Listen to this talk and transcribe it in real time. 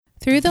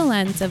Through the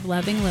lens of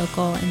loving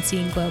local and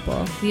seeing global,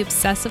 we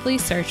obsessively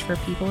search for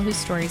people whose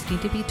stories need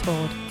to be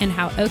told and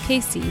how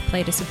OKC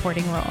played a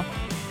supporting role.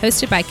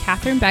 Hosted by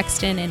Catherine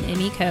Bexton and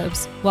Emmy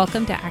Cobes,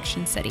 welcome to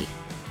Action City.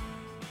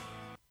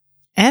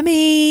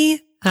 Emmy,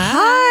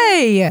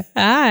 hi.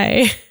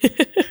 Hi.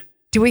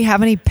 Do we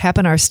have any pep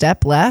in our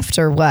step left,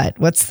 or what?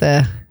 What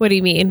do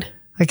you mean?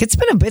 Like it's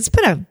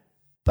been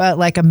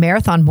a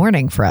marathon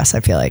morning for us.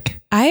 I feel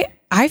like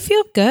I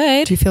feel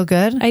good. Do you feel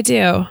good? I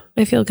do.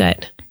 I feel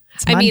good.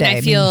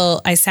 Monday.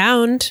 I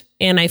sound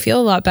and I feel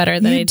a lot better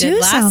than I did last week. You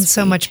do sound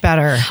so much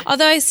better.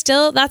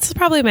 Although that's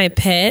probably my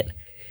pit.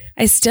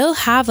 I still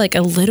have like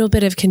a little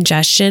bit of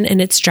congestion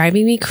and it's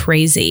driving me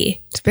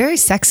crazy. It's very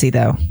sexy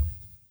though.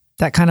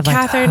 That kind of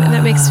Catherine,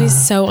 that makes me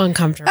so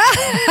uncomfortable.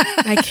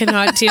 I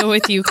cannot deal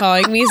with you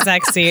calling me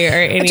sexy or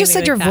anything. I just said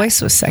like your that.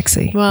 voice was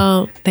sexy.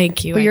 Well,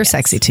 thank you. Well, you're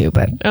sexy too,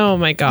 but oh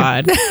my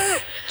God.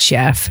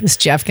 Jeff, is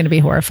Jeff going to be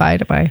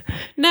horrified by?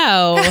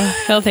 No,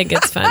 he'll think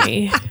it's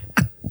funny.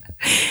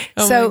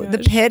 Oh so the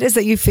pit is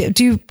that you feel,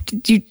 do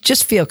you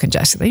just feel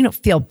congested? You don't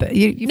feel bad.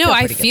 No,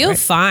 I feel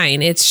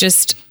fine. It's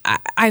just,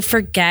 I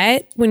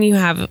forget when you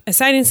have a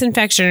sinus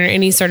infection or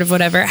any sort of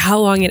whatever, how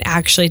long it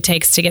actually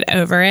takes to get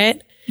over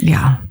it.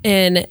 Yeah.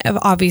 And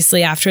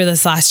obviously after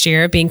this last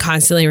year, being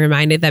constantly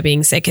reminded that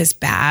being sick is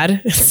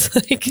bad. It's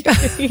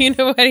like, you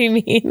know what I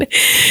mean?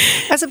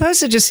 As opposed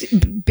to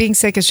just being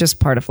sick is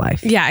just part of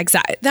life. Yeah,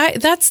 exactly.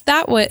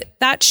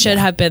 That should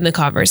have been the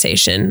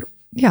conversation.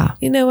 Yeah.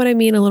 You know what I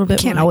mean? A little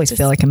bit more. Can't always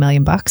feel like $1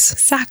 million.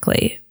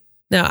 Exactly.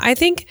 No, I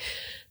think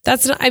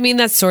that's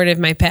sort of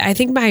my pit. I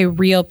think my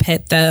real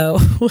pit though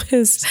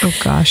was, oh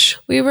gosh,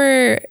 we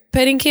were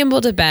putting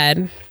Campbell to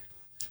bed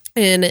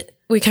and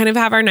we kind of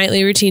have our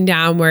nightly routine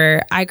down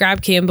where I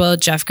grab Campbell,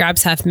 Jeff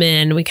grabs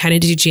Huffman. We kind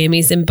of do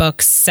jammies and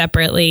books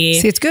separately.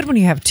 See, it's good when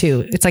you have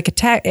two. It's like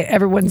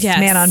everyone's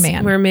man on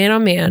man. We're man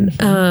on man.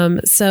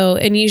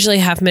 Mm-hmm. And usually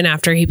Huffman,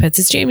 after he puts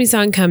his jammies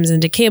on, comes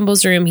into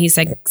Campbell's room. He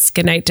says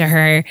goodnight to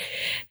her.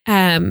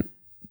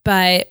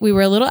 But we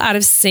were a little out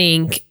of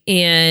sync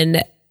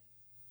and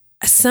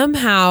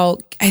somehow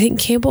I think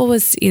Campbell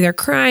was either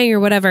crying or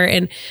whatever.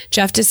 And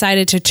Jeff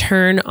decided to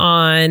turn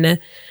on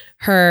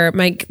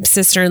my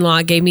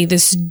sister-in-law gave me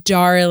this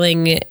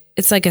darling,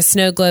 it's like a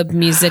snow globe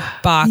music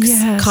box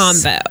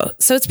combo.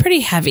 So it's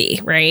pretty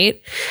heavy,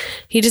 right?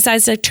 He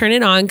decides to turn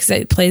it on because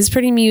it plays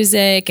pretty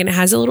music and it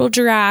has a little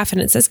giraffe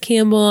and it says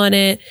Campbell on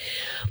it.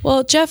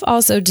 Well, Jeff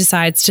also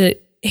decides to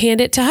hand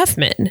it to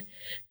Huffman.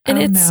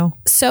 And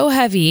so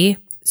heavy.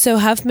 So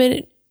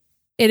Huffman,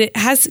 it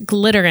has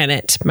glitter in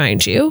it,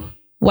 mind you.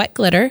 Wet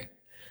glitter.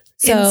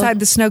 So, inside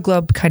the snow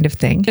globe kind of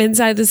thing.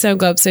 Inside the snow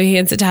globe. So he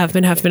hands it to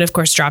Huffman. Huffman, of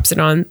course, drops it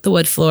on the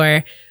wood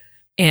floor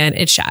and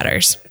it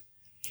shatters.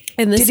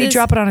 And did he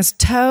drop it on his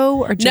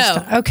toe or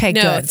just? No. Okay,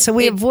 good. So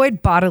we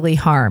avoid bodily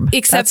harm.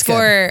 Except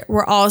for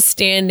we're all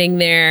standing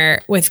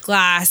there with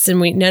glass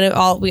and we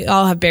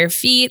all have bare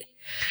feet.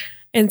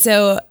 And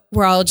so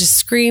we're all just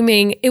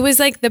screaming. It was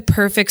like the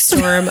perfect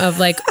storm of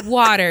like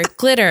water,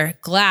 glitter,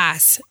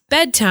 glass,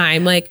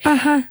 bedtime. Like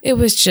it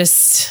was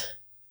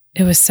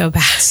so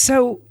bad.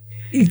 So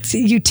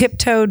you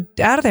tiptoed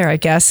out of there, I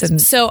guess.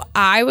 And so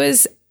I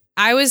was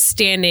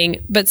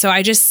standing, but so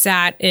I just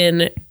sat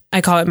in, I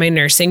call it my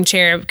nursing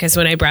chair because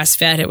when I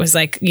breastfed, it was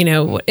like,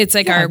 it's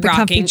like our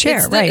rocking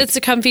chair, It's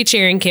a comfy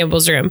chair in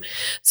Campbell's room.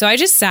 So I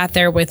just sat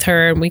there with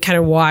her and we kind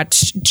of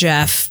watched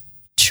Jeff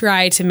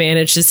try to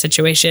manage the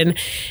situation.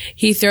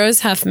 He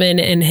throws Huffman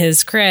in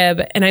his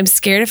crib and I'm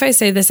scared if I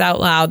say this out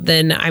loud,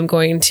 then I'm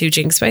going to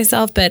jinx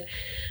myself. But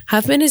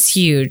Huffman is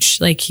huge.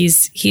 Like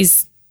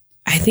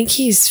I think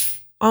he's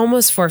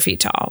almost 4 feet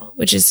tall,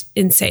 which is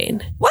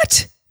insane.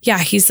 What? Yeah,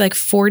 he's like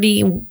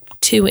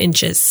 42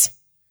 inches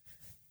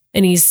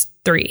and he's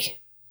 3.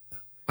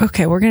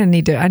 Okay,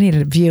 I need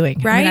a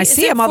viewing. Right? I mean, I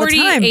see him all the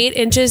time. 48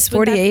 inches.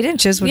 48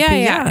 inches would be,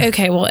 yeah.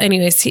 Okay, well,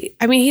 anyways,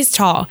 he's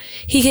tall.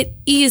 He could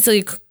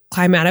easily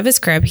climb out of his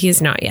crib. He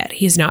is not yet.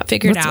 He's not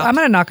figured out. I'm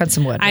going to knock on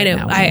some wood. I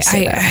know.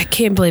 I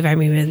can't believe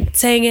I'm even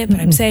saying it, but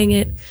I'm saying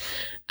it.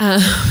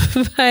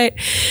 But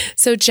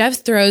so Jeff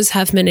throws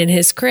Huffman in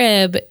his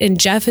crib and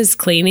Jeff is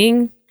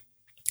cleaning,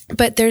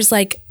 but there's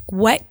like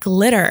wet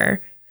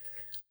glitter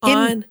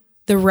on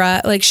the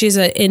rug. Like she's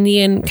an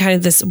Indian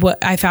kind of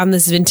I found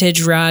this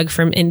vintage rug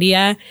from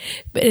India,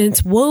 but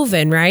it's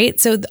woven, right?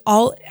 So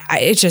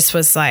it just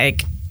was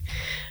like,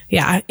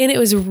 yeah. And it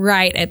was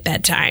right at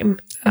bedtime.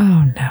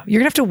 Oh no.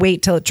 You're gonna have to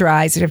wait till it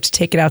dries. You'd have to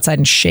take it outside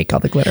and shake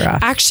all the glitter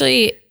off.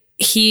 Actually,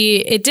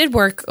 it did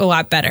work a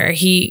lot better.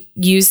 He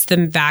used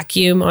the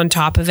vacuum on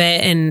top of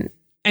it. And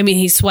I mean,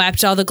 he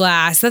swept all the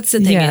glass. That's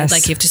the thing. Yes.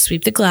 Like you have to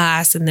sweep the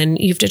glass and then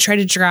you have to try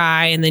to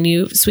dry and then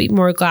you sweep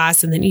more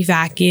glass and then you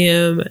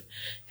vacuum.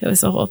 It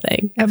was the whole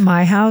thing. At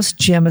my house,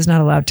 Jim is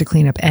not allowed to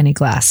clean up any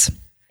glass.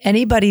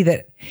 Anybody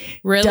that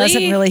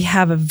doesn't really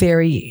have a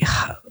very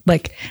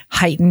like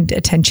heightened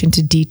attention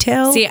to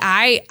detail. See,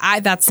 I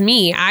that's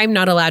me. I'm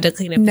not allowed to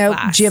clean up No,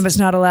 glass. Jim is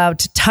not allowed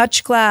to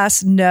touch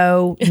glass.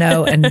 No,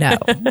 and no.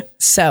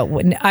 So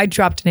when I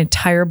dropped an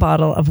entire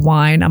bottle of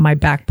wine on my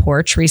back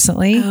porch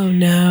recently. Oh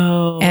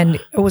no. And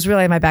it was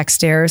really on my back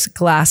stairs.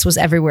 Glass was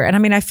everywhere. And I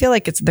mean, I feel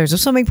like there's a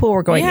swimming pool.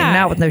 We're going in and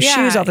out with no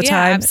shoes all the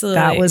time.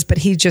 Absolutely. But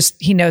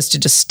he knows to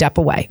just step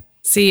away.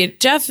 See,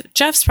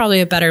 Jeff's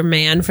probably a better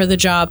man for the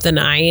job than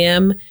I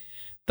am,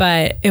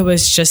 but it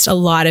was just a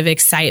lot of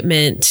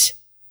excitement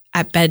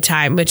at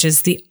bedtime, which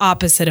is the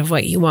opposite of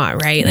what you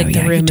want, right? Like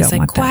the room is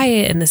like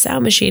quiet and the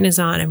sound machine is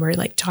on and we're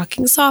like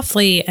talking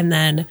softly. And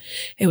then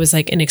it was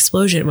like an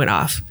explosion went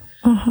off.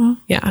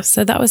 Yeah.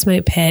 So that was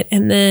my pit.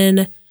 And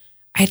then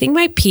I think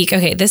my peak,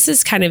 okay, this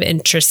is kind of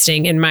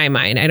interesting in my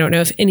mind. I don't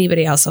know if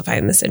anybody else will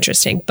find this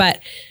interesting, but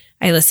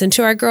I listened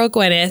to our girl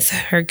Gwyneth,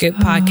 her Goop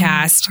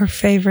podcast. Her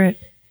favorite.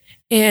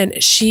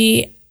 And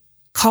she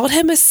called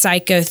him a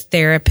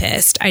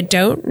psychotherapist. I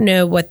don't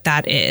know what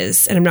that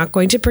is. And I'm not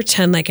going to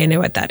pretend like I know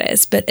what that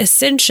is. But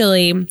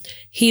essentially,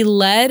 he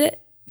led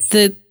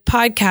the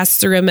podcast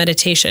through a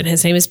meditation.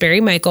 His name is Barry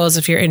Michaels,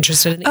 if you're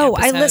interested in the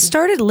episode. I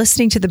started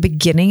listening to the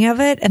beginning of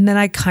it. And then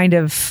I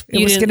it was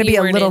going to be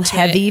a little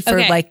heavy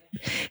for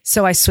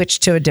so I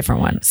switched to a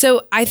different one.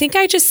 So I think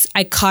I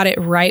caught it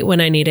right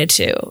when I needed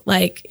to.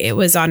 Like it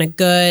was on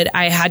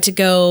I had to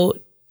go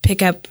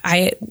pick up,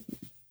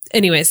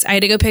 Anyways, I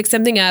had to go pick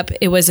something up.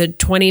 It was a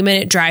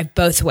 20-minute drive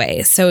both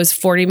ways. So it was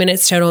 40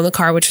 minutes total in the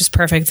car, which was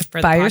perfect for the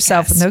podcast. By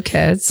yourself with no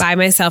kids. By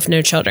myself,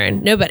 no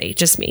children. Nobody,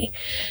 just me.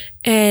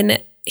 And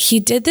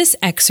he did this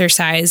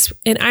exercise.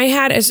 And I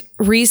had a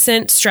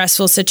recent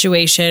stressful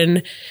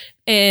situation.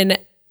 And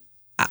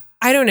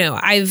I don't know.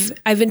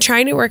 I've been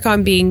trying to work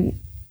on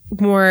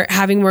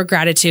having more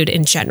gratitude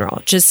in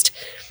general. Just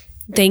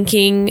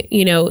thanking,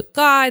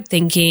 God,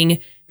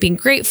 being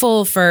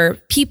grateful for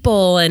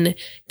people and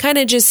kind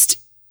of just,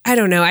 I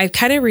don't know. I've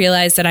kind of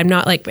realized that I'm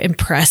not like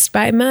impressed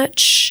by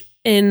much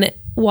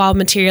while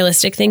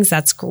materialistic things,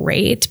 that's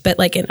great. But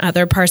like in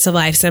other parts of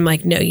life, so I'm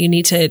like, no,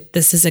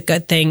 this is a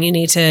good thing. You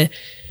need to,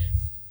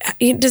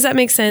 does that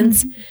make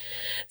sense? Mm-hmm.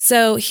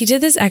 So he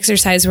did this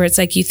exercise where it's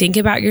like, you think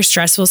about your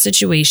stressful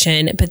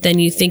situation, but then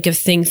you think of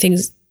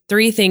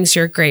three things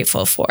you're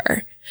grateful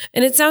for.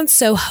 And it sounds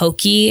so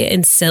hokey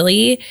and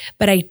silly,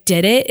 but I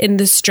did it and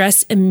the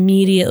stress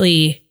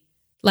immediately,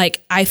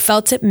 like I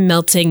felt it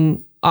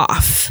melting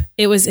off.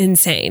 It was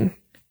insane.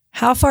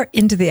 How far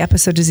into the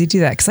episode does he do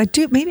that? Because I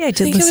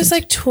think it was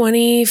like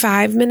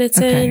 25 minutes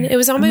in. It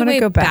was on my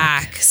way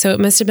back. So it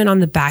must have been on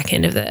the back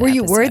end of the Were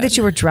you worried that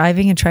you were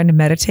driving and trying to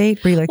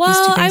meditate? Were you like,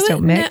 these two things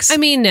don't mix?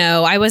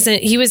 No, I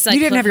wasn't. He was like,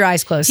 you didn't have your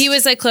eyes closed. He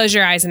was like, close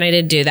your eyes. And I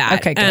didn't do that.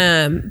 Okay,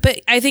 good.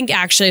 But I think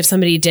actually if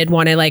somebody did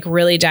want to like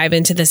really dive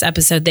into this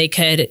episode, they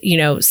could,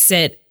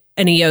 sit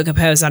in a yoga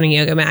pose on a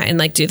yoga mat and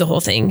like do the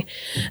whole thing.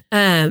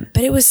 But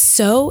it was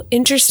so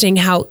interesting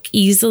how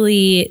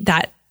easily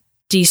that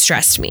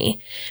de-stressed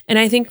me. And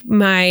I think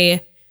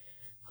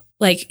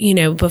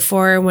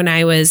before when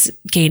I was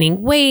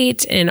gaining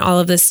weight and all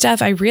of this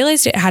stuff, I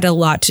realized it had a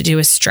lot to do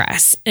with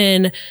stress.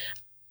 And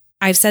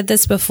I've said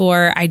this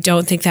before, I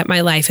don't think that my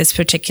life is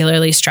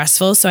particularly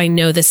stressful. So I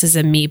know this is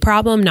a me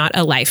problem, not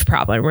a life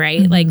problem,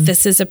 right? Mm-hmm. Like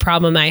this is a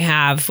problem I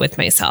have with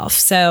myself.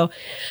 So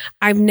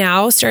I've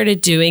now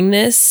started doing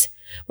this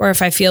where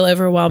if I feel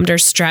overwhelmed or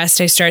stressed,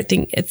 I start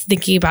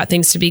thinking about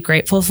things to be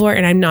grateful for.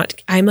 And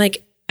I'm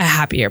like a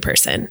happier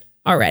person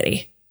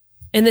already.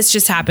 And this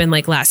just happened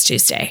like last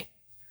Tuesday.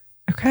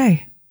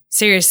 Okay.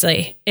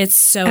 Seriously. It's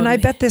so And I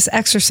bet this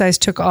exercise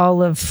took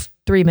all of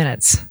 3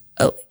 minutes.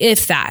 Oh,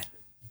 if that.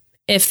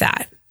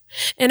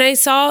 And I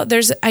saw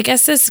I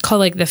guess this is called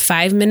like the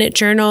 5-minute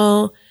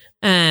journal.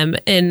 And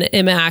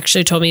Emma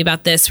actually told me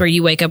about this where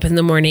you wake up in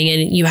the morning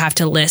and you have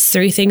to list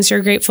 3 things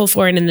you're grateful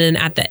for. And then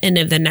at the end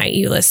of the night,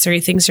 you list 3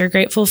 things you're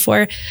grateful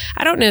for.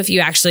 I don't know if you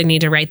actually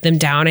need to write them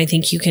down. I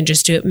think you can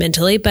just do it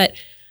mentally, but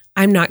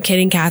I'm not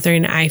kidding,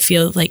 Catherine. I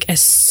feel like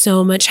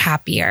so much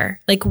happier,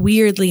 like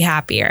weirdly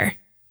happier.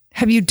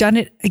 Have you done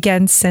it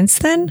again since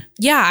then?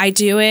 Yeah, I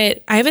do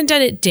it. I haven't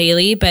done it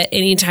daily, but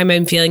anytime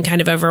I'm feeling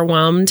kind of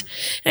overwhelmed.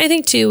 And I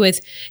think too,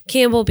 with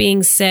Campbell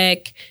being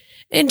sick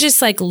and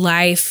just like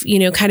life,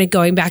 kind of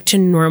going back to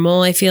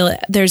normal, I feel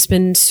there's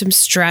been some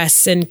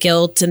stress and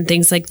guilt and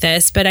things like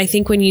this. But I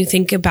think when you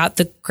think about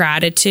the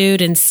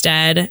gratitude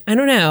instead, I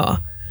don't know.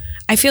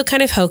 I feel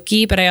kind of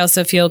hokey, but I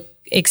also feel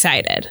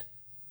excited.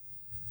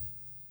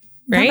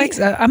 Right?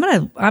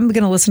 I'm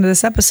gonna listen to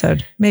this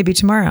episode maybe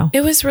tomorrow.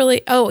 It was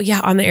really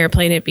on the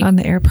airplane. It'd be on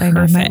the airplane.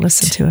 Perfect. I might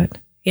listen to it.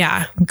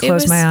 Yeah, and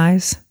close my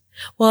eyes.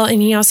 Well, and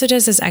he also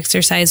does this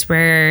exercise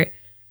where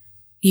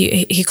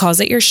he calls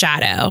it your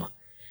shadow,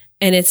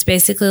 and it's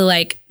basically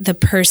like the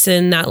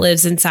person that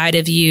lives inside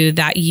of you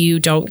that you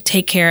don't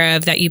take care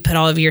of, that you put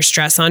all of your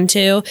stress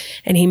onto.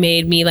 And he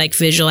made me like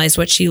visualize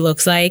what she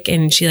looks like,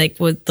 and she like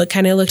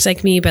kind of looked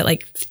like me, but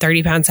like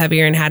 30 pounds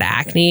heavier and had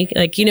acne,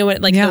 like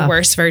the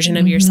worst version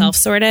of yourself,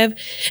 sort of.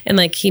 And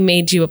like he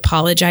made you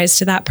apologize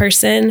to that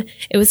person.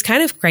 It was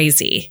kind of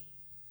crazy.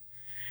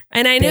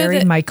 And I know Barry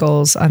that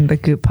Michaels on the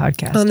Goop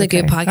podcast. on the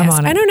Goop I'm podcast,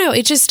 on it. I don't know.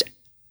 It just,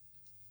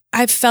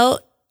 I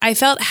felt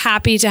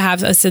happy to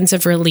have a sense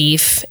of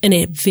relief in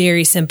a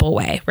very simple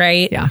way.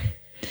 Right. Yeah.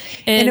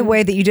 And, In a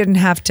way that you didn't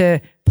have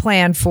to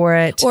plan for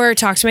it. or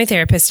talk to my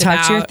therapist about.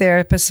 Talk to your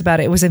therapist about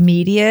it. It was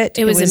immediate.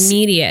 It was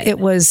immediate. It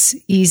was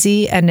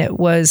easy and it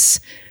was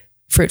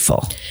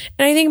fruitful.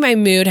 And I think my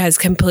mood has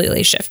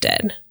completely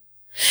shifted.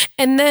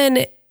 And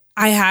then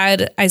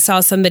I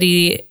saw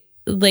somebody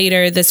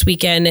later this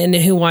weekend and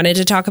who wanted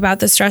to talk about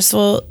the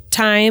stressful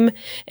time.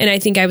 And I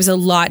think I was a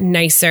lot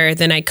nicer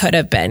than I could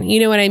have been. You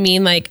know what I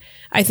mean? Like,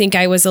 I think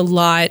I was a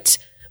lot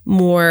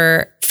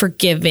more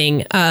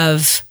forgiving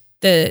of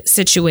the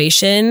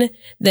situation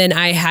than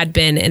I had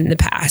been in the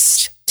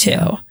past too.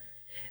 Yeah.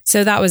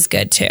 So that was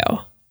good too.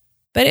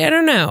 But I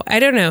don't know.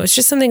 It's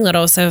just something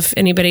little. So if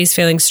anybody's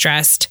feeling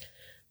stressed,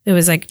 it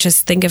was like,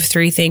 just think of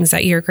 3 things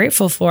that you're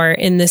grateful for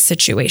in this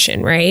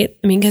situation, right?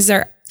 I mean, because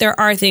there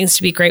are things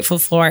to be grateful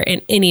for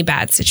in any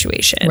bad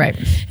situation. Right.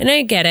 And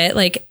I get it.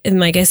 Like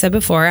I said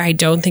before, I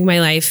don't think my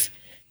life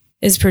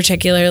is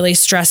particularly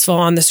stressful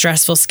on the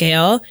stressful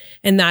scale.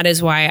 And that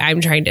is why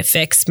I'm trying to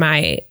fix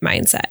my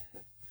mindset.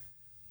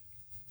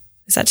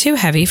 Is that too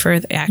heavy for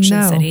the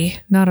Action City?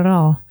 Not at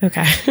all.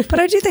 Okay. But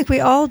I do think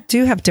we all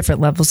do have different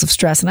levels of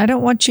stress. And I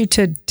don't want you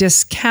to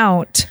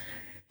discount.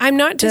 I'm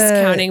not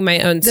discounting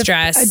my own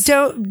stress.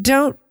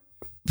 Don't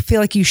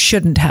feel like you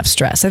shouldn't have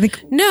stress. I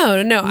think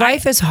no.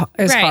 Life is hard.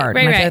 Right. I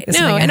feel like that's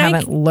something I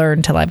haven't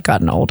learned till I've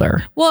gotten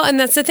older. Well, and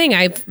that's the thing.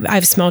 I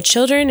have small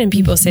children, and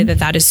people say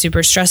that is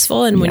super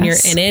stressful. And when you're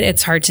in it,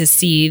 it's hard to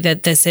see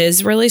that this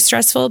is really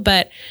stressful.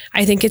 But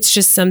I think it's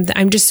just something.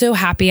 I'm just so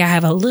happy I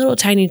have a little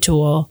tiny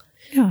tool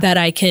that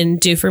I can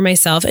do for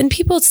myself. And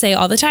people say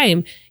all the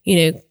time,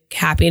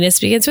 happiness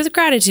begins with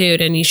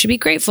gratitude and you should be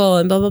grateful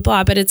and blah, blah,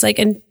 blah. But it's like,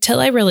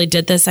 until I really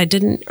did this, I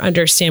didn't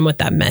understand what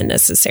that meant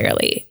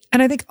necessarily.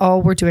 And I think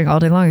all we're doing all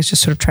day long is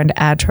just sort of trying to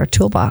add to our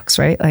toolbox,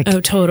 right? Like, oh,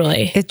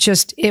 totally.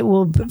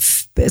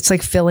 It's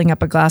like filling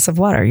up a glass of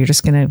water. You're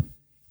just going to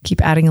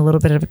keep adding a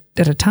little bit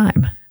at a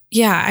time.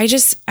 Yeah.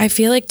 I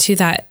feel like too,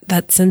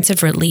 that sense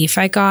of relief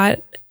I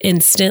got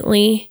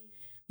instantly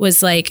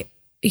was like,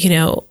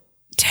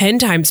 10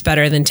 times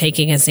better than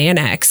taking a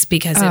Xanax,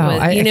 because it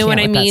was, you know what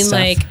I mean?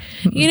 Like,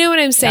 you know what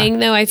I'm saying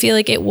though? I feel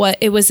like it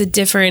was a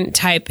different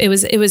type. It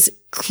was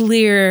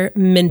clear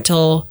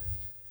mental,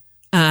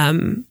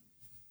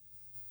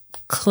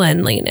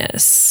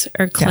 cleanliness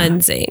or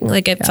cleansing.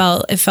 Like it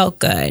felt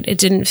good. It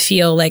didn't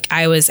feel like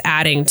I was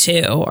adding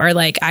to, or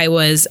like I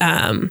was,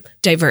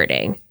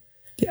 diverting.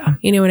 Yeah.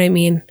 You know what I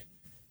mean?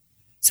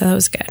 So that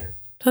was good.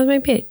 That was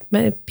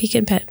my peek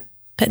and pet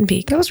and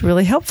peek. That was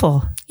really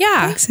helpful.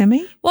 Yeah. Thanks,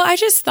 Emmy. Well, I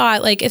just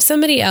thought, like, if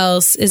somebody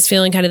else is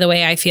feeling kind of the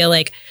way I feel,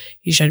 like,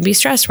 you shouldn't be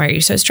stressed. Why are you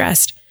so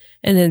stressed?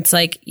 And it's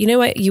like, you know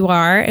what? You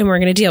are, and we're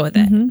going to deal with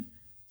it. Mm-hmm.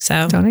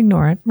 So don't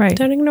ignore it. Right.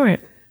 Don't ignore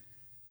it.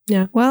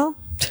 Yeah. Well,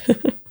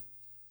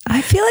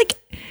 I feel like,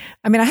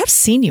 I have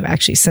seen you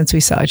actually since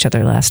we saw each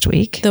other last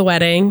week. The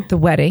wedding.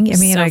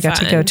 Emmy and I got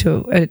to go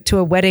to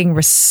a wedding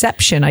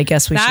reception, I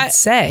guess we should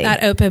say.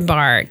 That open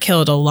bar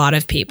killed a lot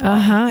of people.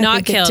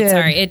 Not killed,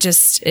 sorry.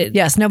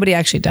 Yes, nobody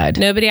actually died.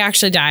 Nobody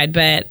actually died,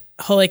 but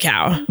holy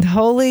cow.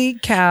 Holy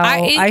cow.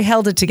 I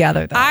held it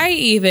together though. I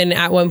even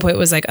at one point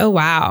was like, oh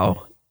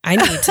wow, I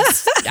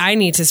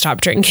need to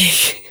stop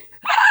drinking.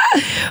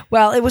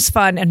 Well, it was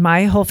fun. And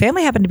my whole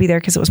family happened to be there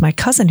because it was my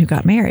cousin who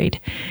got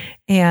married.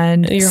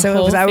 And I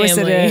was at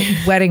a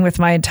wedding with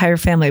my entire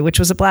family, which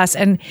was a blast.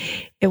 And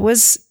it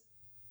was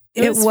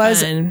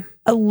fun.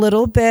 A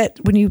little bit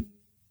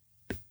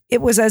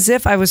it was as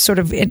if I was sort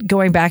of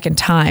going back in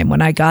time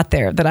when I got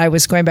there, that I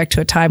was going back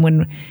to a time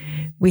when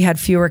we had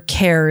fewer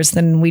cares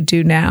than we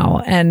do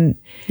now. And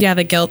yeah,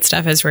 the guilt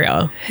stuff is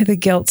real. The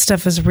guilt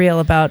stuff is real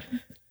about,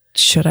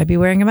 should I be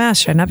wearing a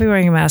mask? Should I not be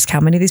wearing a mask? How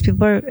many of these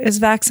people is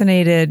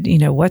vaccinated?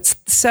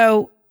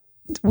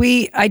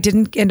 I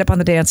didn't end up on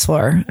the dance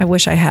floor. I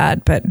wish I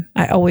had, but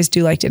I always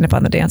do like to end up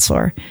on the dance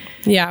floor.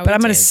 Yeah. But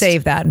I'm going to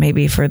save that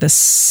maybe for this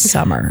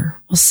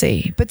summer. We'll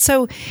see. But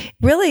so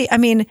really,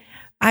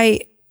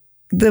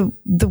 the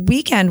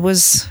weekend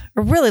was,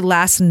 or really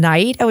last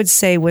night, I would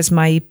say, was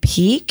my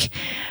peak.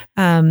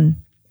 My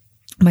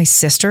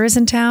sister is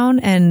in town,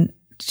 and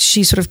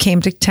she sort of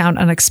came to town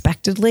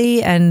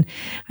unexpectedly, and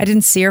I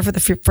didn't see her for the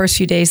first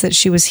few days that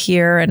she was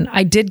here. And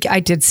I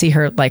did see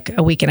her like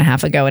a week and a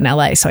half ago in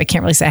LA. So I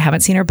can't really say I haven't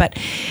seen her, but,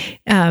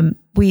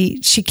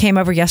 she came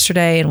over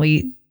yesterday, and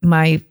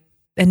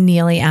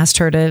Neely asked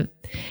her to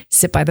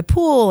sit by the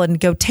pool and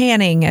go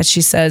tanning, as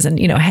she says, and,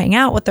 hang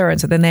out with her. And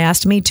so then they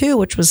asked me too,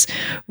 which was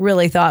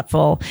really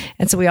thoughtful.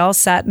 And so we all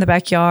sat in the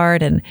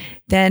backyard, and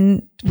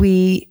then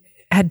we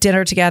had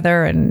dinner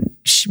together, and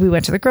we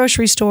went to the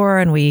grocery store,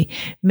 and we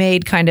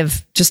made kind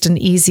of just an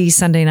easy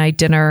Sunday night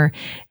dinner,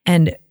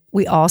 and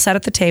we all sat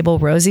at the table.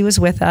 Rosie was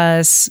with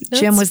us.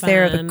 Jim was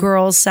there. The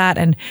girls sat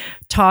and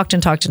talked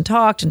and talked and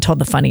talked and told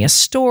the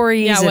funniest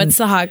stories. Yeah. What's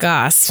the hot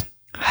goss?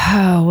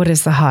 Oh, what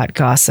is the hot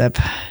gossip?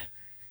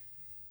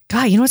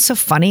 God, you know what's so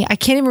funny? I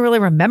can't even really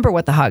remember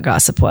what the hot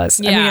gossip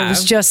was. I mean, it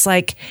was just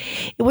like,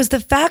 it was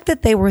the fact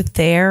that they were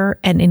there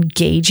and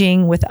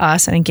engaging with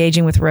us and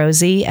engaging with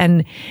Rosie.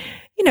 And,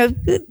 you know,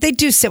 they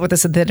do sit with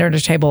us at the dinner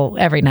table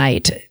every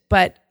night,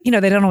 but, you know,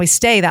 they don't always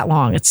stay that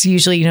long. It's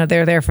usually, you know,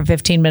 they're there for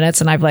 15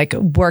 minutes and I've like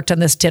worked on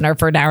this dinner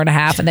for an hour and a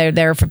half and they're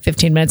there for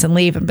 15 minutes and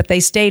leave. But they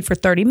stayed for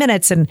 30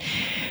 minutes and,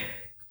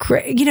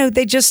 you know,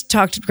 they just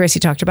talked, Gracie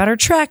talked about her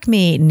track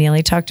meet and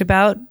Neely talked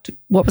about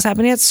what was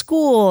happening at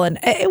school. And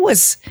it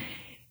was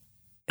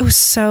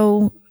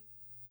so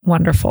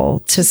wonderful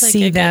to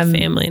see them.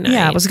 Family night.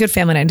 Yeah, it was a good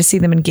family night to see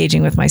them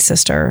engaging with my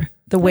sister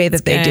the way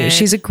that they do.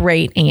 She's a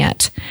great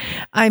aunt.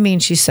 I mean,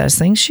 she says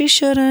things she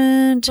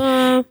shouldn't.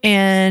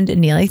 And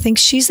Neely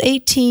thinks she's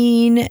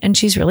 18 and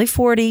she's really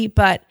 40,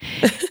 but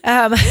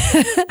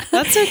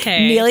that's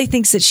okay. Neely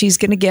thinks that she's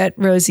going to get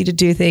Rosie to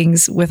do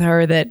things with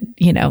her that,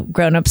 you know,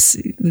 grown-ups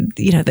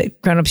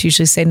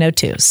usually say no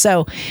to.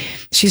 So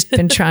she's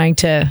been trying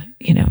to,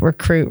 you know,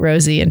 recruit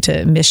Rosie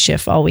into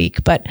mischief all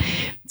week. But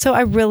so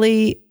I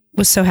really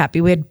was so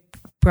happy. We had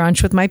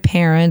brunch with my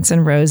parents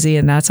and Rosie,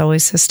 and that's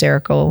always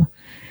hysterical.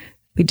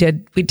 We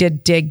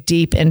did dig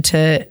deep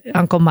into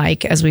Uncle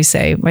Mike, as we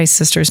say, my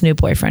sister's new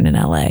boyfriend in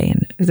LA.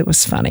 And it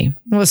was funny.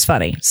 It was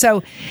funny.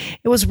 So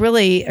it was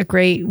really a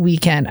great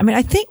weekend. I mean,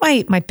 I think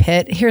my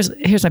pit, here's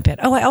my pit.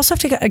 Oh, I also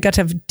I got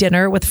to have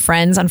dinner with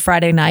friends on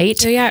Friday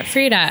night. Oh yeah,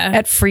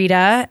 at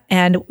Frida.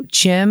 And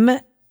Jim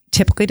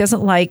typically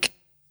doesn't like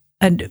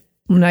a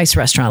nice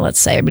restaurant, let's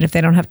say. I mean, if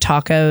they don't have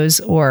tacos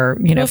or,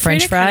 you know,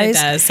 French fries.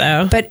 Does,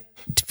 so. But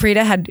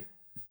Frida had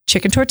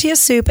chicken tortilla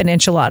soup and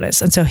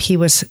enchiladas. And so he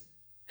was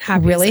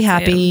really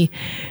happy.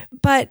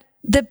 But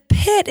the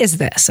pit is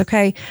this,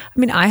 okay? I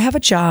mean, I have a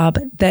job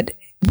that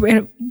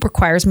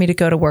requires me to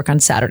go to work on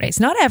Saturdays.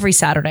 Not every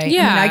Saturday.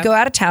 Yeah. I mean, I go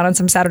out of town on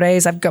some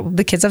Saturdays. I've got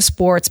the kids have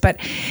sports, but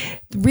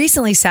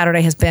recently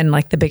Saturday has been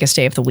like the biggest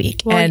day of the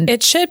week. Well, and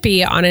it should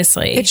be,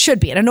 honestly. It should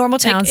be. In a normal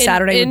town,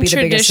 Saturday would be the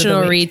biggest of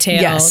the week. In traditional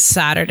retail,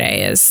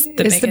 Saturday is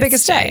the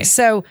biggest day.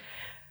 So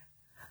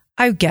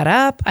I get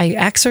up, I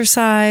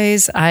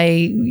exercise. I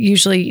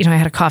usually, you know, I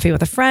had a coffee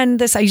with a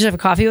friend. I usually have a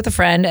coffee with a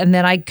friend and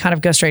then I kind of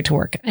go straight to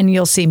work. And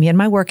you'll see me in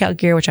my workout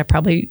gear, which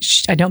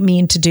I don't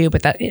mean to do,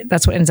 but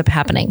that's what ends up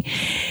happening.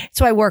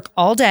 So I work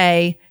all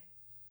day.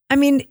 I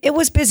mean, it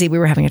was busy. We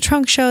were having a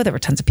trunk show. There were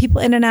tons of people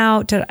in and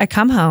out. I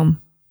come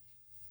home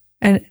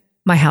and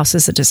my house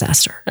is a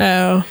disaster.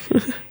 Oh.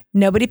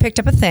 Nobody picked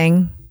up a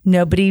thing.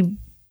 Nobody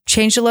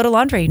changed a load of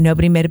laundry.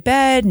 Nobody made a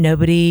bed.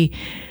 Nobody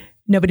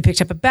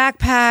picked up a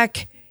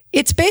backpack.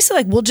 It's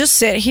basically like, we'll just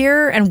sit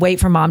here and wait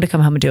for mom to come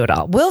home and do it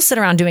all. We'll sit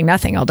around doing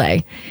nothing all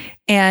day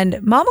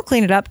and mom will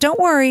clean it up. Don't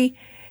worry.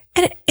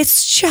 And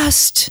it's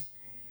just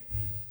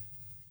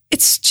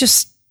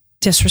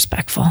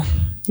disrespectful.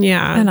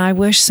 Yeah. And I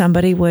wish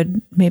somebody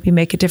would maybe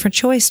make a different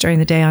choice during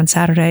the day on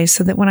Saturday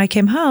so that when I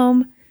came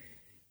home,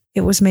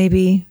 it was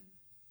maybe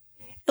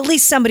at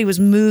least somebody was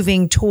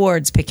moving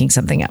towards picking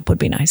something up would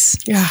be nice.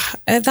 Yeah.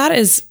 That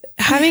is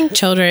having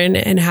children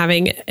and a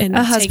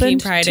husband taking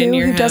pride too, in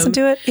your who home. doesn't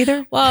do it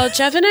either. Well,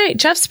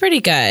 Jeff's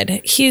pretty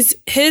good.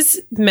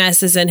 His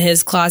mess is in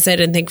his closet,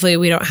 and thankfully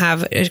we don't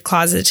have a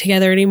closet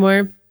together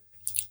anymore,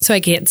 so I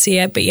can't see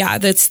it. But yeah,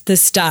 the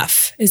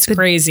stuff is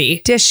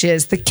crazy.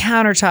 Dishes, the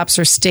countertops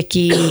are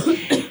sticky.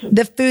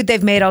 The food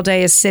they've made all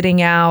day is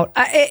sitting out.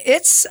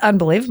 It's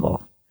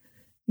unbelievable.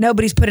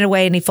 Nobody's putting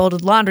away any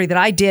folded laundry that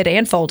I did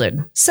and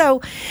folded.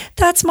 So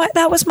that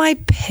was my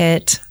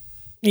pit.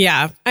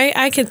 Yeah,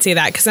 I can see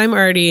that because I'm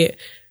already,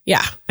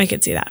 I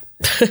can see that.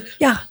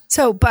 Yeah.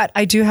 So, but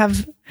I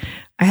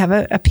have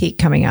a peak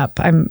coming up.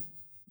 I'm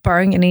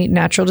barring any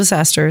natural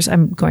disasters.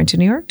 I'm going to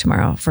New York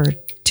tomorrow for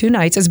 2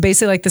 nights. It's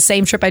basically like the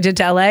same trip I did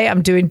to LA.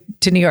 I'm doing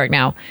to New York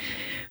now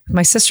with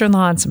my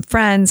sister-in-law and some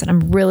friends. And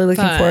I'm really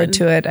looking forward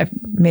to it. I've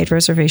made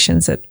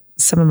reservations at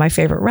some of my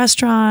favorite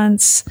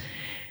restaurants.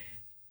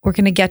 We're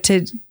going to get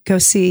to go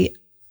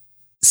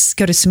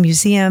to some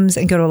museums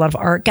and go to a lot of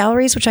art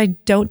galleries, which I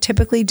don't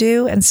typically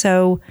do. And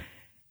so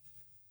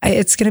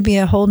it's going to be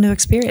a whole new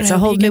experience, a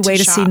whole new way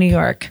to see New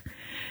York.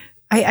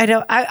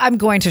 I'm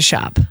going to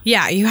shop.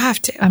 Yeah, you have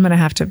to. I'm going to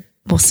have to.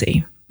 We'll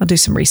see. I'll do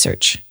some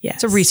research. Yes.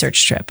 It's a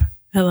research trip.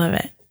 I love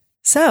it.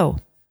 So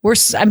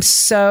I'm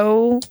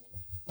so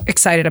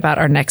excited about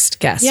our next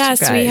guest. Yes,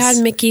 guys. We had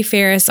Mickey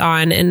Ferris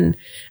on. And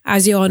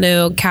as you all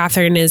know,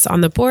 Catherine is on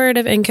the board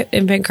of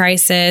Infant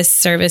Crisis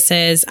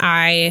Services.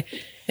 I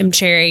am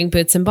chairing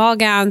Boots and Ball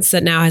Gowns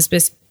that now has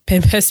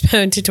been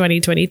postponed to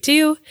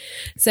 2022.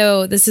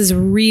 So this is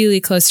really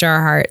close to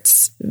our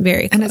hearts.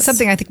 Very close. And it's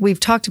something I think we've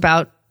talked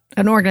about,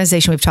 an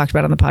organization we've talked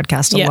about on the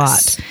podcast a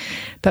lot.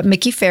 But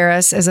Mickey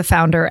Ferris is a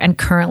founder and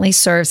currently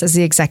serves as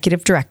the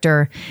executive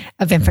director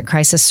of Infant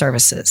Crisis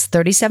Services.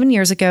 37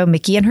 years ago,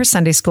 Mickey and her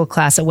Sunday school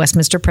class at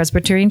Westminster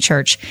Presbyterian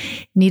Church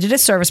needed a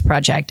service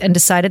project and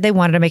decided they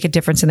wanted to make a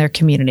difference in their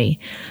community.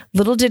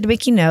 Little did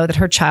Mickey know that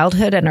her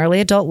childhood and early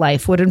adult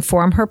life would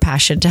inform her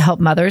passion to help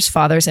mothers,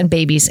 fathers, and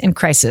babies in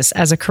crisis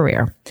as a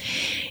career.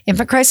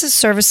 Infant Crisis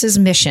Services'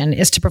 mission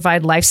is to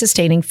provide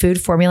life-sustaining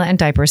food, formula, and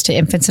diapers to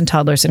infants and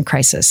toddlers in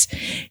crisis.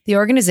 The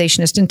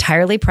organization is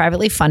entirely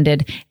privately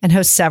funded and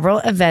hosts several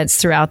events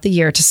throughout the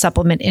year to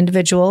supplement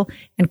individual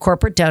and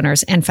corporate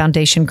donors and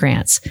foundation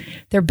grants.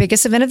 Their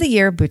biggest event of the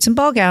year, Boots and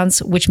Ball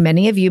Gowns, which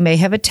many of you may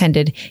have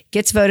attended,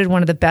 gets voted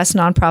one of the best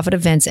nonprofit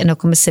events in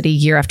Oklahoma City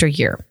year after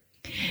year.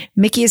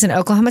 Mickey is an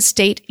Oklahoma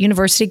State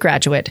University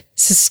graduate,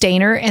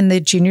 sustainer in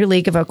the Junior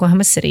League of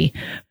Oklahoma City,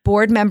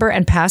 board member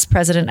and past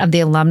president of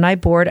the Alumni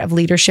Board of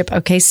Leadership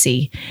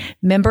OKC,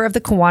 member of the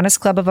Kiwanis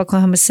Club of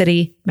Oklahoma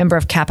City, member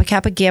of Kappa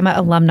Kappa Gamma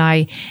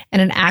alumni,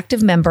 and an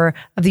active member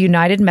of the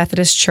United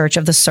Methodist Church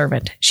of the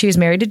Servant. She is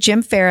married to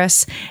Jim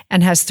Ferris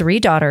and has 3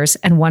 daughters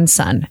and 1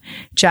 son,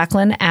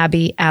 Jacqueline,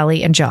 Abby,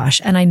 Allie, and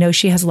Josh. And I know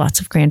she has lots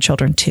of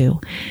grandchildren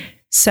too.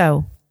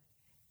 So,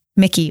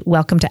 Mickey,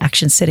 welcome to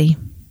Action City.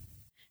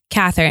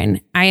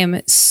 Catherine, I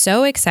am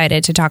so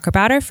excited to talk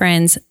about our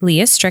friends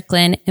Leah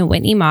Strickland and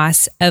Whitney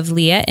Moss of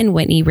Leah and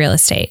Whitney Real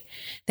Estate.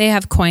 They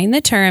have coined the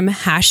term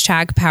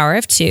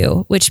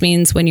 #PowerOf2, which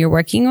means when you're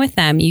working with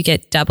them, you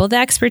get double the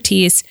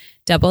expertise,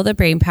 double the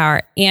brain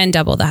power, and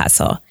double the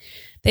hustle.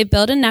 They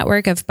build a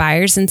network of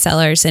buyers and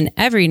sellers in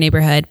every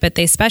neighborhood, but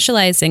they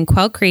specialize in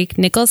Quail Creek,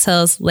 Nichols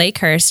Hills,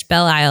 Lakehurst,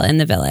 Belle Isle, and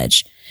the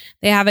Village.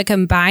 They have a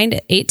combined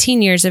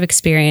 18 years of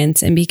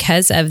experience, and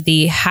because of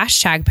the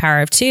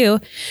 #PowerOf2,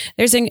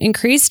 there's an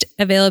increased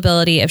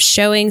availability of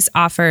showings,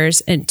 offers,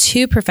 and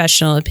 2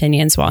 professional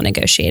opinions while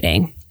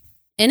negotiating.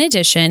 In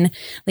addition,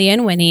 Leah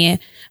and Whitney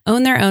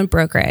own their own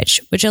brokerage,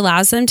 which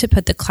allows them to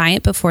put the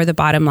client before the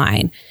bottom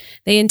line.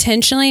 They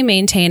intentionally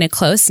maintain a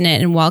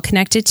close-knit and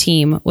well-connected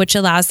team, which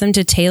allows them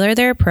to tailor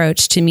their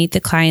approach to meet the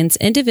client's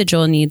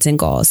individual needs and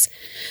goals.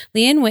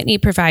 Leah and Whitney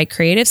provide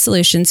creative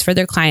solutions for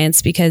their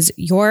clients because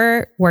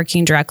you're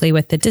working directly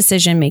with the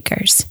decision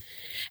makers.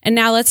 And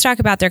now let's talk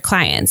about their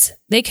clients.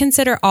 They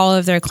consider all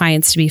of their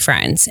clients to be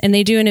friends, and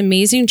they do an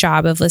amazing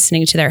job of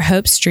listening to their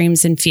hopes,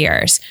 dreams, and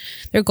fears.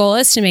 Their goal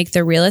is to make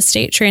the real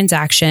estate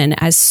transaction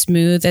as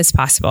smooth as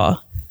possible.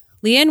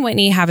 Leah and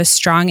Whitney have a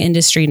strong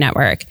industry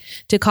network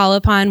to call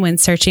upon when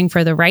searching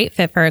for the right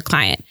fit for a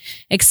client,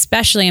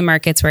 especially in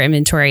markets where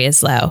inventory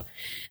is low.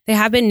 They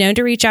have been known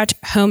to reach out to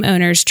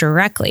homeowners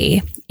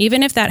directly,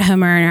 even if that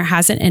homeowner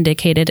hasn't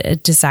indicated a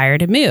desire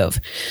to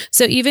move.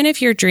 So even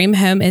if your dream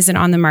home isn't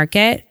on the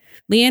market,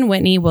 Leah and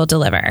Whitney will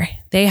deliver.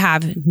 They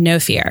have no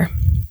fear.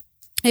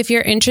 If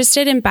you're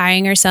interested in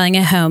buying or selling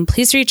a home,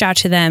 please reach out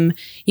to them.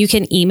 You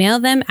can email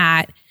them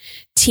at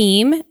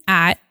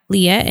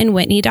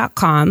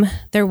team@leahandwhitney.com.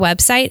 Their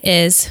website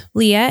is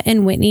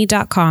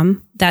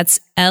leahandwhitney.com. That's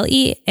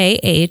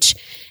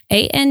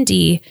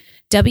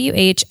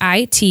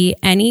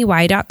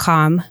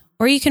LEAHANDWHITNEY.com.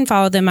 Or you can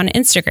follow them on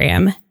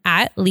Instagram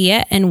at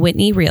Leah and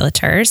Whitney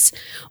Realtors,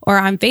 or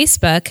on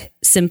Facebook,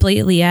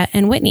 simply Leah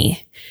and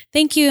Whitney.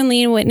 Thank you,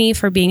 Leah and Whitney,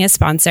 for being a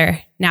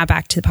sponsor. Now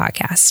back to the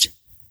podcast.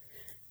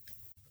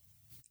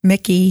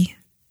 Mickey,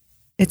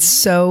 it's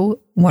so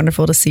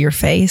wonderful to see your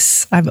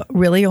face. I've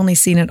really only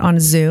seen it on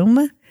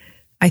Zoom,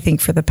 I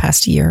think, for the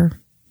past year.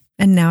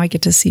 And now I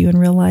get to see you in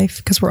real life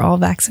because we're all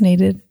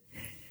vaccinated.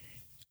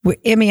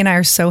 Emmy and I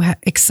are so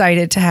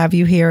excited to have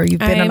you here. You've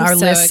been on our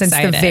list since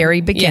the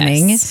very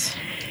beginning. Yes.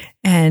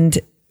 And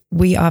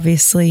we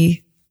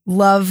obviously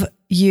love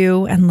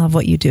you and love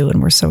what you do.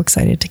 And we're so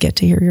excited to get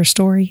to hear your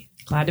story.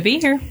 Glad to be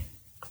here.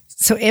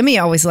 So Emmy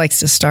always likes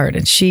to start,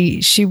 and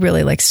she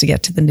really likes to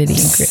get to the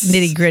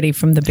nitty gritty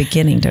from the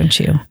beginning, don't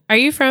you? Are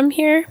you from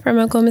here, from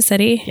Oklahoma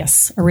City?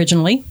 Yes,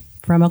 originally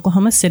from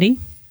Oklahoma City.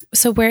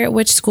 So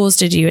which schools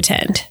did you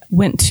attend?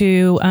 Went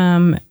to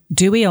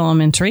Dewey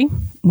Elementary,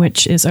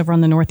 which is over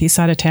on the northeast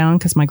side of town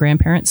because my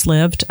grandparents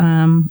lived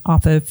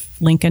off of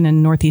Lincoln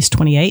and Northeast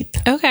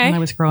 28th when I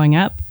was growing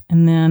up.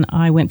 And then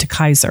I went to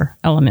Kaiser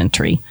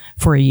Elementary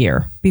for a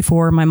year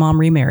before my mom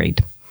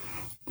remarried.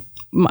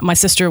 My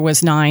sister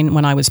was 9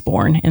 when I was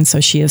born, and so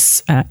she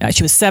was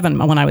 7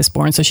 when I was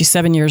born. So she's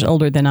 7 years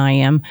older than I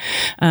am.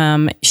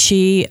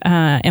 She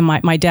and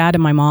my dad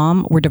and my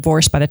mom were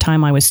divorced by the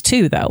time I was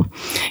 2, though,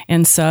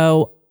 and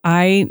so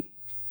he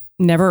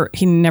never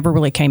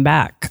really came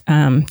back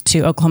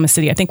to Oklahoma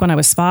City. I think when I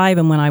was 5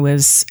 and when I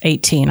was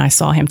 18, I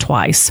saw him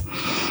twice.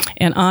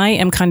 And I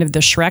am kind of the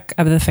Shrek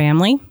of the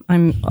family.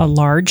 I'm a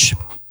large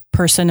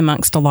person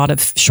amongst a lot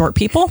of short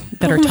people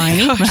that are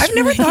tiny. I've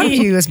never thought of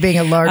you as being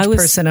a large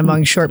person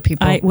among short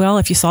people. Well,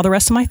 if you saw the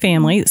rest of my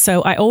family.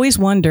 So I always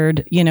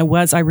wondered,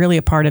 was I really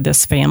a part of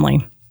this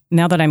family?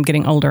 Now that I'm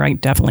getting older, I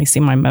definitely see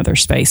my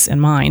mother's face in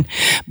mine.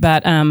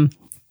 But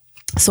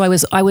so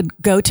I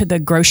would go to the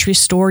grocery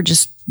store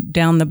just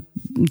down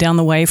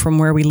the way from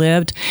where we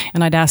lived,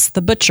 and I'd ask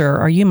the butcher,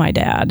 "Are you my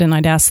dad?" And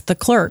I'd ask the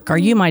clerk, "Are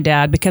you my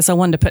dad?" Because I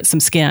wanted to put some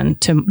skin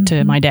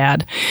to my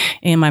dad.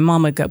 And my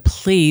mom would go,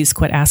 "Please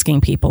quit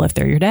asking people if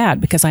they're your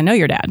dad, because I know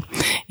your dad,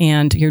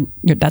 and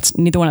that's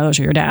neither one of those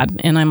are your dad."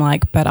 And I'm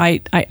like, but I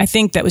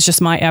think that was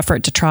just my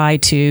effort to try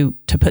to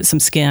put some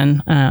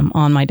skin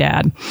on my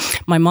dad.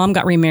 My mom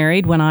got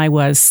remarried when I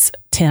was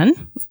 10.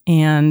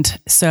 And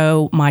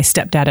so my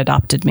stepdad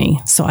adopted me.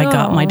 So I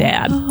got my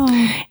dad.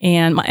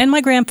 And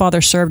my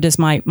grandfather served as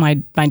my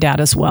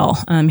dad as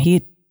well.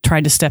 He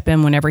tried to step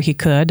in whenever he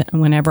could.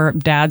 Whenever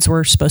dads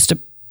were supposed to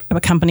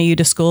accompany you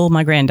to school,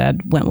 my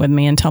granddad went with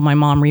me until my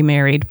mom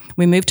remarried.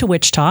 We moved to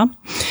Wichita.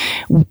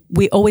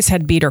 We always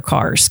had beater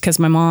cars because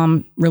my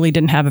mom really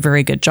didn't have a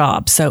very good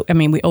job. So, I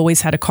mean, we always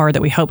had a car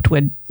that we hoped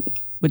would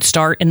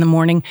start in the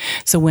morning.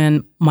 So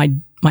when my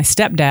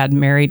stepdad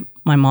married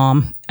my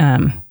mom,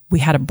 we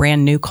had a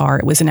brand new car.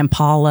 It was an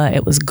Impala.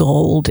 It was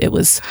gold. It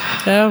was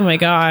oh my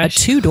gosh,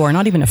 a 2-door,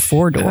 not even a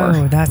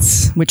 4-door.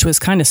 Oh, which was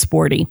kind of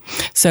sporty.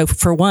 So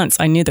for once,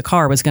 I knew the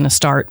car was going to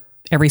start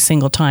every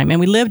single time. And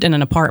we lived in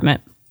an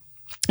apartment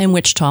in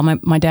Wichita.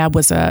 My dad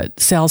was a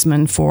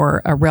salesman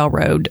for a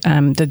railroad,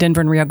 the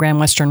Denver and Rio Grande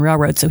Western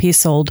Railroad. So he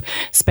sold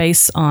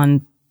space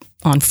on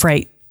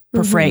freight.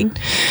 For freight.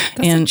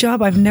 That's a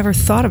job I've never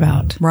thought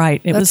about.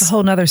 Right. That's a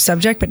whole nother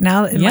subject, but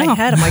now in my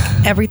head, I'm like,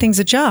 everything's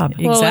a job.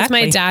 Well,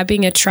 Exactly. with my dad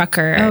being a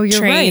trucker,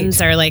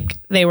 trains are like,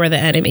 they were the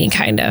enemy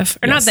kind of,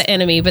 or not the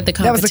enemy, but the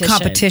competition. That was the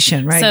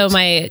competition, right? So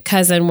my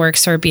cousin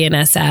works for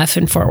BNSF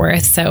in Fort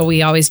Worth. So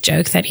we always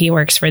joke that he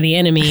works for the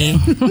enemy.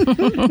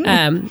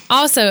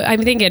 Also,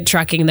 I'm thinking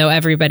trucking though,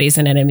 everybody's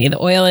an enemy. The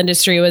oil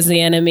industry was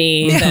the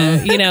enemy,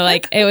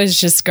 like it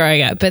was just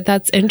growing up, but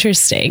that's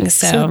interesting.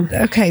 So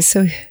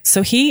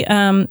he,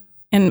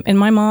 and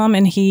my mom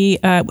and he,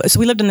 so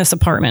we lived in this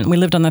apartment. We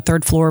lived on the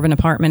 3rd floor of an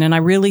apartment. And I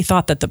really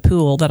thought that the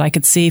pool that I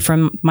could see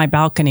from my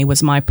balcony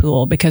was my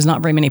pool because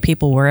not very many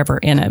people were ever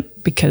in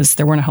it because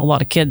there weren't a whole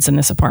lot of kids in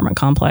this apartment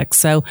complex.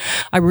 So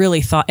I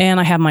really thought,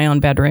 and I have my own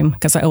bedroom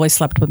because I always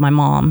slept with my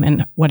mom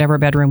in whatever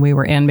bedroom we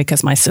were in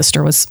because my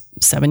sister was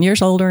 7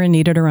 years older and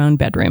needed her own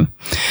bedroom.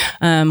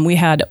 We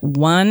had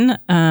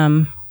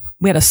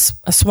we had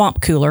a swamp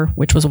cooler,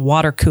 which was a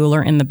water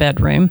cooler in the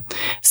bedroom.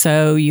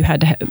 So you had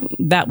to,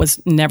 that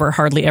was never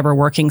hardly ever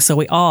working. So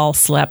we all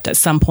slept at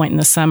some point in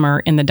the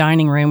summer in the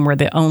dining room where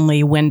the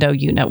only window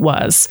unit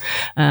was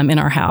in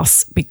our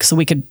house. So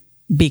we could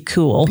be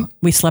cool.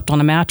 We slept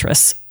on a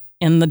mattress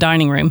in the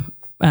dining room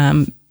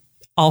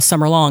all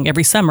summer long,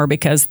 every summer,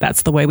 because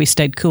that's the way we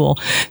stayed cool.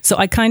 So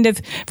I kind of,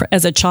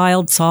 as a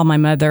child, saw my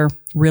mother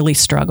really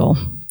struggle.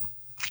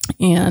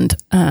 And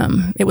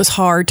it was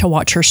hard to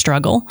watch her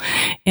struggle.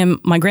 And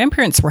my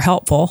grandparents were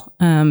helpful,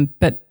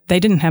 but they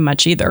didn't have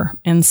much either.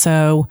 And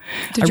so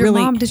did your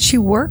mom, did she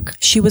work?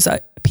 She was a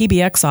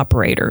PBX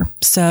operator.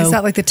 So is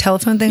that like the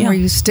telephone thing where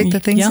you stick the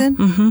things in?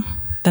 Mm-hmm.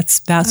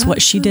 That's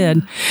what she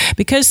did.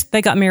 Because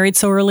they got married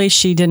so early,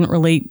 she didn't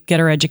really get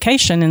her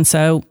education. And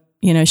so,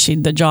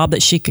 the job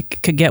that she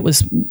could get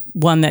was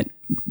one that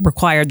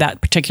required that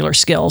particular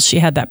skill. She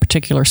had that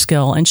particular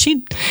skill and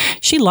she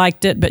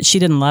liked it, but she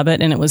didn't love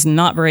it. And it was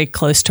not very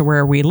close to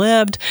where we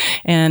lived.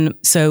 And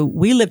so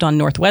we lived on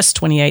Northwest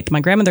 28th.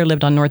 My grandmother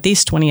lived on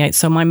Northeast 28th.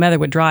 So my mother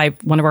would drive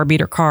one of our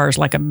beater cars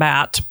like a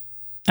bat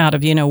out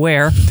of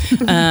where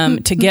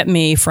to get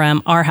me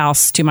from our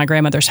house to my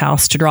grandmother's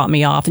house to drop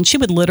me off. And she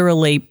would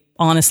literally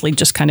honestly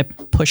just kind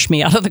of push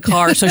me out of the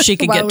car so she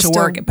could get to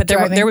work. But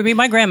there would be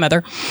my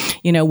grandmother,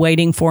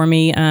 waiting for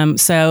me.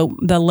 So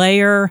the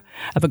layer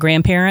of a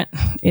grandparent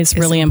is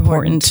really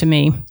important to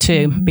me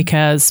too,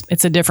 because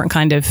it's a different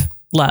kind of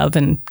love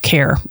and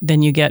care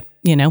than you get,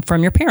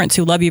 from your parents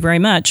who love you very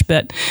much.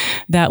 But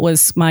that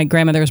was my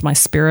grandmother was my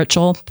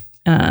spiritual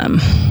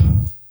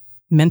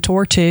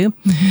mentor too.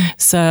 Mm-hmm.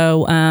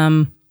 So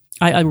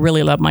I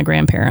really love my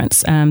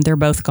grandparents. They're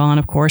both gone,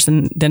 of course,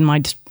 and then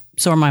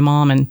so are my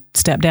mom and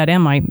stepdad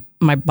and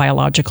my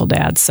biological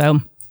dad.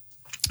 So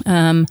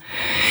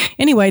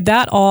anyway,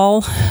 that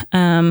all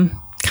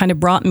kind of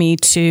brought me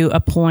to a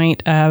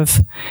point of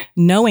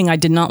knowing I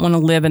did not want to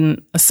live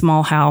in a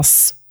small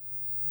house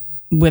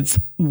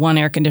with one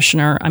air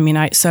conditioner. I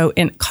mean, so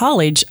in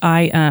college,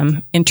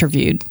 I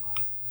interviewed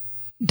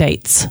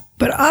dates.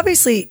 But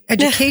obviously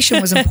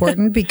education was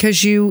important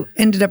because you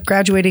ended up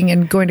graduating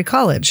and going to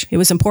college. It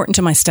was important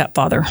to my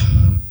stepfather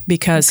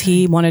because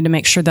he wanted to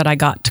make sure that I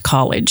got to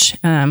college.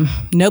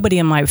 Nobody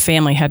in my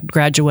family had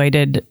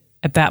graduated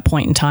at that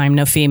point in time.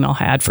 No female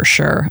had, for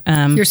sure.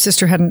 Your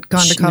sister hadn't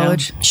gone to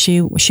college? No,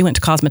 she went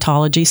to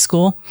cosmetology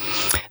school.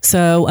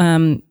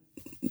 So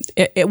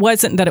it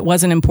wasn't that it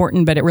wasn't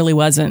important, but it really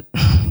wasn't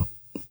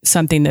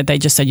something that they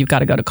just said, you've got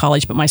to go to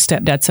college. But my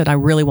stepdad said, I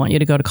really want you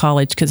to go to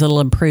college because it'll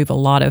improve a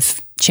lot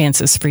of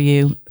chances for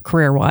you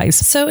career-wise.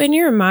 So in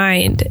your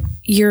mind,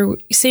 you're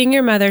seeing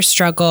your mother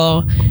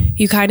struggle,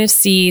 you kind of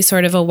see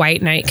sort of a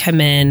white knight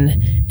come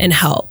in and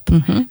help.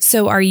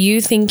 So are you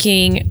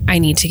thinking, I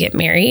need to get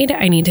married?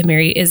 I need to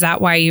marry. Is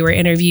that why you were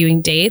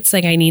interviewing dates?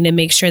 Like, I need to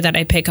make sure that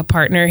I pick a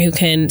partner who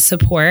can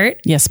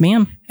support? Yes,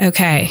 ma'am.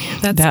 Okay.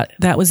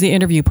 That was the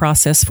interview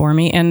process for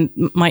me. And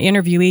my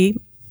interviewee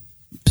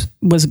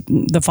was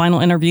the final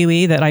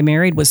interviewee that I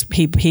married was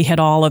he had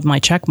all of my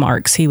check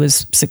marks. He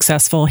was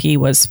successful. He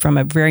was from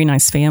a very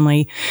nice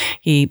family.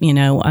 He,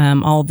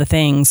 all of the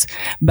things.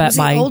 But was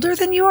he older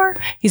than you are?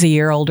 He's a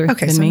year older.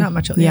 Okay, than so me. not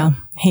much older. Yeah.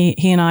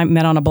 He and I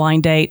met on a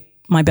blind date.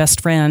 My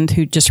best friend,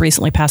 who just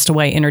recently passed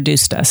away,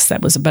 introduced us.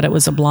 But it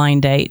was a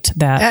blind date.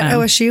 That at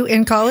OSU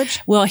in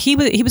college. Well, he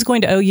was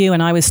going to OU,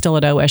 and I was still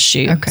at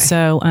OSU. Okay.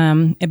 So,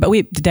 but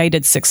we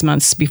dated 6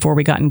 months before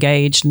we got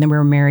engaged, and then we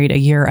were married a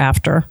year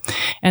after,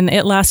 and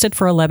it lasted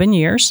for 11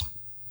 years.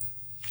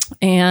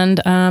 And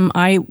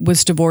I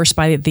was divorced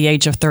by the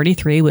age of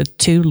 33 with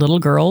 2 little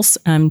girls.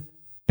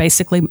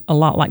 Basically, a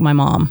lot like my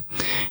mom.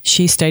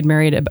 She stayed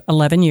married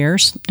 11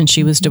 years, and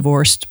she was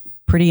divorced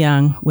pretty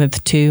young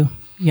with 2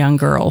 young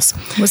girls.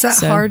 Was that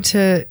hard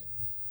to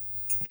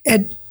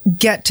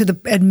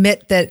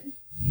admit that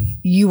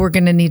you were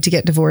going to need to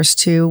get divorced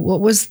too?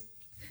 What was,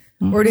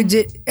 or did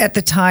it, at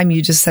the time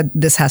you just said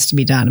this has to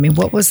be done? I mean,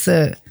 what was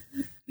the?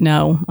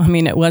 No, I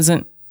mean, it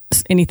wasn't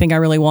anything I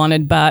really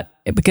wanted, but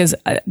because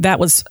that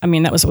was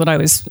what I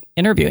was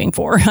interviewing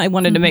for. I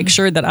wanted to make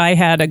sure that I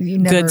had a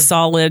good,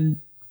 solid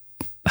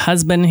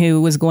husband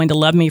who was going to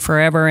love me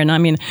forever. And I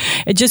mean,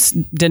 it just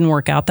didn't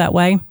work out that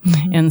way.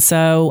 And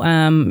so,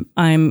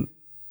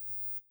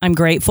 I'm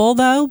grateful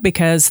though,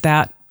 because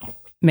that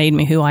made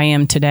me who I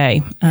am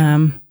today.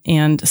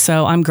 And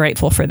so I'm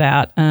grateful for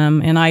that.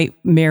 And I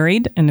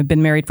married and have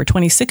been married for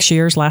 26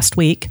 years last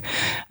week.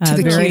 To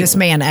the cutest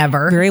man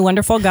ever. Very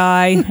wonderful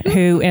guy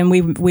and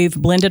we've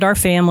blended our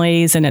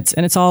families and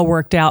it's all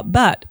worked out.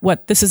 But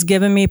what this has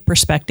given me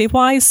perspective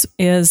wise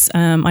is,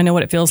 I know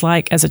what it feels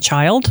like as a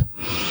child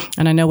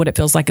and I know what it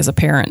feels like as a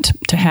parent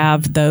to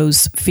have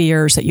those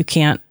fears that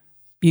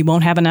you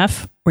won't have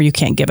enough or you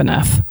can't give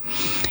enough.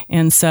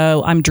 And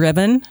so I'm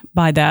driven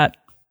by that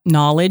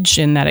knowledge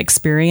and that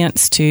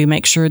experience to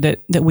make sure that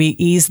we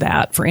ease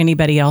that for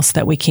anybody else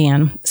that we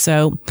can.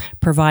 So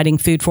providing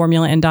food,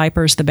 formula, and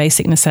diapers, the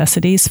basic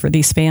necessities for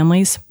these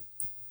families,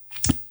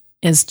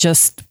 is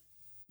just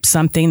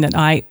something that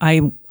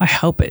I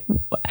hope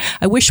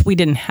I wish we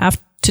didn't have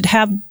to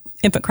have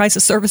infant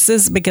crisis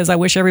services because I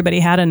wish everybody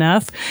had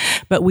enough,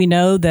 but we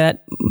know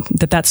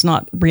that's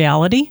not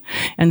reality.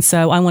 And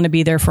so I want to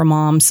be there for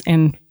moms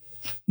and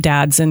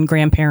dads and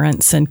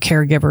grandparents and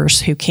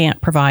caregivers who can't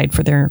provide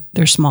for their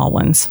small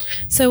ones.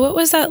 So what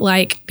was that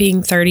like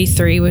being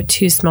 33 with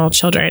 2 small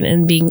children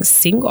and being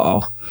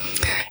single?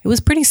 It was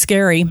pretty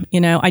scary.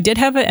 I did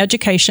have an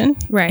education.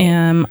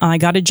 Right. I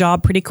got a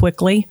job pretty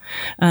quickly.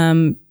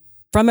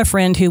 From a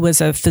friend who was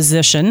a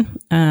physician,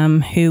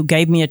 who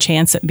gave me a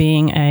chance at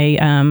being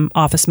a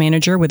office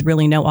manager with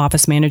really no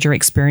office manager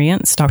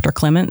experience, Dr.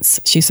 Clements.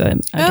 She's a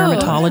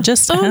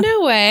dermatologist. Oh,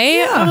 no way.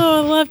 Yeah.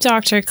 Oh, I love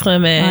Dr.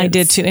 Clements. I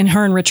did too. And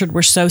her and Richard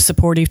were so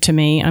supportive to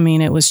me. I mean,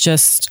 it was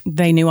just,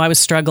 they knew I was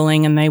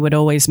struggling and they would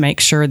always make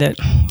sure that,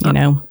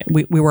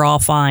 we were all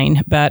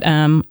fine. But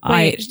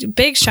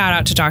big shout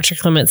out to Dr.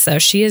 Clements, though.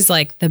 She is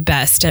like the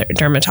best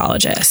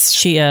dermatologist.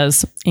 She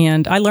is.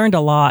 And I learned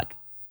a lot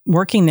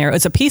working there.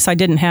 It's a piece I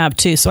didn't have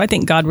too. So I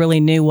think God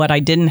really knew what I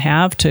didn't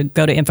have to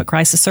go to infant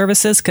crisis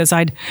services because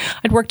I'd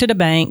worked at a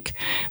bank.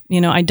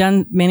 I'd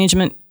done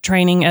management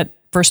training at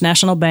First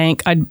National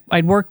Bank.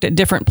 I'd worked at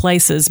different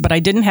places, but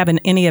I didn't have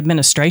any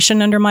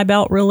administration under my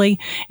belt really.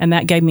 And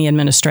that gave me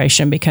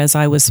administration because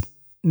I was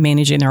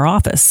managing their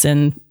office.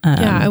 And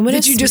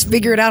did you just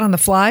figure it out on the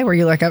fly? Were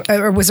you like,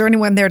 or was there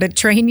anyone there to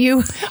train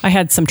you? I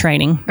had some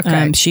training.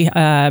 Okay.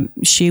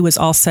 She was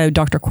also,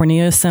 Dr.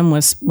 Corneliuson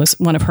was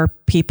one of her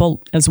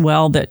people as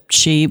well that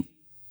she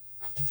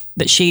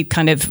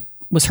kind of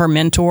was her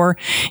mentor.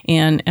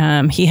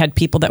 And he had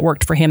people that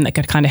worked for him that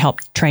could kind of help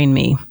train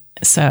me.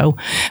 So,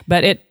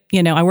 but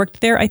I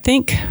worked there, I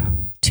think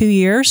 2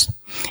 years.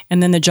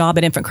 And then the job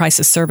at Infant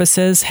Crisis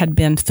Services had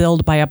been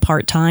filled by a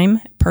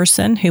part-time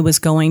person who was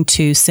going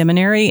to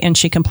seminary, and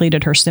she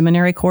completed her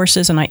seminary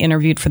courses, and I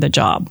interviewed for the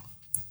job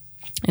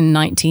in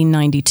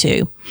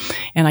 1992,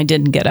 and I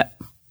didn't get it.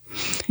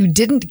 You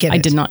didn't get it? I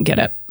did not get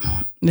it.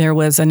 There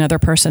was another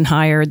person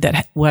hired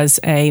that was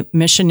a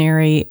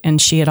missionary, and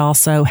she had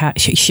also had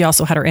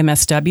her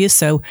MSW,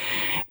 so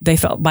they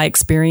felt by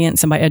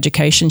experience and by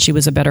education she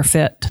was a better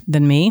fit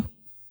than me.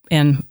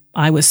 And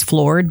I was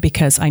floored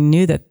because I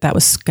knew that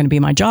was going to be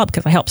my job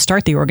because I helped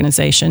start the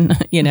organization,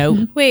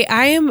 Wait,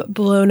 I am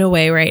blown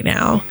away right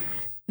now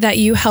that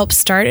you helped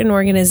start an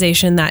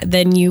organization that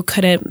then you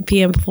couldn't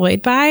be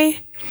employed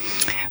by.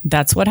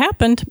 That's what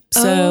happened.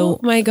 So, oh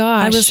my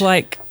gosh. I was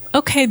like,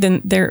 okay,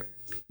 then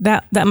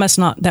that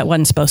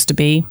wasn't supposed to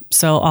be.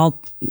 So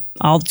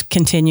I'll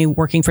continue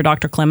working for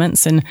Dr.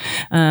 Clements, and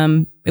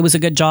it was a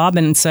good job.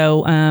 And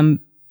so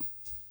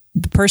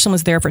the person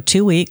was there for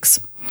 2 weeks.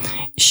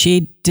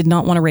 She did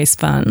not want to raise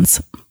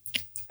funds.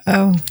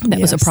 that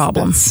was a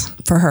problem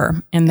for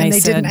her. And they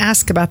said, didn't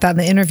ask about that in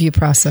the interview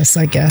process,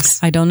 I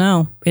guess. I don't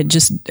know. It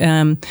just,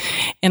 and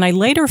I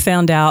later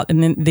found out,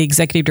 and then the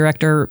executive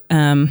director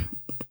and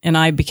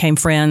I became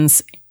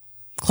friends,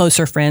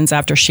 closer friends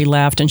after she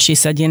left. And she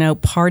said,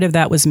 part of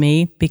that was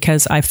me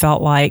because I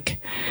felt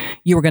like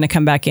you were going to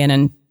come back in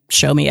and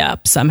show me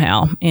up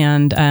somehow.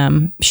 And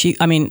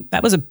that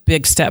was a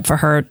big step for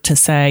her to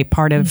say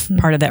part of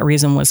that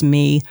reason was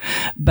me.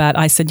 But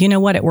I said, you know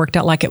what? It worked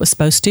out like it was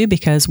supposed to,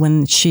 because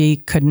when she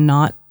could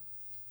not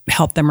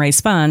help them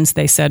raise funds,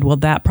 they said, well,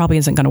 that probably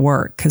isn't going to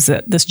work because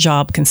this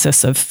job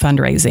consists of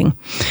fundraising.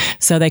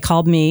 So they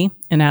called me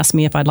and asked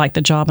me if I'd like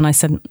the job. And I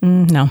said,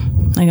 no,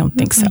 I don't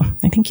think so.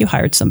 I think you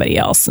hired somebody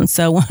else. And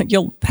so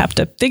you'll have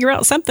to figure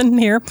out something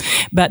here.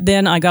 But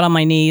then I got on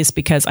my knees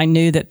because I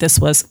knew that this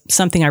was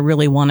something I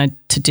really wanted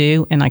to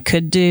do and I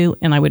could do.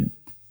 And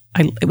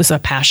it was a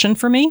passion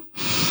for me.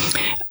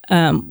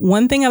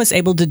 One thing I was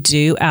able to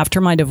do after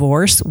my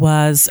divorce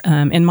was,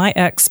 and my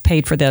ex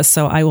paid for this,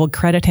 so I will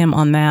credit him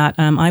on that.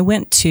 I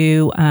went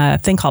to a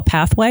thing called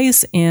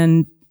Pathways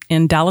in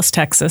Dallas,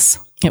 Texas.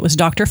 It was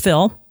Dr.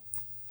 Phil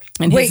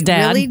and his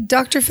dad. Really,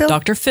 Dr. Phil?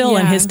 Dr. Phil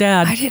and his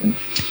dad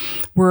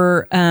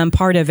were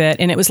part of it.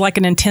 And it was like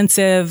an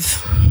intensive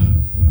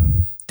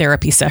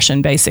therapy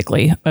session,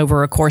 basically,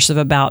 over a course of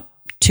about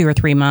 2 or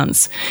 3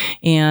 months.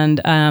 And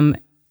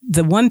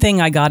the one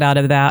thing I got out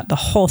of that, the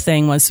whole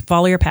thing, was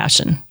follow your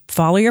passion.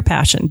 Follow your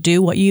passion.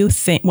 Do what you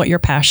think, what you're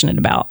passionate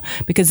about,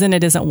 because then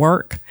it isn't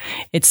work.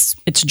 It's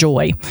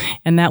joy.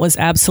 And that was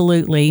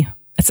absolutely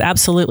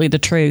the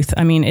truth.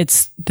 I mean,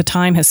 the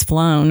time has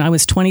flown. I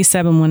was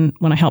 27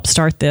 when I helped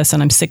start this,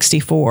 and I'm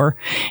 64.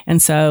 And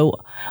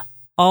so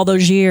all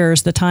those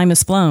years, the time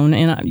has flown,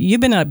 and you've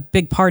been a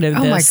big part of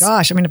this. Oh my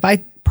gosh. I mean,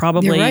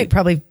 you're right,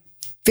 probably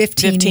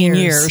 15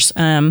 years.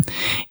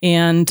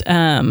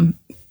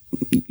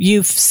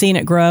 You've seen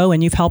it grow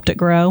and you've helped it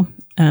grow.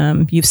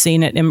 You've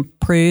seen it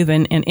improve,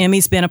 and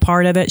Emmy's been a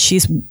part of it.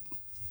 She's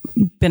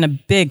been a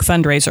big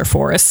fundraiser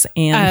for us,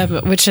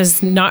 and which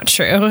is not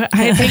true.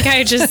 I think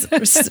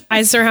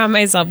I surround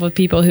myself with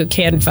people who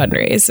can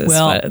fundraise.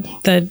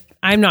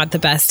 I'm not the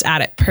best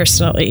at it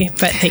personally,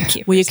 but thank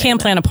you. Well, you can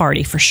plan a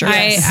party for sure.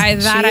 I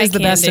is the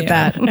best at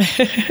that.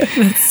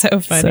 That's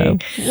so funny.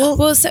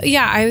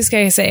 I was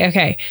going to say,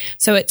 okay,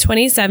 so at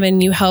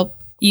 27,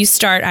 you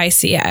start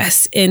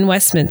ICS in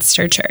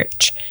Westminster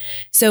Church.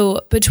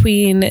 So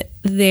between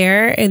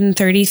there and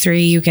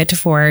 33, you get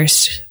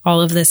divorced,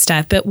 all of this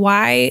stuff. But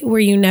why were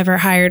you never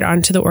hired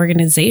onto the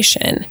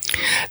organization?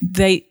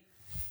 I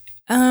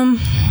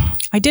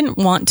didn't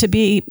want to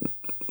be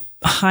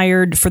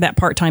hired for that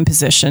part-time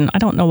position. I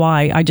don't know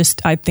why.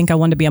 I think I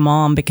wanted to be a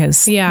mom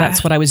because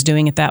that's what I was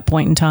doing at that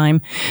point in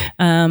time.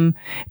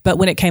 But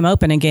when it came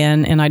open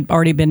again, and I'd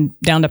already been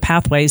down to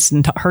Pathways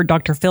and heard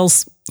Dr.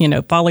 Phil's,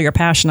 follow your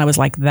passion, I was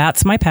like,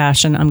 that's my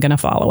passion. I'm going to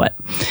follow it.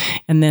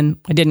 And then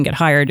I didn't get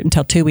hired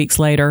until 2 weeks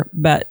later.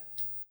 But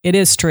it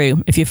is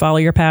true. If you follow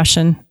your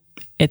passion,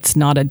 it's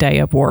not a day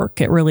of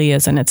work. It really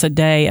isn't. It's a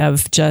day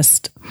of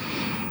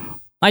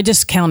I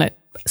just count it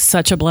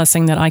such a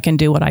blessing that I can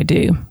do what I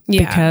do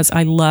because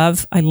I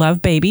love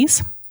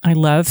babies. I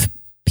love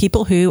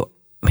people who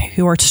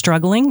are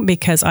struggling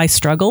because I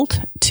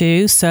struggled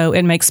too. So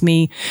it makes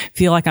me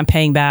feel like I'm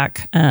paying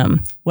back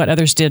what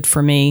others did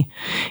for me.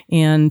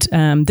 And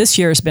this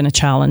year has been a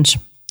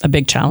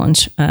big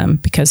challenge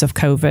because of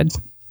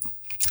COVID.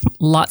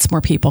 Lots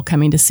more people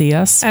coming to see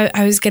us.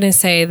 I was going to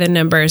say the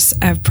numbers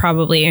have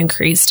probably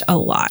increased a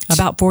lot.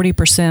 About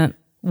 40%.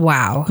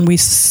 Wow. We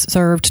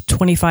served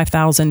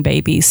 25,000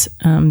 babies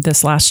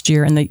this last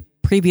year. In the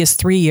previous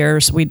 3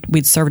 years,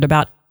 we'd served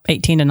about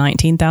 18 to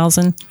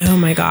 19,000. Oh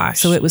my gosh.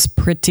 So it was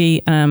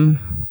pretty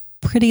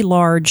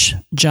large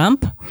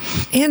jump.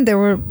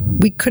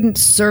 And we couldn't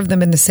serve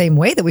them in the same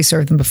way that we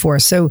served them before.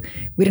 So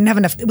we didn't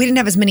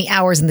have as many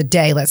hours in the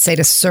day, let's say,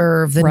 to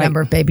serve the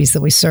number of babies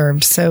that we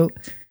served. So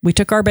we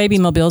took our baby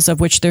mobiles, of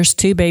which there's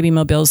 2 baby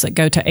mobiles that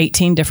go to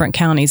 18 different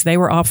counties. They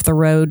were off the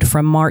road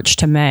from March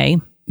to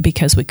May,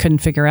 because we couldn't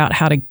figure out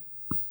how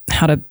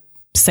to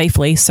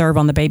safely serve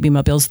on the baby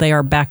mobiles. They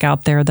are back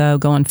out there though,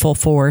 going full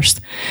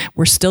force.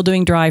 We're still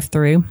doing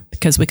drive-through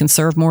because we can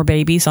serve more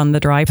babies on the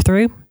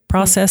drive-through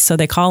process. So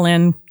they call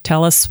in,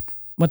 tell us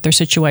what their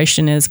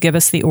situation is, give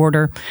us the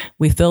order,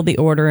 we fill the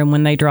order, and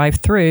when they drive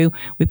through,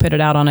 we put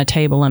it out on a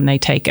table and they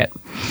take it.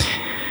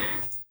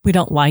 We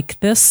don't like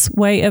this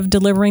way of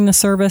delivering the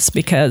service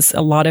because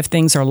a lot of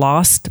things are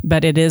lost,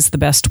 but it is the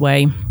best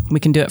way. We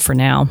can do it for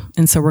now.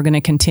 And so we're going to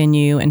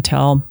continue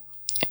until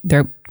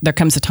there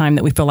comes a time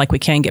that we feel like we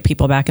can get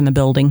people back in the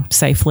building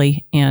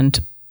safely and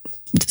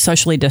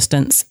socially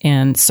distance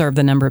and serve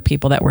the number of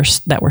people that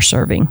we're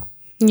serving.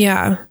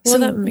 Yeah. Well,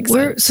 that makes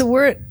sense. So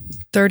we're at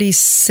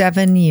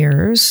 37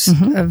 years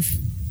of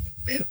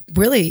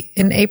really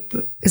in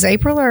April. Is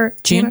April or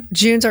June?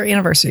 June's our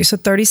anniversary. So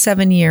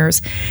 37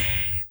 years.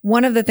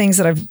 One of the things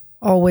that I've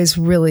always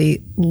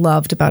really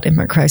loved about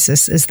Infant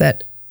Crisis is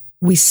that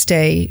we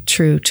stay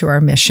true to our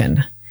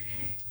mission.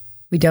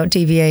 We don't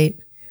deviate.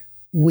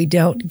 We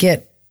don't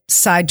get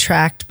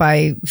sidetracked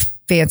by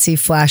fancy,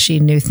 flashy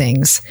new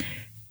things.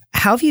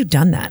 How have you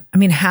done that? I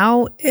mean,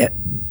 how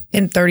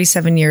in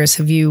 37 years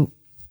have you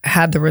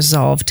had the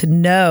resolve to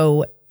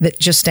know that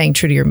just staying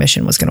true to your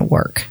mission was going to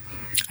work?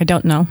 I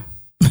don't know.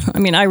 I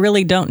mean, I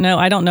really don't know.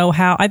 I don't know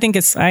how. I think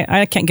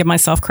I can't give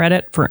myself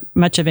credit for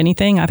much of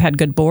anything. I've had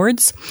good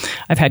boards.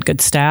 I've had good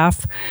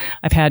staff.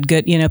 I've had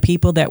good,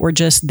 people that were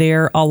just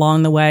there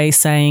along the way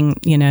saying,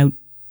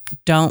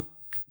 don't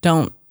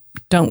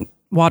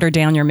water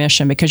down your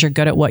mission because you're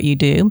good at what you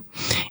do.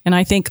 And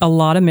I think a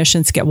lot of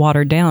missions get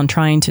watered down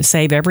trying to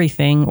save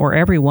everything or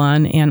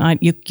everyone. And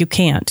you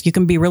can't. You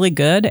can be really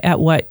good at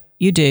what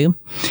you do.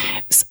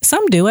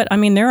 Some do it. I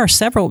mean, there are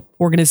several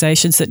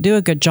organizations that do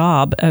a good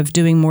job of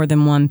doing more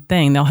than one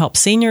thing. They'll help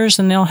seniors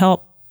and they'll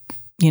help,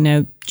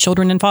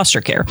 children in foster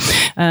care.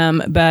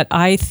 But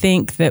I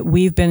think that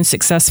we've been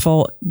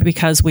successful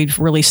because we've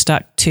really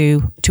stuck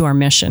to our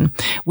mission.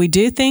 We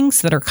do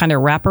things that are kind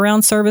of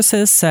wraparound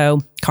services. So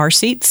car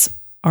seats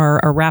are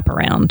a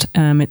wraparound.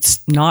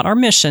 It's not our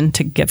mission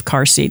to give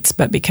car seats,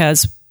 but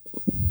because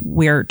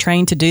we're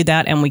trained to do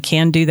that and we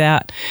can do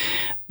that,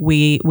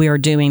 we are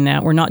doing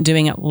that. We're not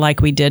doing it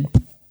like we did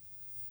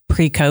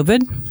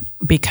pre-COVID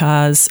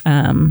because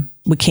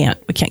we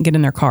can't get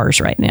in their cars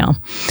right now.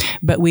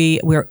 But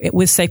we're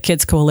with Safe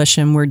Kids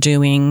Coalition. We're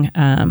doing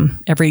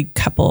every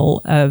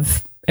couple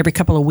of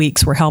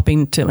weeks. We're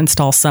helping to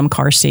install some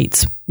car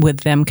seats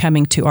with them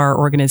coming to our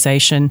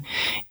organization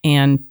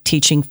and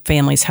teaching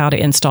families how to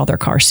install their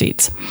car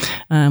seats.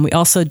 We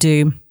also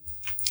do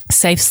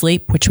Safe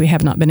Sleep, which we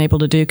have not been able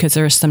to do because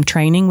there's some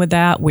training with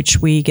that, which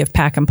we give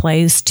pack and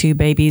plays to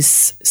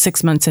babies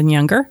 6 months and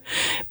younger,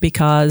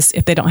 because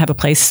if they don't have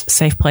a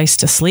safe place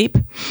to sleep,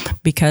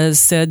 because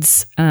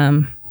SIDS,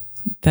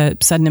 the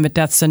sudden infant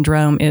death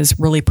syndrome, is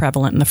really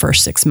prevalent in the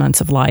first 6 months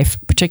of life,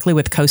 particularly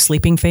with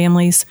co-sleeping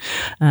families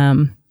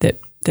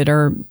that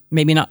are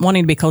maybe not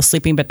wanting to be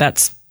co-sleeping, but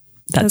that's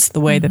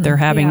the way that they're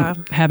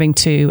having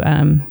to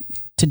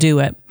do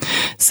it.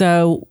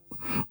 So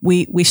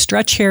we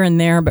stretch here and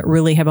there, but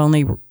really have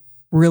only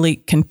really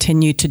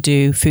continued to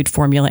do food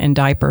formula and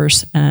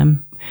diapers.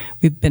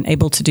 We've been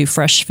able to do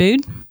fresh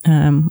food.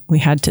 We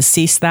had to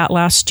cease that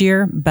last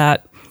year,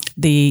 but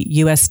the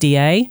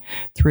USDA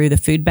through the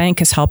food bank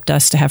has helped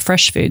us to have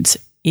fresh foods.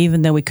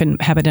 Even though we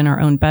couldn't have it in our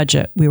own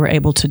budget, we were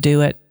able to do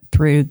it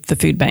through the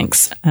food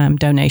bank's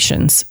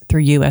donations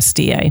through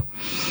USDA.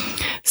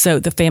 So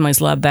the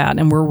families love that,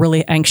 and we're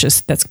really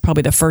anxious. That's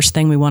probably the first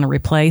thing we want to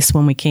replace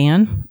when we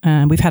can.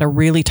 We've had a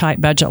really tight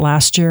budget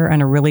last year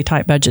and a really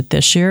tight budget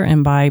this year,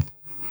 and by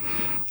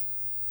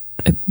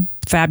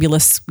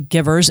fabulous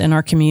givers in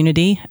our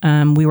community,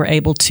 we were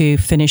able to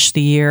finish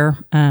the year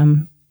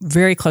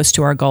very close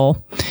to our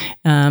goal.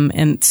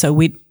 And so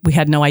we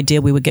had no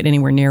idea we would get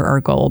anywhere near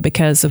our goal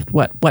because of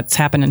what's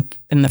happened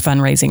in the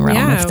fundraising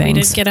realm of things.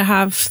 We did get to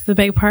have the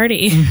big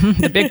party.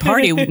 The big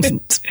party.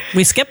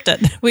 We skipped it.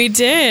 We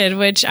did,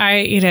 which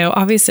I,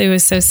 obviously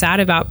was so sad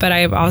about, but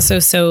I'm also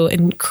so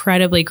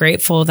incredibly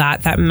grateful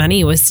that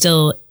money was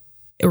still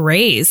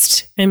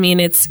raised. I mean,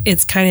 it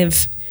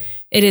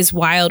is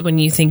wild when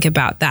you think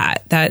about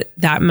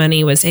that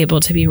money was able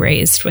to be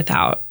raised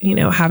without,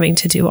 having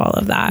to do all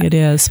of that. It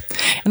is.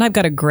 And I've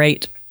got a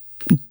great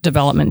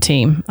development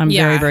team. I'm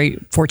very, very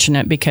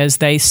fortunate because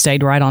they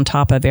stayed right on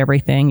top of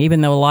everything.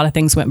 Even though a lot of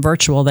things went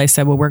virtual, they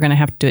said, well, we're going to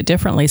have to do it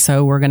differently.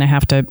 So we're going to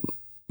have to,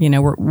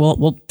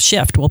 we'll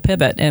shift, we'll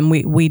pivot. And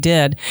we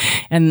did.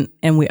 And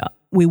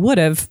we would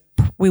have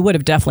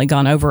definitely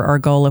gone over our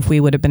goal if we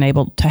would have been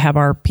able to have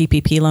our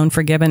PPP loan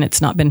forgiven.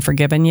 It's not been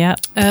forgiven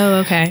yet. Oh,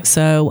 okay.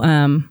 So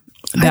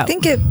I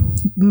think it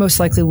most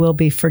likely will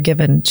be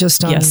forgiven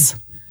just on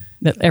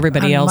that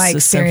everybody else my is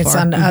experience so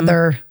far. on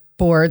other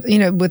boards,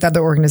 with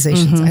other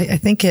organizations. I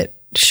think it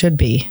should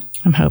be.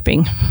 I'm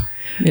hoping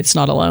it's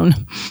not alone.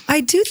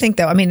 I do think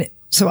though,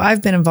 so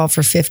I've been involved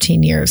for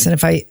 15 years. And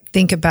if I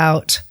think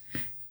about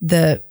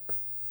the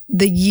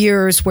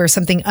years where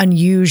something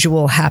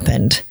unusual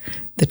happened,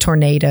 the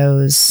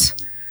tornadoes,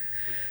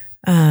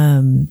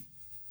 the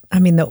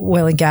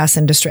oil and gas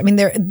industry.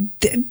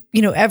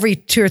 Every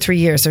 2 or 3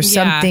 years, there's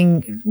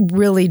something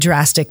really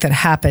drastic that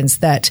happens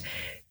that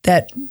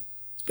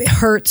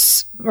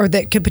hurts or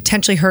that could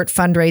potentially hurt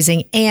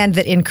fundraising and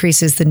that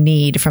increases the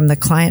need from the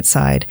client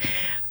side.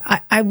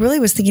 I really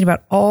was thinking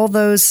about all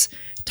those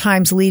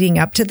times leading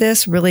up to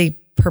this really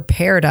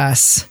prepared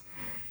us.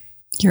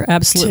 You're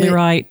absolutely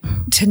right.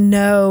 To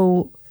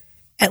know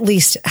at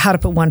least how to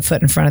put one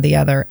foot in front of the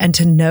other and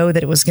to know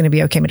that it was going to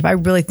be okay. But if I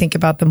really think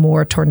about the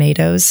more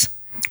tornadoes,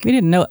 we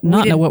didn't know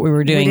what we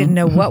were doing. We didn't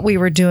know what we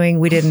were doing.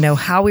 We didn't know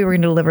how we were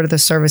going to deliver the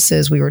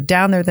services. We were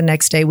down there the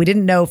next day. We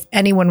didn't know if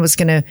anyone was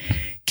going to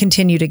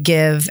continue to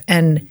give.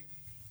 And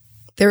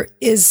there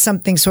is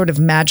something sort of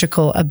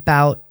magical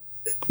about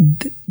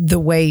the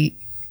way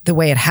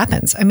it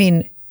happens.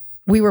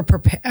 We were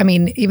prepared.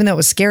 Even though it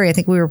was scary, I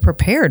think we were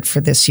prepared for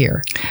this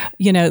year.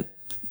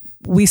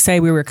 We say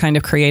we were kind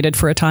of created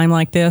for a time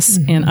like this.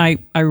 Mm-hmm. And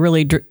I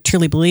really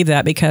truly believe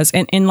that because,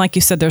 and like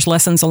you said, there's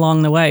lessons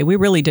along the way. We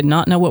really did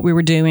not know what we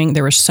were doing.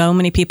 There were so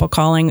many people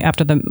calling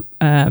after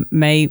the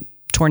May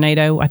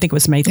tornado. I think it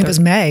was May 13th. It was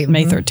May.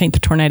 May 13th, the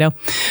tornado.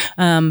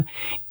 And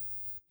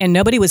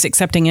nobody was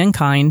accepting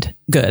in-kind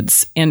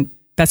goods. And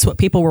that's what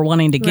people were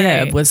wanting to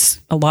give was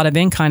a lot of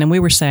in-kind. And we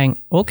were saying,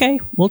 okay,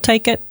 we'll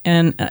take it.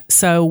 And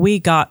so we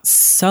got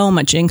so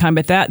much in-kind,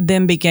 but that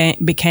then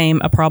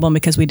became a problem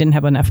because we didn't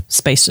have enough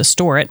space to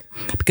store it,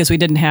 because we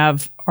didn't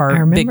have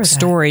our big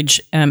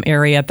storage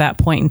area at that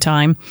point in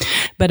time.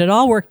 But it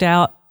all worked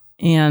out.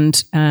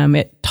 And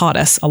it taught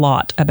us a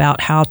lot about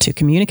how to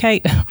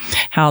communicate,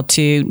 how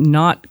to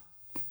not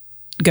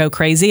go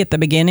crazy at the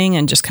beginning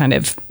and just kind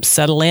of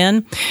settle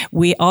in.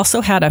 We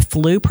also had a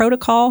flu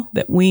protocol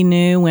that we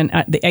knew when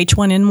the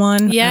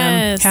H1N1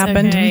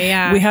 happened.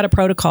 Okay, we had a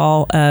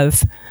protocol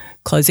of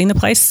closing the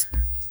place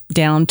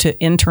down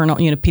to internal,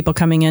 people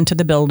coming into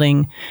the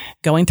building,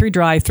 going through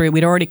drive-through.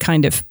 We'd already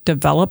kind of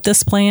developed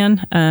this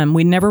plan.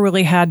 We never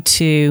really had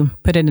to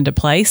put it into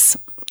place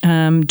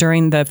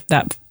during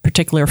that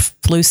particular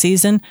flu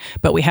season,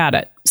 but we had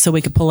it, so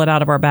we could pull it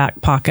out of our back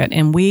pocket.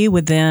 And we,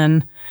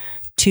 within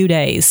 2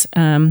 days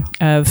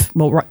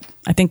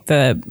I think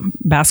the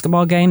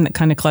basketball game that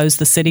kind of closed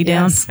the city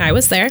down. I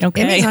was there.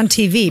 Okay. Emmy's on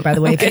TV, by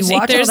the way. If you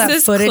watch all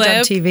that footage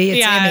on TV,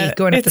 it's Emmy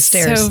going up the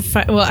stairs. So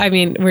fun. Well, I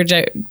mean, we're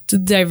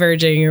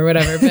diverging or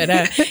whatever,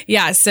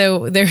 but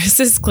so there's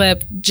this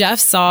clip. Jeff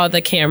saw the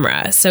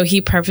camera, so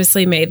he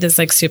purposely made this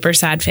like super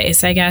sad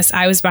face, I guess.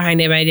 I was behind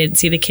him. I didn't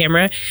see the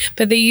camera,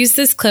 but they used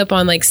this clip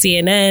on like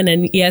CNN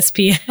and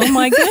ESPN. Oh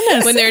my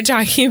goodness. When they were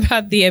talking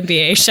about the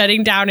NBA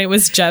shutting down, it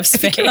was Jeff's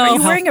face. Are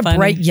you wearing a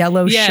bright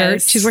yellow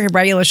shirt? She's wearing a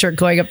bright yellow shirt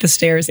going up the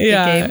stairs at the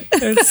game.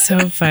 It's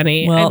so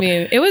funny. Well, I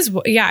mean, it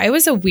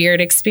was a weird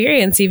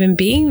experience even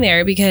being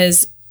there,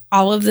 because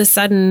all of the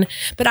sudden,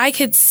 but I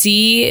could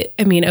see,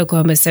 I mean,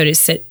 Oklahoma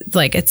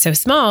it's so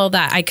small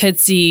that I could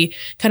see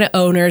kind of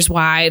owners'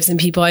 wives and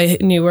people I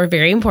knew were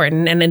very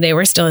important, and then they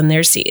were still in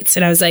their seats.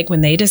 And I was like,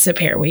 when they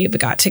disappear, we've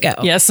got to go.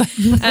 Yes.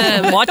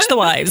 Watch the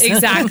wives.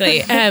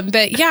 Exactly.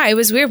 But yeah, it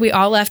was weird. We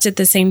all left at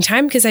the same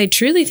time, because I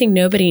truly think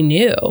nobody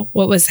knew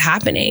what was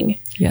happening.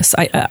 Yes,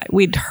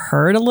 we'd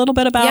heard a little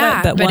bit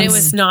about it, but it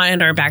was not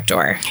in our back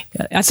door.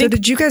 So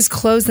did you guys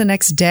close the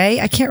next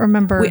day? I can't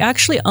remember. We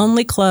actually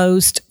only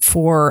closed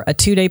for a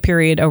 2-day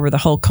period over the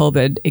whole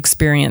COVID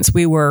experience.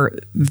 We were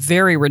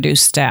very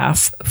reduced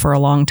staff for a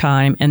long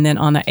time, and then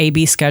on the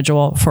AB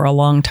schedule for a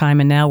long time,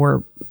 and now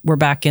we're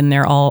back in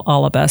there,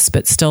 all of us,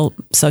 but still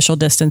social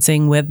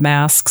distancing with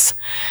masks.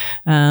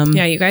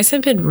 You guys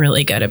have been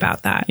really good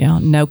about that. Yeah,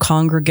 no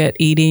congregate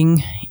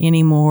eating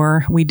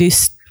anymore. We do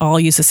all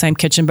use the same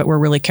kitchen, but we're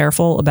really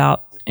careful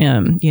about,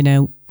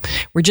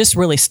 we're just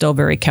really still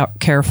very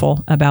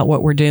careful about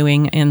what we're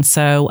doing. And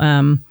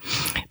so,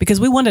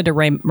 because we wanted to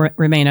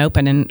remain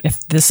open, and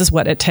if this is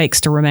what it takes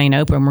to remain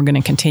open, we're going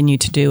to continue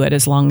to do it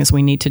as long as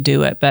we need to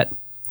do it. But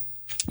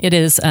it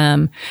is,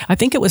 I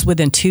think it was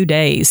within 2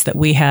 days that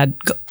we had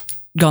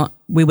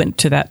we went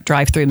to that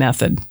drive-through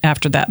method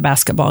after that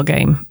basketball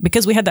game,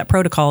 because we had that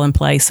protocol in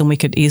place and we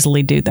could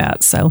easily do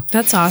that. So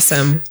that's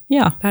awesome.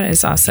 Yeah, that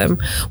is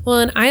awesome. Well,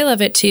 and I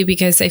love it too,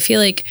 because I feel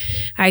like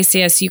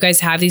ICS, you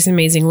guys have these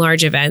amazing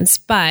large events,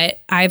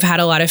 but I've had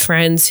a lot of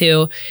friends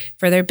who,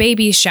 for their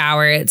baby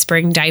shower, it's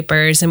bring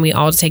diapers and we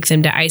all take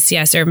them to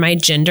ICS. Or my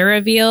gender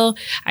reveal,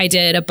 I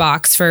did a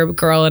box for a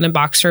girl and a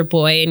box for a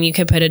boy, and you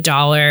could put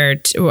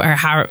 $1 or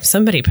how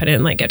somebody put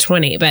in like a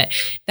 20, but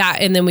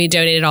that, and then we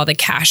donated all the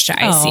cash to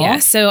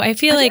ICS. So I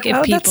feel like if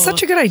people... That's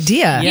such a good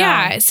idea.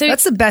 Yeah. So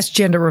that's the best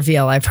gender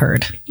reveal I've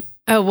heard.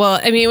 Oh,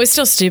 well, I mean, it was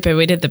still stupid.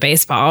 We did the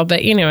baseball,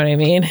 but you know what I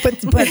mean?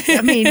 But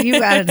I mean,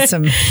 you added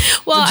some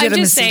well, I'm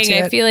just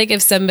saying, I feel like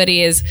if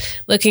somebody is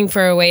looking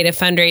for a way to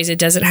fundraise, it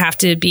doesn't have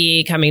to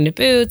be coming to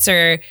Boots,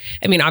 or,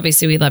 I mean,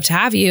 obviously we'd love to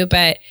have you,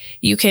 but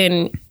you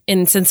can,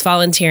 and since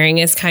volunteering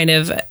is kind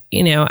of,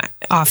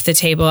 off the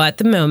table at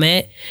the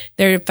moment,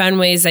 there are fun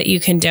ways that you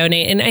can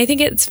donate. And I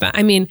think it's fun.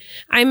 I mean,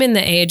 I'm in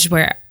the age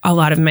where a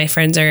lot of my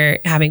friends are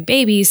having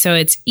babies, so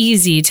it's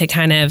easy to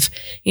kind of,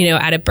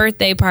 at a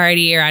birthday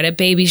party or at a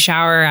baby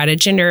shower, or at a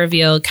gender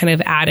reveal, kind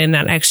of add in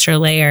that extra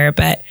layer.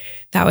 But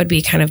that would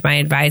be kind of my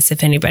advice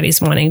if anybody's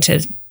wanting to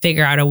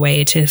figure out a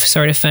way to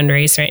sort of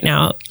fundraise right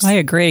now. I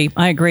agree.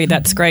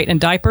 That's great. And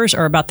diapers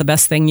are about the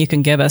best thing you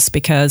can give us,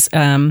 because,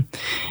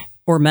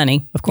 or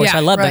money. Of course, I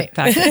love the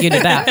fact that you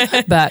did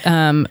that. But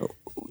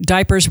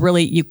diapers,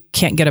 really, you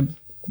can't get a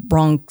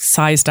wrong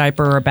size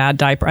diaper or a bad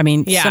diaper. I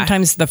mean,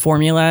 sometimes the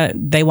formula,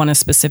 they want a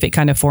specific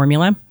kind of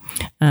formula.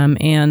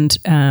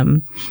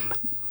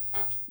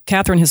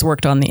 Catherine has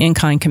worked on the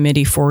in-kind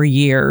committee for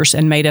years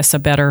and made us a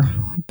better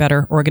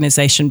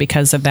organization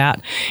because of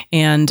that.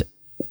 And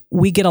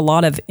we get a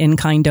lot of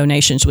in-kind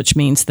donations, which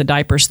means the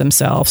diapers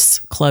themselves,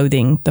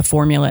 clothing, the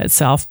formula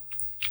itself.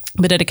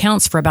 But it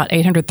accounts for about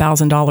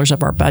 $800,000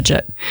 of our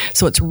budget.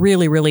 So it's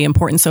really, really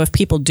important. So if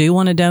people do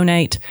want to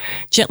donate,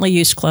 gently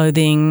used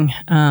clothing.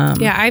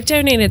 I've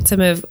donated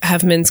some of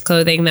Huffman's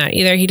clothing that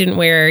either he didn't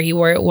wear, or he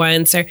wore it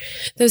once, or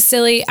those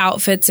silly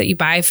outfits that you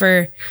buy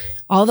for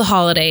all the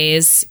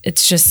holidays.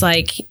 It's just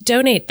like,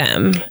 donate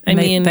them. I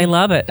mean, they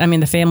love it. I mean,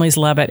 the families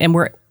love it. And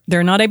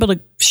they're not able to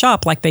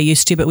shop like they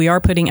used to, but we are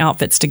putting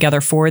outfits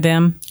together for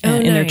them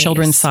in their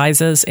children's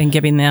sizes and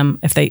giving them,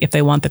 if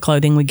they want the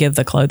clothing, we give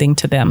the clothing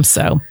to them.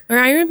 So, or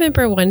I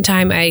remember one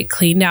time I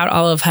cleaned out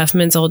all of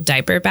Huffman's old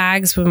diaper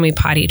bags when we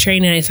potty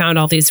trained, and I found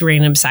all these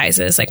random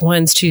sizes, like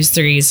 1s, 2s,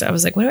 3s. I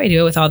was like, what do I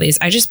do with all these?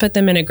 I just put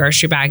them in a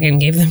grocery bag and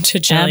gave them to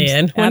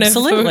Jillian, one of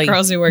the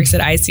girls who works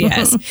at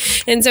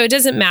ICS. And so it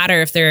doesn't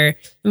matter if they're,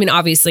 I mean,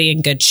 obviously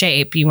in good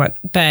shape,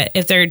 but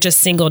if they're just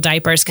single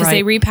diapers, because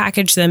they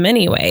repackage them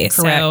anyway.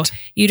 Correct. So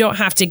you don't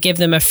have to give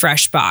them a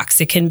fresh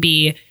box. It can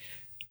be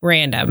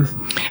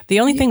random. The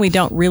only thing we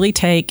don't really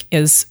take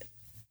is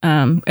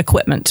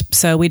equipment.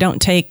 So we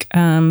don't take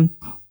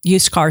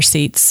used car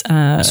seats,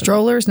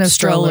 strollers, no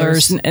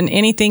strollers, and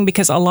anything,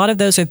 because a lot of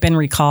those have been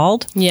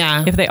recalled.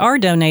 Yeah. If they are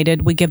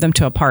donated, we give them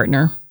to a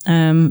partner.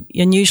 And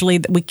usually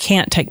we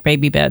can't take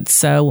baby beds.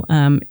 So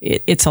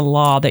it's a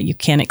law that you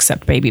can't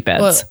accept baby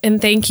beds. Well, and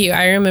thank you.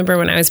 I remember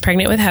when I was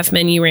pregnant with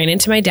Huffman, you ran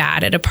into my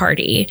dad at a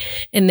party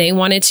and they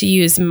wanted to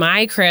use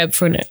my crib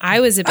for when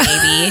I was a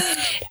baby.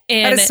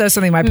 And that is so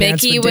something my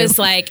parents Mickey would do. was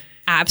like,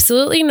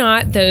 absolutely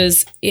not.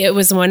 It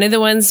was one of the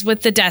ones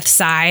with the death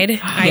side.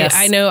 Yes.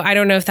 I know, I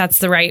don't know if that's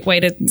the right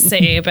way to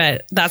say,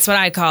 but that's what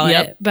I call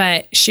it.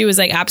 But she was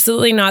like,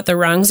 absolutely not. The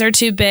rungs are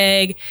too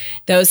big.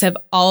 Those have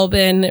all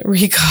been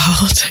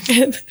recalled.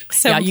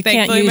 So you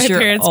can't use my your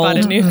parents old, bought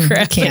a new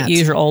crib. Can't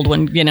use your old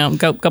one. You know,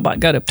 go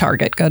to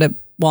Target, go to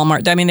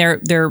Walmart. I mean, they're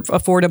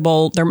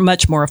affordable. They're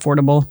much more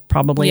affordable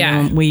probably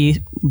when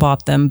we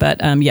bought them. But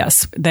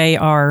yes, they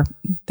are.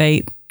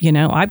 You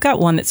know, I've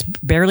got one that's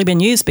barely been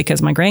used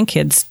because my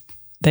grandkids,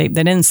 they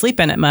didn't sleep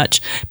in it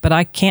much, but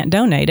I can't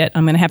donate it.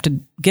 I'm going to have to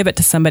give it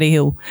to somebody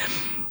who,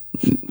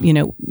 you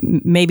know,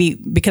 maybe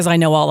because I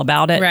know all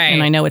about it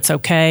and I know it's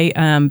okay.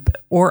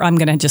 Or I'm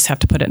going to just have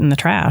to put it in the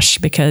trash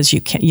because you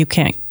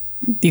can't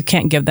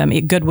give them.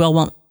 Goodwill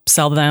won't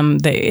sell them.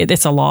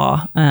 It's a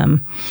law.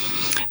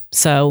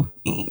 So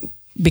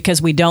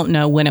because we don't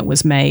know when it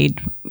was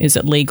made, is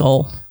it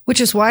legal? Which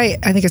is why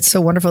I think it's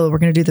so wonderful that we're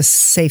going to do the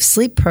Safe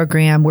Sleep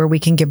program where we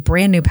can give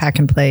brand new pack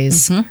and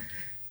plays.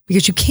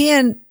 Because you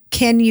can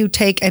you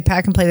take a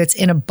pack and play that's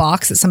in a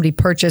box that somebody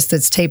purchased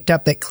that's taped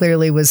up that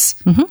clearly was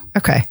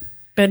okay.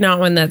 But not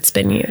one that's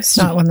been used.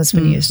 Not one that's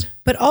been used.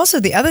 But also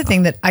the other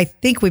thing that I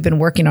think we've been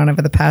working on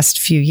over the past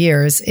few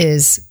years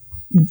is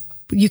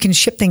you can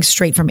ship things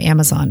straight from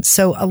Amazon.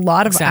 So a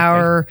lot of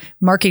our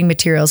marketing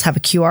materials have a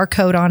QR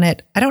code on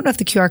it. I don't know if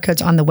the QR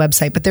code's on the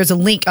website, but there's a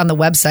link on the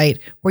website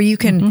where you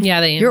can,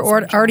 you're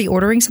already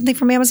ordering something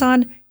from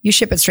Amazon, you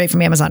ship it straight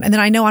from Amazon. And then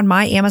I know on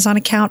my Amazon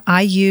account,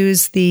 I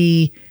use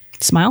the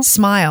Smile.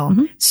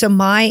 So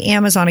my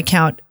Amazon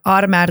account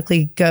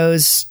automatically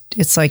goes,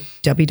 it's like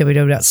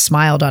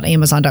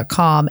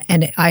www.smile.amazon.com.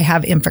 And I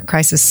have Infant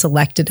Crisis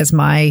selected as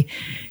my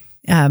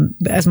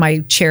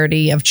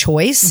charity of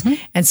choice.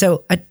 And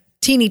so a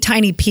teeny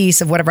tiny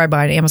piece of whatever I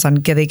buy on Amazon,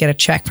 they get a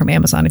check from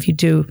Amazon if you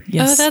do.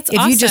 Yes. Oh, that's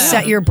awesome. If you just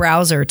set your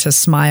browser to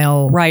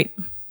Smile. Right.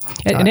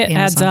 And it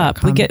adds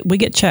up. We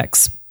get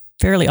checks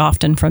fairly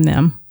often from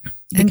them.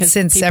 And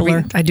since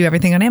I do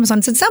everything on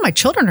Amazon, since now my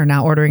children are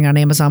now ordering on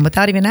Amazon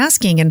without even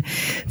asking, and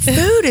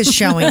food is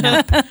showing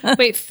up.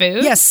 Wait,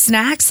 food? Yes,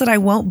 snacks that I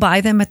won't buy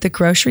them at the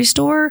grocery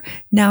store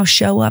now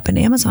show up in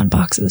Amazon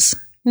boxes.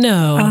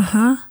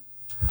 No.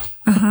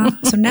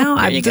 So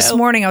now this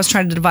morning I was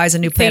trying to devise a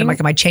new plan. I'm like,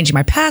 am I changing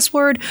my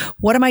password?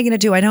 What am I going to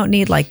do? I don't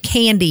need like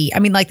candy. I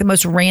mean, like the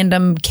most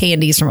random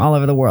candies from all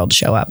over the world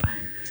show up.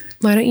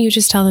 Why don't you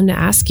just tell them to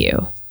ask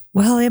you?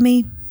 Well,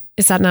 Emmy,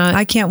 is that not?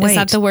 I can't wait. Is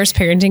that the worst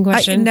parenting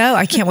question? No,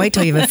 I can't wait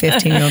till you have a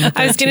 15-year-old.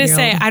 I was going to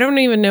say, I don't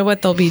even know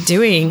what they'll be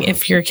doing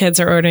if your kids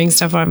are ordering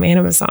stuff on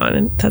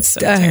Amazon. That's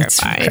so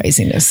terrifying.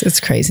 It's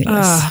craziness.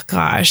 Oh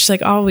gosh.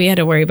 Like all we had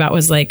to worry about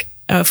was like,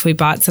 if we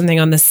bought something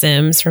on The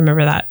Sims,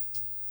 remember that?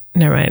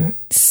 Never mind.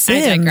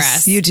 Sims. I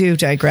digress. You do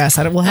digress.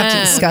 We'll have to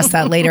discuss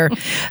that later.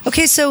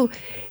 Okay, so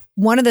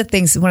one of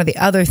the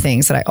other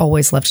things that I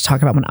always love to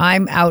talk about when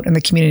I'm out in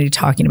the community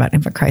talking about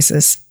infant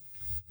crisis,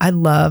 I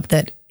love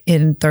that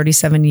in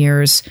 37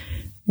 years,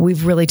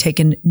 we've really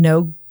taken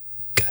no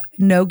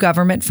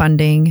government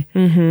funding,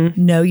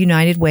 no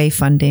United Way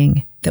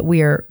funding, that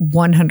we are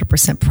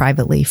 100%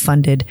 privately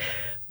funded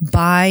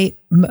by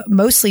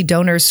mostly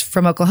donors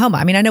from Oklahoma.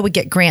 I mean, I know we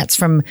get grants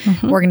from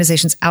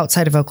organizations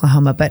outside of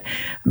Oklahoma, but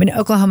I mean,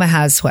 Oklahoma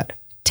has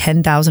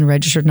 10,000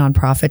 registered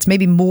nonprofits,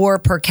 maybe more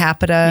per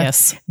capita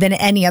than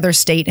any other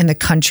state in the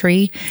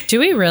country. Do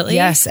we really?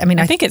 Yes. I mean,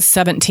 I think it's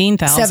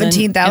 17,000.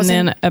 17,000.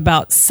 And then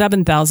about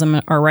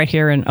 7,000 are right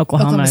here in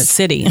Oklahoma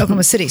City.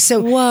 Oklahoma City.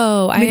 So,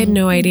 whoa, I had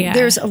no idea.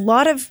 There's a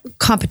lot of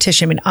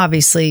competition. I mean,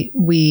 obviously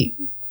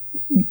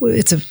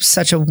it's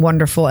such a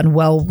wonderful and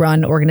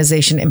well-run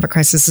organization. Infant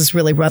Crisis is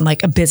really run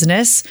like a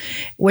business,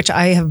 which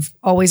I have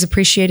always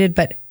appreciated,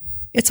 but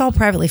it's all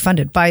privately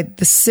funded by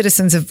the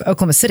citizens of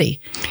Oklahoma City.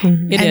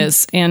 It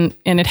is. And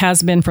it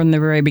has been from the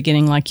very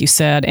beginning, like you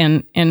said.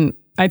 And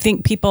I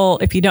think people,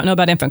 if you don't know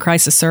about Infant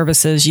Crisis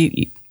Services,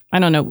 I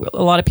don't know,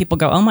 a lot of people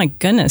go, oh my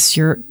goodness,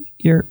 you're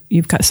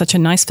you've got such a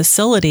nice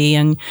facility,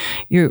 and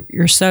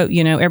you're so,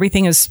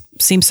 everything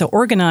seems so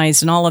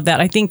organized and all of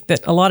that. I think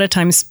that a lot of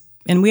times,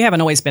 and we haven't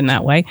always been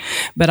that way,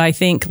 but I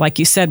think, like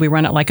you said, we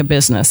run it like a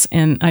business.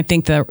 And I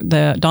think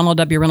the Donald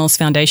W. Reynolds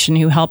Foundation,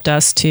 who helped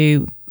us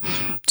to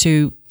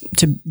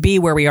be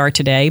where we are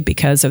today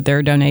because of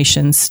their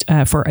donations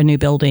for a new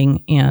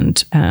building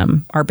and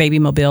our baby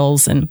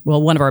mobiles, and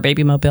one of our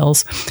baby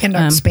mobiles and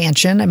our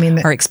expansion.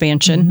 Our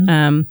expansion.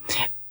 Mm-hmm.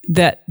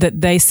 That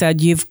they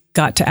said, you've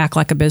got to act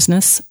like a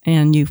business,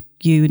 and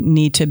you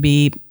need to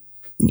be.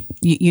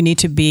 You need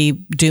to be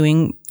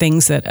doing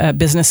things that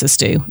businesses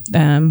do,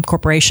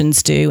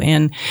 corporations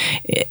do,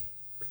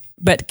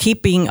 but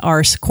keeping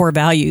our core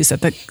values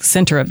at the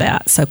center of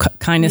that. So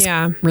kindness,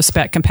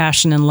 respect,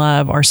 compassion, and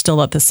love are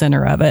still at the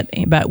center of it.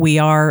 But we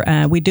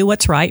do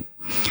what's right.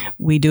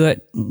 We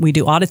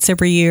do audits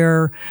every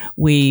year.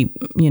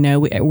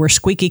 We're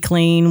squeaky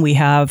clean. We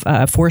have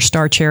a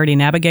 4-star Charity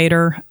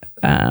Navigator,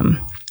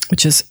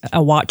 which is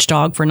a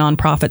watchdog for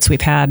nonprofits. We've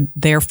had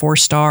their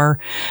 4-star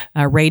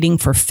rating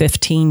for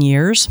 15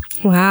 years.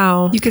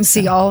 Wow. You can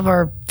see all of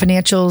our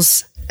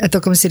financials at the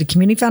Oklahoma City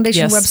Community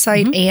Foundation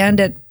website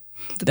and at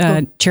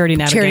the Charity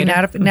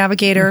Navigator.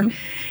 Navigator.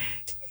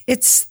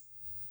 It's,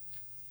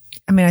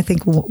 I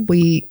think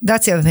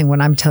that's the other thing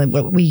when I'm telling,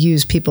 we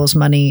use people's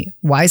money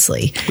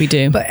wisely. We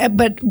do.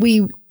 But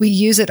we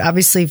use it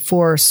obviously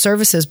for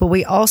services, but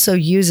we also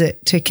use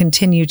it to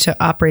continue to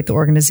operate the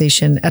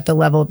organization at the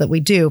level that we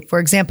do. For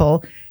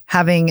example,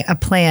 having a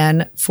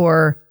plan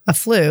for a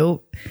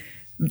flu,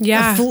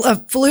 a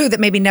flu that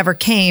maybe never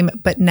came,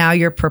 but now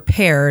you're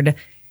prepared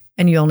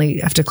and you only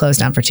have to close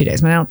down for 2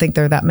 days. I don't think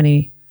there are that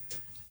many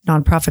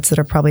nonprofits that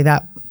are probably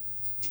that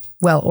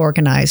well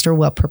organized or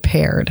well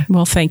prepared.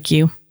 Well, thank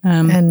you.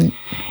 And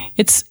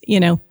it's,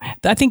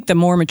 I think the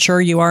more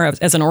mature you are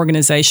as an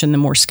organization, the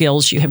more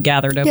skills you have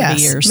gathered over the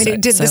years.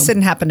 This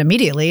didn't happen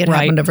immediately. It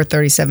happened over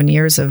 37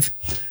 years of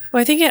Well,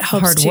 I think it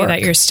helps too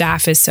that your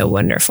staff is so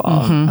wonderful.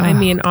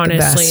 Mm-hmm.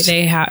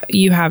 Honestly,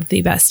 you have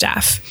the best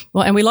staff.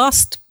 Well, and we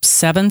lost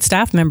 7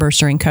 staff members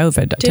during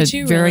COVID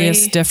to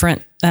various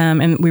different,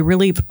 and we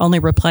really only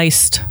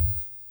replaced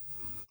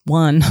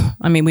 1.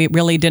 We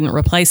really didn't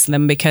replace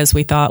them because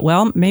we thought,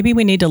 well, maybe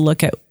we need to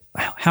look at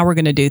how we're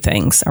going to do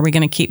things. Are we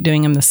going to keep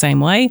doing them the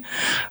same way?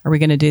 Are we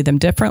going to do them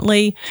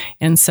differently?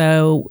 And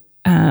so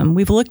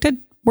we've looked at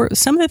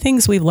some of the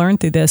things we've learned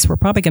through this. We're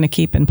probably going to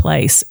keep in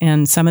place,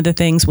 and some of the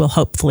things we'll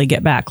hopefully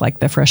get back, like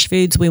the fresh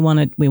foods. We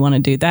want to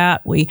do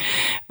that.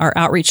 Our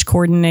outreach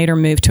coordinator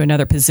moved to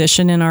another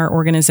position in our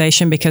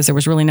organization because there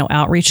was really no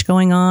outreach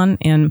going on,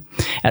 and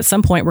at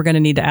some point we're going to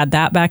need to add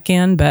that back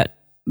in.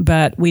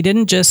 But we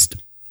didn't just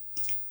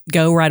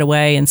go right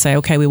away and say,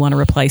 okay, we want to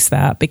replace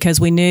that, because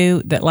we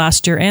knew that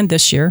last year and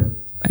this year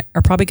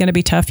are probably going to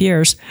be tough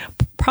years.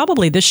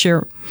 Probably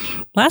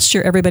last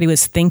year, everybody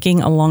was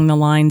thinking along the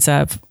lines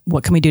of,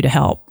 what can we do to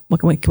help? What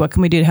can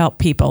we do to help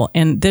people?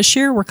 And this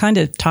year, we're kind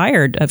of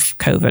tired of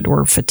COVID.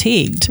 We're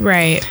fatigued.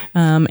 Right.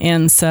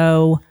 And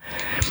so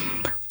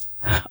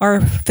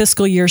our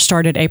fiscal year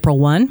started April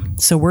 1.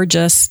 So we're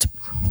just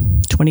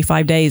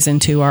 25 days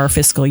into our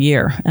fiscal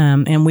year.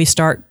 And we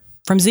start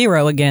from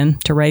zero again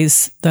to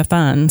raise the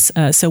funds.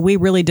 So we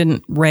really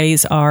didn't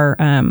raise our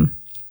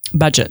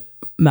budget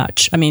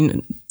much.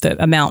 The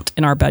amount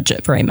in our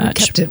budget very much.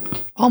 We kept it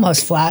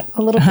almost flat,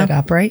 a little bit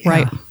up, right?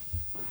 Right. Yeah.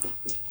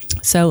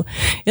 So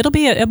it'll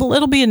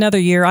be another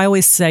year. I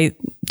always say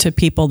to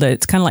people that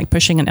it's kind of like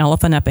pushing an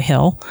elephant up a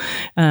hill,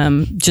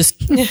 just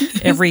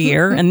every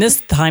year. And this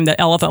time the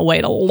elephant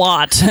weighed a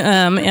lot,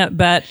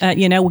 but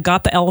we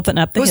got the elephant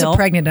up the hill. It was a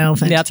pregnant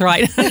elephant. That's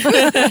right.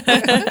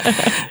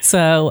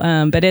 So,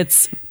 but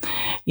it's,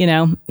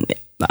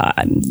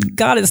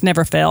 God has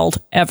never failed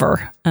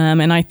ever,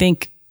 and I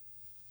think,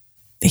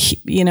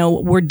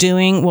 we're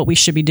doing what we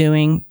should be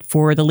doing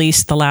for the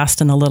least, the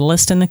last, and the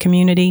littlest in the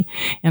community.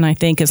 And I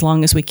think as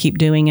long as we keep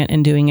doing it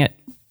and doing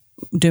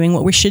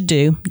what we should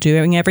do,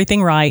 doing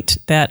everything right,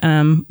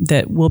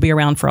 that we'll be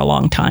around for a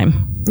long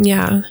time.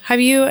 Yeah.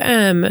 Have you,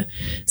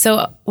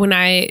 so when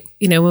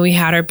when we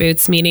had our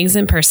Boots meetings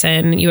in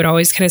person, you would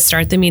always kind of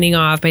start the meeting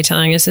off by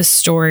telling us a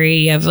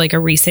story of like a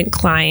recent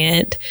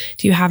client.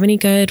 Do you have any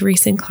good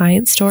recent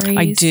client stories?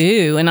 I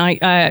do. And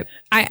I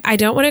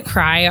don't want to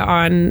cry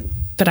on,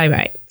 but I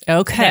might.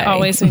 Okay. It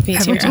always makes me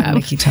tear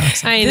up.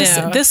 I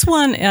know. This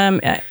one,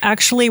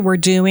 actually, we're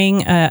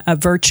doing a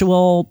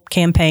virtual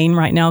campaign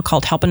right now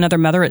called Help Another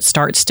Mother. It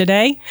starts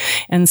today.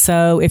 And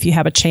so if you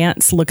have a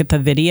chance, look at the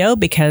video,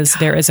 because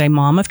there is a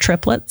mom of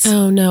triplets.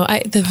 Oh, no.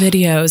 The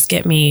videos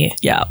get me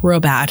real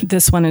bad.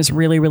 This one is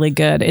really, really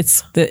good.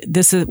 It's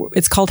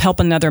called Help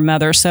Another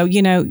Mother. So,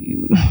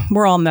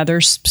 we're all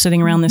mothers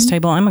sitting around this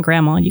table. I'm a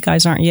grandma. You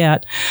guys aren't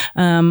yet.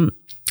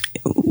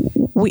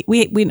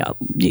 We know,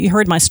 you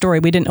heard my story.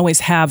 We didn't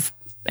always have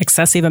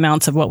excessive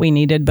amounts of what we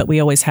needed, but we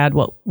always had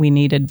what we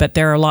needed. But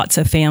there are lots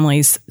of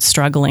families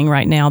struggling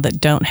right now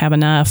that don't have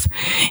enough.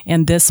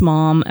 And this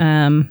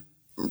mom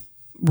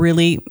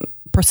really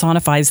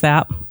personifies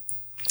that.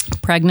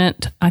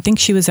 pregnant. I think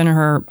she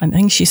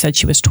said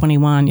she was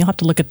 21. You'll have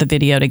to look at the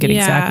video to get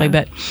exactly,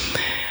 but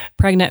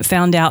pregnant,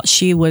 found out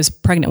she was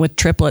pregnant with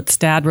triplets.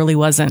 Dad really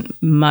wasn't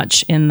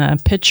much in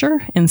the picture.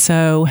 And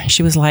so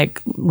she was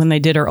like, when they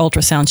did her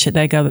ultrasound,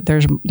 they go,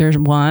 there's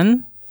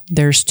one,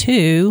 there's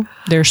two,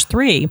 there's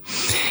three.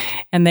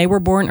 And they were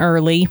born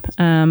early.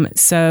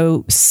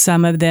 So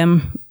some of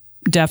them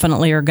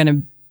definitely are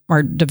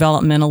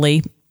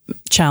developmentally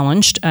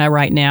challenged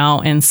right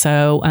now. And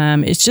so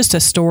it's just a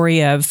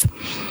story of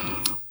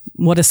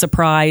what a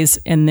surprise.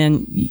 And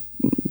then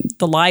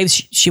the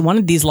lives, she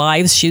wanted these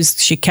lives.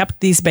 She kept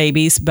these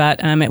babies,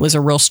 but it was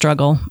a real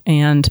struggle.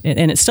 And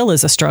it still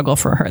is a struggle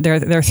for her.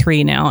 They're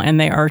 3 now, and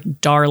they are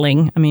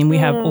darling. I mean, we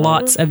have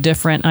lots of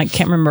different, I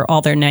can't remember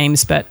all their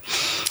names, but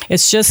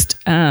it's just,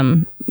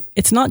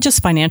 it's not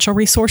just financial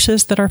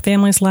resources that our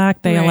families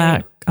lack. They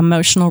lack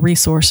emotional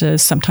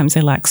resources. Sometimes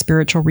they lack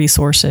spiritual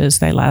resources.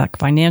 They lack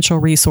financial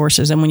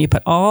resources. And when you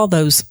put all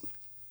those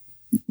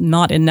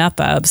not enough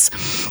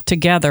ofs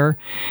together,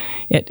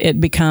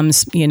 it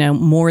becomes,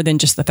 more than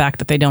just the fact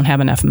that they don't have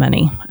enough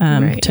money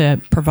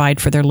to provide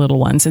for their little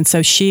ones. And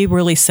so she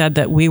really said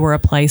that we were a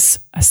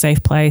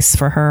safe place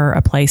for her,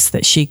 a place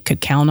that she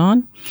could count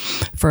on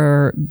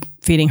for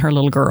feeding her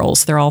little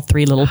girls. They're all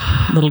 3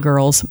 little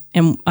girls.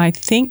 And I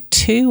think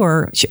 2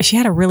 are, she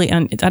had a really,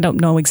 I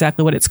don't know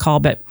exactly what it's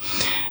called, but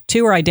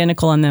 2 are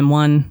identical, and then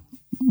 1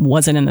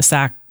 wasn't in the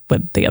sack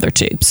with the other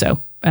 2.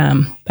 So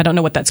I don't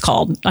know what that's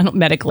called. I don't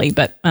medically,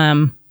 but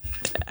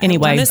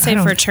anyway. I want to say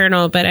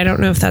fraternal, but I don't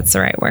know if that's the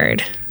right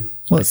word.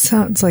 Well, it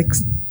sounds like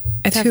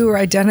 2 are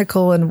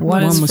identical and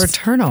one was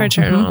fraternal.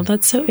 Fraternal. Mm-hmm.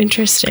 That's so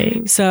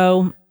interesting.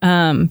 So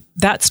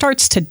that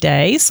starts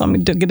today. So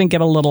I'm going to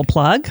give a little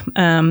plug.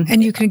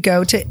 And you can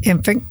go to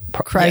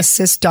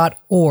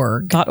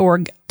infantcrisis.org.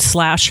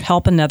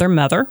 .org/help another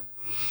mother.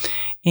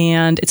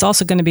 And it's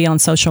also going to be on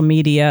social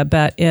media,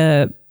 but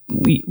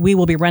we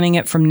will be running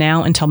it from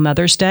now until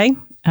Mother's Day.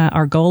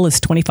 Our goal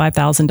is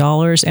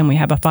 $25,000, and we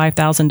have a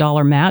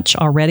 $5,000 match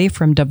already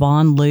from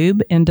Devon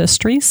Lube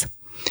Industries.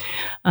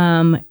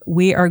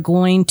 We are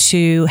going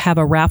to have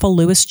a raffle.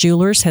 Lewis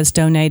Jewelers has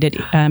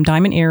donated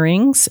diamond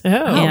earrings.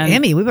 And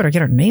Emmy, we better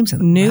get our names in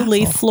the New raffle.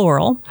 Leaf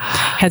Floral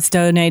has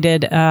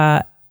donated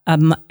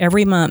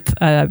every month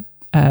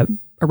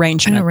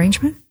arrangement. An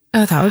arrangement?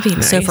 Oh, that would be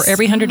nice. So for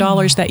every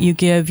 $100 that you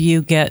give,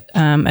 you get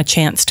a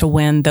chance to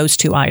win those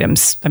 2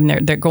 items. I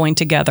mean, they're going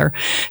together.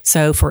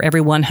 So for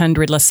every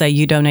 100, let's say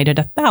you donated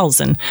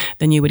 1,000,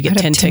 then you would get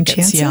 10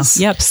 tickets.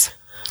 Chances? Yeah. Yep.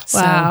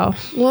 Wow.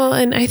 Well,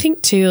 and I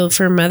think too,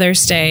 for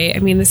Mother's Day, I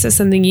mean, this is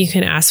something you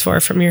can ask for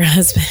from your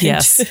husband.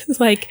 Yes.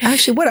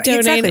 Actually, what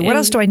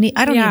else do I need?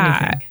 I don't need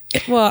anything.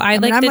 Well,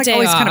 I'm like the day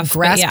always off, kind of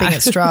grasping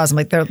at straws. I'm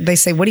like, they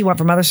say, what do you want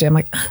for Mother's Day? I'm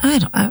like, do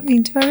I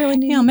really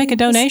need make a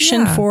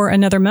donation for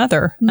another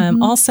mother.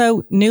 Mm-hmm.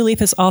 Also, New Leaf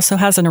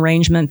has an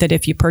arrangement that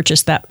if you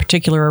purchase that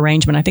particular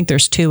arrangement, I think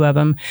there's 2 of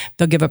them,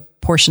 they'll give a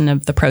portion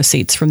of the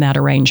proceeds from that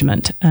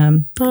arrangement.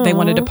 They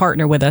wanted to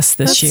partner with us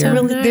this year.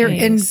 Really, they're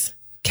in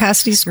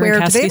Cassidy Square.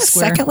 Do they have a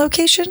second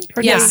location?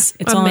 Yes,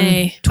 it's on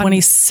May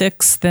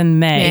 26th in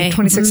May.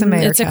 26th in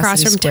May. It's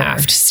across from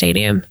Taft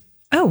Stadium.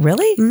 Oh,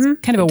 really? Mm-hmm.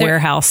 Kind of a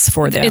warehouse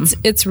for them.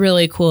 It's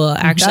really cool.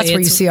 Actually, that's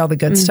where you see all the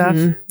good stuff.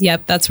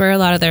 Yep, that's where a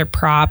lot of their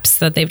props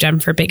that they've done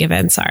for big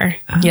events are.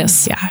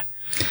 Yes, yeah.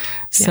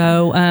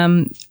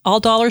 So all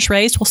dollars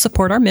raised will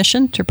support our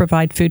mission to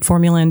provide food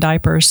formula and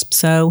diapers.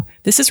 So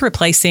this is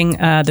replacing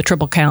the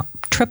Triple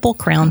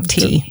Crown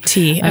tea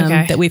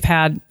that we've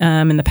had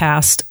in the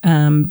past,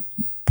 kind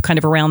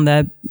of around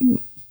the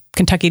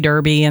Kentucky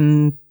Derby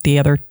and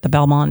the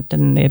Belmont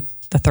and the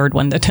third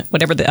one,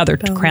 whatever the other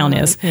crown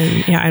is.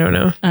 I don't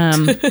know.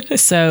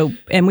 So,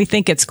 and we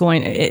think it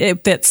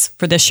fits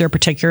for this year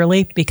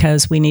particularly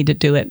because we need to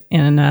do it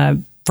in a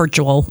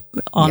virtual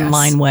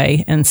online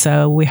way. And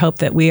so we hope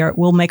that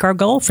we'll make our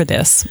goal for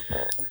this.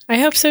 I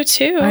hope so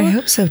too.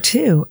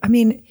 I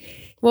mean,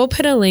 we'll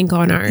put a link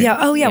on our. Yeah.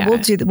 Oh yeah. We'll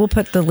do that. We'll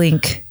put the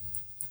link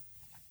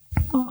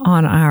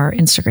on our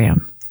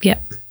Instagram.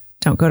 Yep.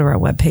 Don't go to our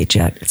webpage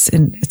yet. It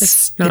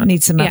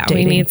needs some updating. Yeah,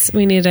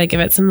 we need to give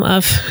it some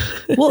love.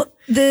 Well,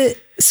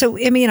 so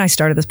Emmy and I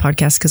started this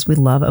podcast because we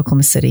love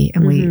Oklahoma City,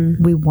 and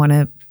we want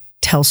to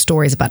tell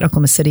stories about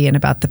Oklahoma City and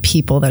about the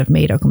people that have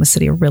made Oklahoma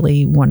City a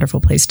really wonderful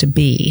place to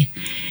be.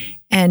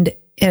 And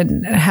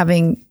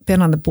having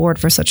been on the board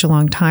for such a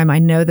long time, I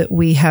know that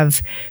we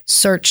have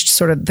searched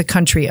sort of the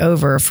country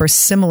over for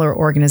similar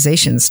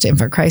organizations to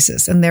Infant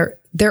Crisis. And there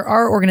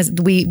are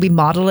we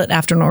model it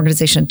after an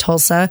organization in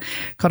Tulsa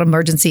called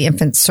Emergency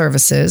Infant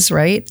Services,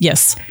 right?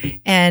 Yes.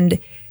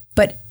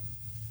 But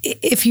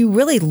if you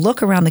really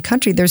look around the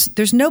country,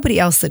 there's nobody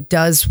else that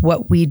does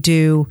what we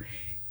do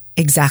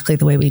exactly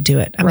the way we do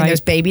it. I mean,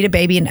 there's Baby to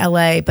Baby in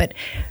LA, but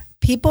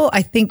people,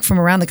 I think, from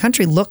around the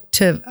country look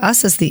to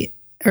us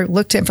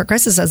look to Infant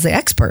Crisis as the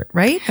expert,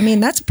 right? I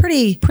mean, that's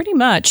pretty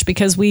much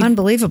because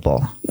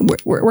unbelievable.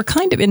 We're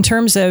kind of, in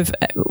terms of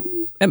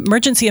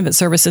Emergency Infant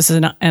Services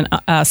and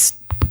us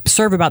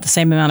serve about the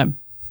same amount of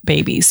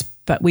babies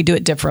but we do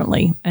it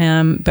differently.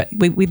 But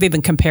we've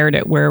even compared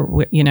it where,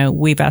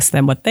 we've asked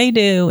them what they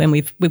do, and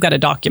we've got a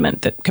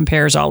document that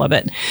compares all of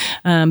it.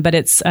 But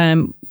it's,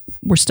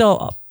 we're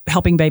still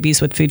helping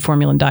babies with food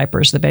formula and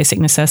diapers, the basic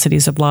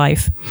necessities of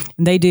life.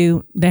 And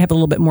they have a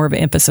little bit more of an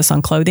emphasis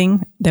on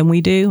clothing than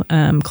we do.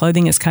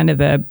 Clothing is kind of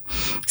a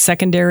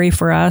secondary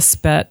for us,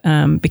 but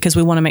because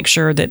we want to make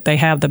sure that they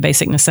have the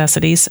basic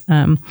necessities.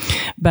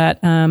 But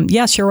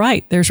yes, you're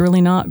right. There's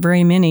really not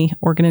very many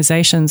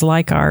organizations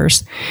like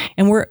ours.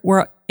 And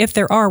if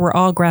there are, we're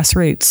all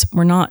grassroots.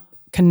 We're not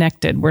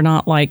connected. We're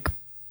not like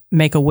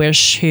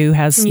Make-A-Wish, who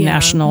has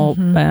national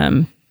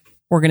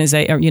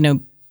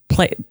organization,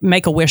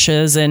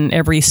 Make-A-Wishes in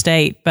every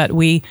state, but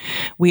we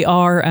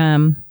are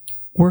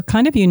we're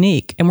kind of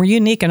unique, and we're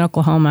unique in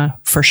Oklahoma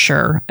for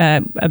sure.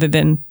 Other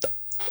than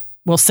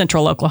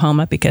central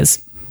Oklahoma,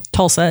 because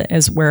Tulsa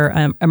is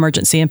where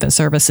Emergency Infant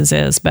Services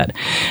is, but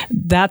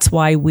that's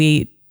why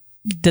we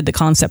did the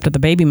concept of the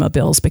baby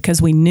mobiles, because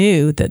we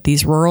knew that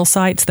these rural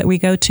sites that we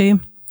go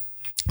to,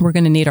 we're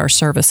going to need our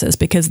services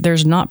because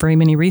there's not very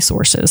many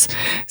resources.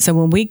 So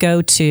when we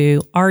go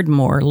to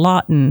Ardmore,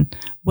 Lawton,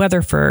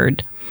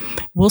 Weatherford,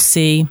 we'll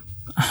see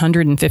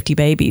 150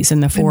 babies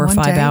in the 4 or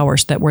 5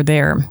 hours that we're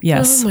there.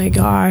 Yes. Oh my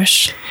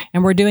gosh.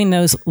 And we're doing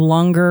those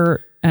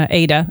longer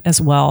Ada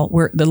as well.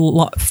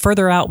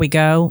 Further out we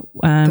go,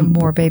 the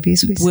more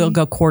babies we see. We'll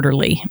go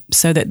quarterly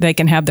so that they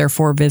can have their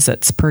 4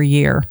 visits per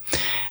year.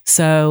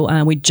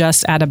 So we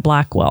just added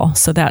Blackwell.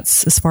 So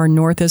that's as far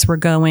north as we're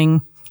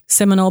going.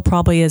 Seminole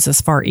probably is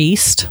as far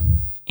east,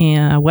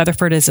 and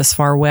Weatherford is as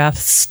far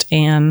west,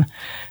 and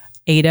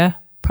Ada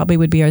probably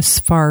would be as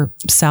far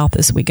south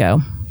as we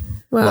go.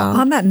 Well,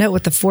 on that note,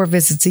 with the 4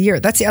 visits a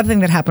year, that's the other thing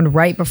that happened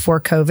right before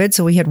COVID.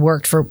 So we had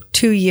worked for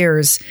 2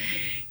 years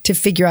to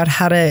figure out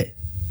how to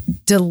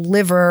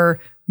deliver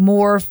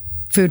more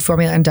food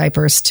formula and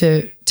diapers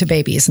to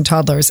babies and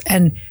toddlers.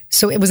 And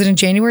so it was in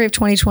January of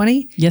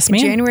 2020. Yes, ma'am.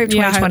 In January of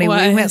 2020,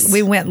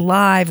 we went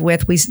live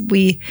with,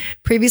 we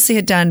previously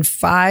had done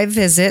 5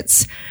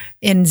 visits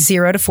in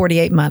 0 to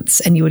 48 months,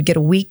 and you would get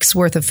a week's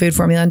worth of food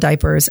formula and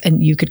diapers,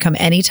 and you could come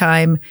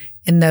anytime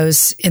in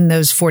those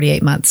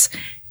 48 months.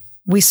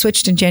 We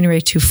switched in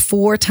January to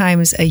 4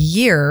 times a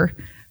year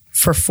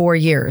for 4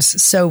 years.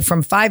 So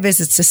from 5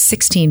 visits to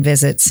 16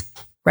 visits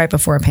right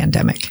before a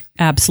pandemic.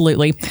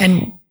 Absolutely.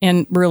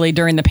 And really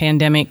during the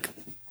pandemic,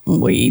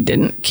 we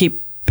didn't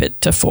keep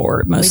it to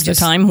 4 most of the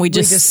time. We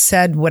just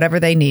said whatever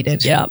they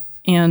needed. Yeah.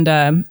 And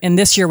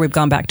this year we've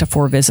gone back to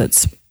 4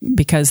 visits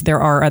because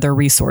there are other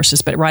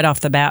resources. But right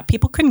off the bat,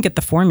 people couldn't get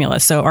the formula.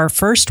 So our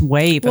first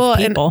wave of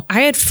people.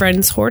 I had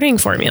friends hoarding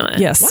formula.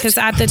 Yes. Because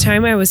at the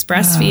time I was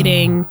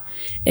breastfeeding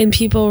and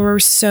people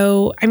were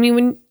so, I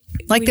mean,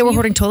 they were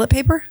hoarding toilet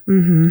paper?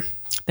 Mm-hmm.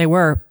 They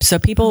were. So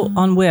people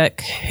on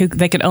WIC, who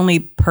they could only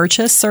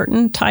purchase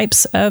certain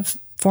types of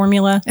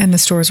formula. And the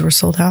stores were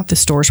sold out. The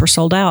stores were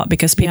sold out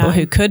because people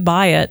who could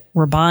buy it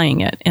were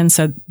buying it. And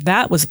so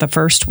that was the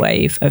first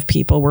wave of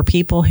people, were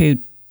people who,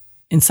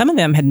 and some of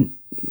them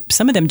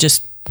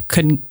just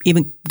couldn't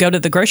even go to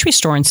the grocery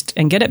store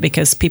and get it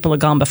because people had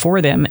gone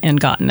before them and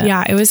gotten it.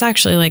 Yeah, it was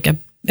actually like a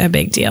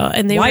big deal.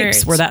 And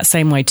wipes were that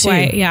same way too.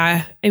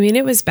 Yeah. I mean,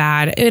 it was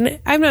bad. And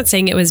I'm not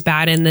saying it was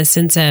bad in the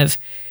sense of,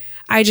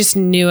 I just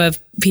knew of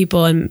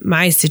people in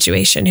my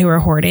situation who were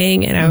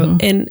hoarding,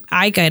 and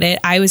I get it.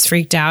 I was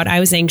freaked out.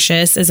 I was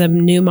anxious as a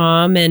new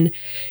mom, and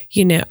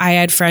I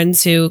had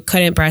friends who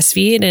couldn't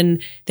breastfeed,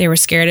 and they were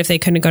scared if they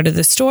couldn't go to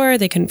the store,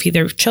 they couldn't feed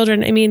their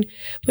children. I mean,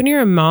 when you're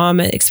a mom,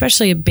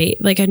 especially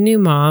like a new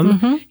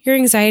mom, your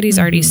anxiety is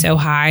already so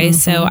high.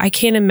 So I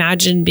can't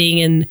imagine being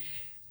in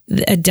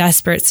a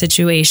desperate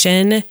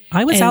situation.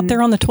 I was out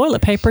there on the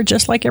toilet paper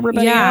just like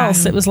everybody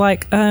else. It was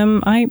like,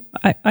 I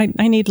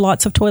need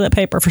lots of toilet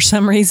paper for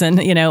some reason,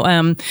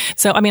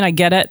 So, I mean, I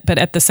get it, but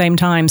at the same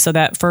time, so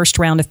that first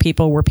round of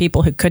people were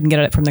people who couldn't get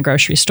it from the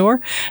grocery store.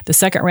 The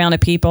second round of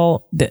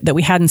people that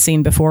we hadn't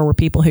seen before were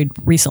people who'd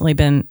recently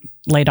been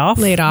laid off.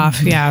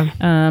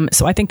 Yeah.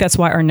 So I think that's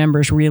why our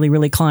numbers really,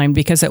 really climbed,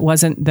 because it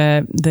wasn't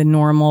the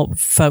normal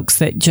folks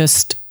that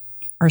just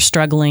are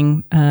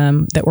struggling,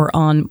 that were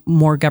on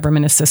more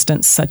government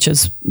assistance, such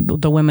as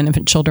the Women,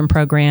 Infant, Children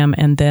program,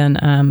 and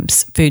then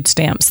food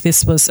stamps.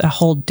 This was a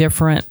whole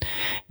different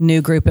new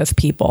group of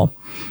people.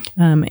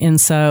 And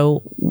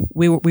so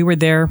we were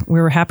there. We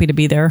were happy to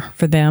be there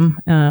for them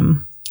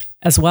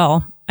as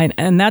well.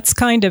 And that's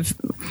kind of,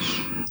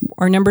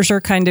 our numbers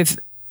are kind of,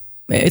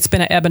 it's been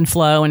an ebb and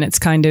flow, and it's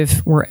kind of,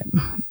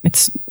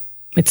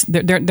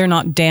 they're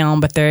not down,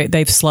 but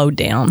they've slowed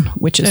down,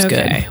 which is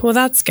good. Well,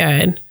 that's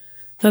good.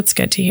 That's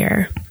good to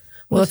hear.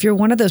 Well, if you're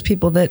one of those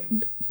people that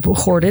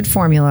hoarded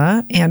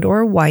formula and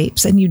or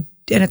wipes, and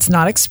it's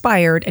not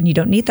expired, and you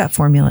don't need that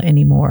formula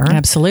anymore,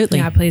 absolutely,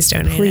 yeah, please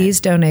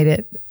donate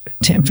it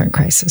to Infant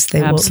Crisis.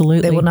 They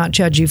will not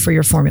judge you for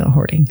your formula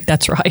hoarding.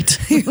 That's right.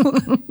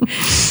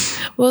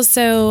 Well,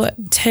 so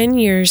 10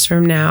 years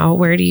from now,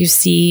 where do you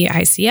see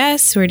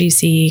ICS? Where do you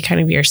see kind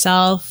of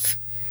yourself?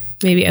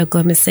 Maybe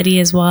Oklahoma City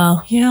as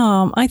well.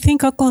 Yeah, I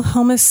think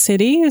Oklahoma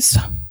City is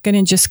going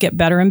to just get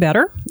better and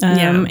better.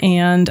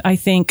 And I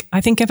think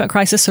Infant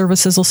Crisis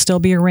Services will still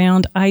be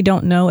around. I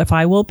don't know if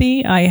I will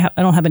be. I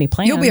don't have any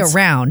plans. You'll be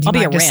around. I'll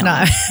be around. Just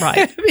not.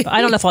 Right.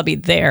 I don't know if I'll be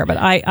there, but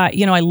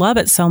I love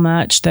it so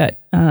much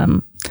that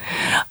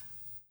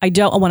I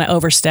don't want to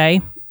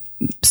overstay.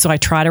 So I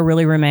try to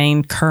really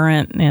remain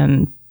current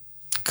and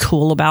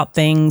cool about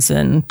things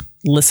and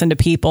listen to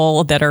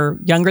people that are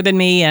younger than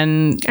me.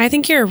 And I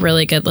think you're a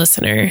really good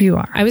listener. You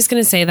are. I was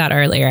going to say that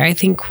earlier. I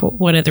think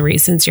one of the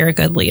reasons you're a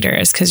good leader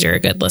is because you're a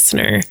good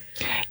listener.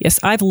 Yes,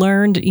 I've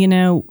learned,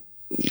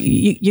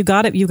 you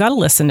got to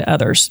listen to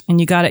others, and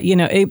you got to,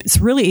 it's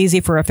really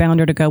easy for a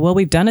founder to go, well,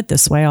 we've done it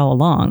this way all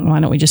along. Why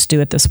don't we just do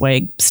it this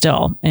way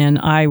still? And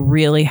I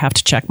really have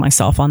to check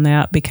myself on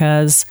that,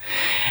 because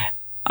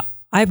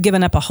I've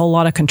given up a whole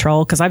lot of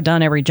control, because I've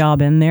done every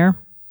job in there,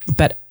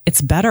 but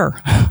it's better.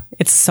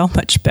 It's so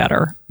much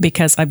better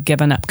because I've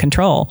given up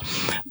control.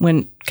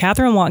 When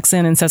Catherine walks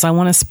in and says, I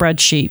want a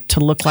spreadsheet to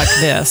look like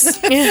this,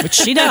 which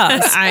she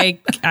does.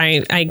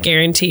 I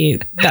guarantee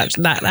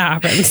that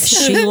happens.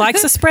 She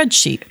likes a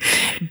spreadsheet,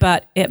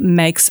 but it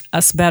makes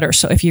us better.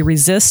 So if you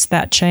resist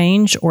that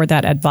change or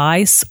that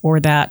advice or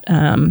that,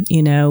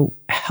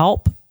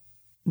 help,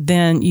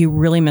 then you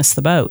really miss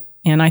the boat.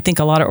 And I think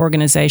a lot of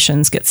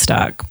organizations get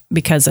stuck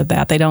because of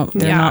that. They're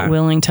not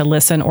willing to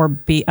listen or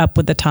be up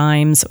with the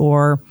times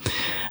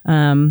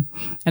and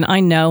I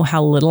know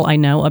how little I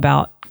know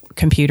about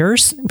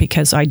computers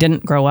because I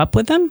didn't grow up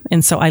with them.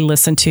 And so I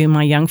listen to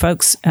my young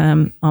folks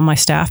on my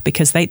staff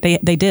because they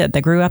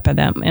grew up with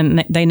them,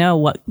 and they know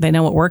what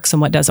works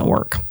and what doesn't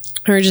work.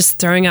 Or just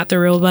throwing out the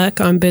rule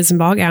book on bibs and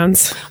ball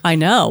gowns. I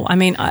know. I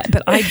mean,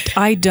 but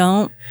I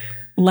don't.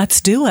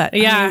 Let's do it.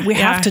 Yeah. We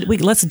have to,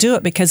 let's do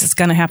it because it's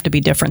going to have to be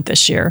different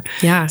this year.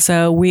 Yeah.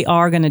 So we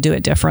are going to do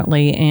it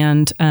differently.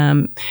 And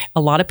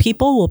a lot of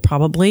people will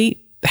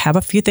probably have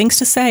a few things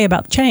to say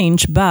about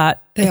change,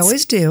 but they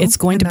always do. It's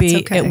going to be,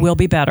 okay. It will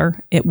be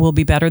better. It will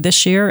be better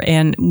this year.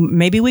 And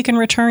maybe we can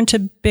return to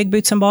big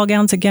boots and ball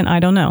gowns again. I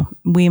don't know.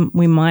 We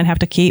might have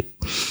to keep.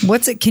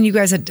 Can you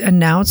guys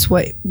announce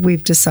what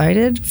we've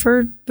decided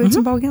for boots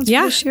and ball gowns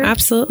for this year?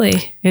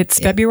 Absolutely. It's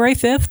February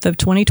 5th of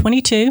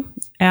 2022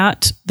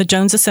 at the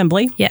Jones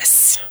Assembly.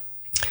 Yes.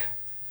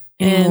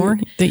 Any more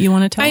that you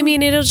want to tell? I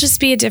mean, it'll just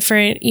be a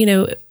different,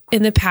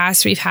 in the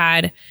past, we've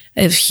had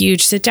a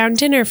huge sit-down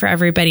dinner for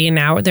everybody, and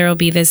now there will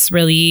be this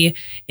really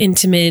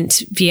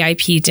intimate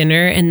VIP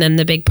dinner and then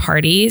the big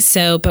party.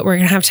 But we're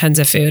going to have tons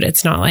of food.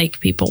 It's not like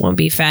people won't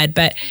be fed,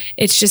 but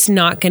it's just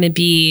not going to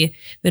be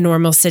the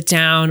normal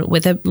sit-down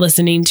with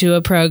listening to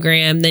a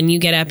program. Then you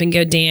get up and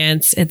go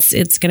dance.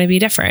 It's going to be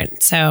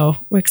different. So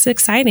it's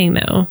exciting,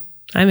 though.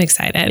 I'm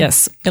excited.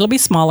 Yes, it'll be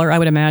smaller, I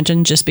would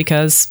imagine, just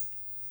because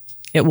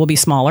it will be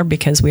smaller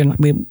because we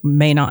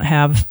may not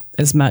have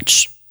as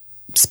much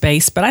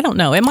space, but I don't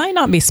know. It might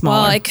not be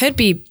smaller. Well, it could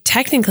be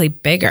technically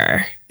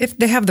bigger. If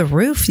they have the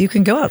roof, you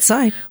can go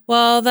outside.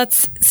 Well,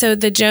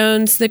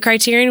 the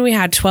Criterion, we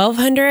had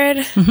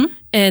 1,200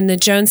 and the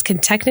Jones can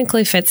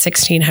technically fit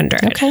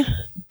 1,600. Okay.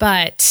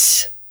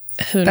 But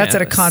who knows? That's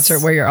at a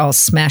concert where you're all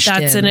smashed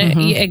in.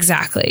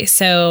 Exactly.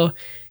 So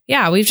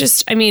yeah,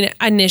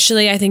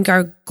 initially I think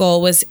our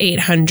goal was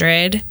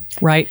 800.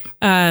 Right.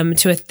 To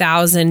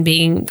 1,000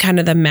 being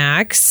kind of the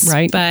max.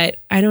 Right. But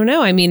I don't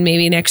know. I mean,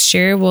 maybe next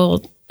year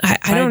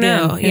I don't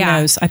know. Who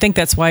knows? I think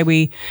that's why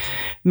we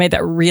made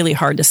that really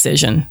hard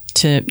decision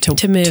to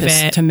move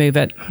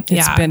it.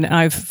 It's been,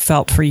 I've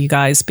felt for you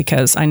guys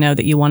because I know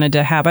that you wanted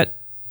to have it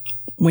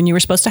when you were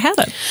supposed to have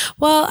it.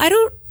 Well,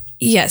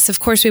 yes, of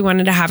course we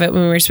wanted to have it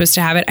when we were supposed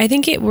to have it. I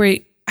think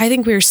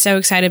we were so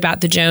excited about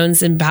the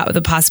Jones and about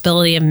the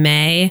possibility of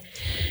May.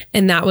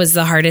 And that was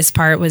the hardest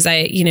part was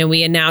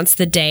we announced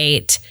the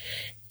date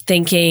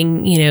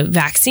thinking,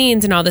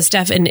 vaccines and all this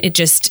stuff. And it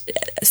just,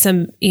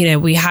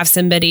 we have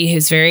somebody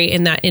who's very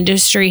in that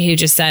industry who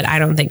just said, I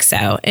don't think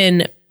so.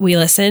 And we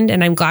listened,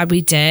 and I'm glad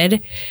we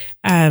did.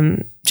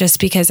 Just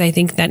because I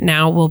think that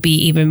now we'll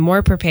be even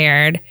more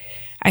prepared.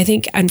 I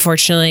think,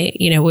 unfortunately,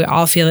 we're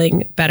all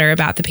feeling better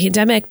about the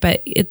pandemic,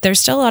 but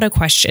there's still a lot of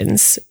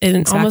questions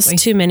and almost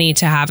too many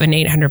to have an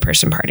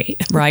 800-person party.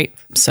 Right.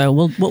 So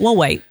we'll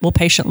wait. We'll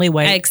patiently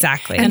wait.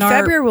 Exactly. And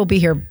February will be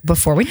here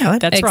before we know it.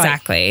 That's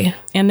exactly. Right.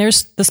 And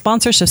there's the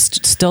sponsors have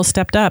still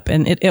stepped up,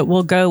 and it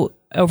will go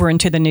over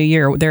into the new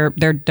year.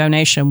 Their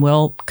donation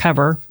will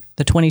cover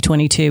the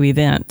 2022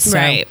 event. So,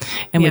 right.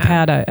 And we've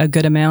had a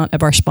good amount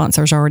of our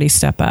sponsors already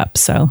step up.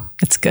 So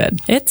it's good.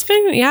 It's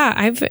been,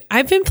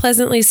 I've been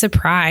pleasantly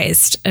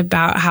surprised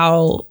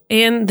about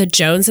and the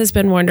Jones has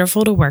been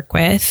wonderful to work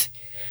with.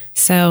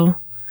 So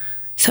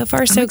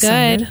far, so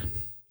good.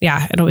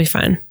 Yeah, it'll be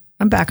fun.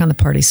 I'm back on the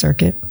party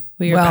circuit.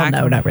 Back.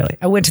 No, not really.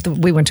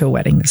 We went to a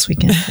wedding this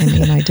weekend,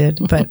 Amy and I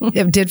did, but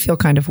it did feel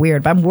kind of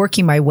weird. But I'm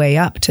working my way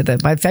up to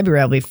by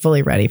February, I'll be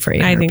fully ready for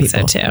 800 people.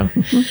 I think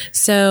so too.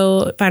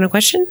 So final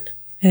question.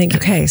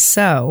 Okay.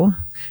 So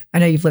I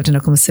know you've lived in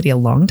Oklahoma City a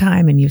long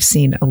time and you've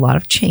seen a lot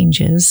of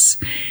changes.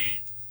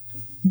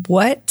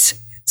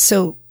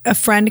 So a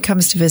friend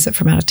comes to visit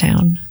from out of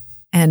town.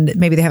 and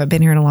maybe they haven't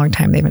been here in a long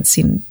time. They haven't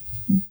seen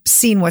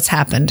what's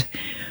happened.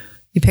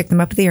 You pick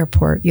them up at the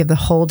airport. You have the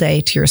whole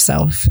day to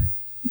yourself.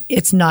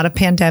 It's not a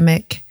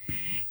pandemic.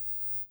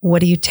 What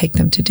do you take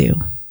them to do?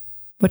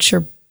 What's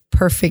your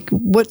perfect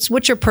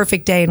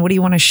day, and what do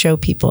you want to show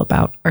people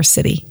about our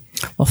city?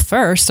 Well,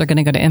 first, they're going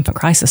to go to Infant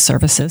Crisis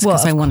Services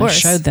because I want to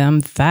show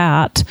them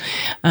that.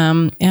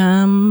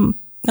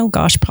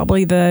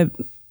 Probably there's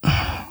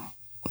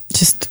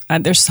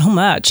so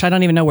much. I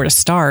don't even know where to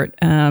start.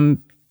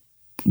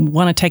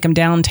 Want to take them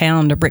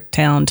downtown to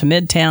Bricktown to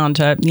Midtown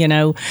to,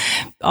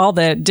 all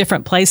the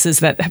different places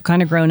that have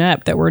kind of grown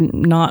up that were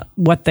not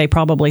what they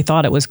probably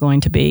thought it was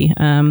going to be.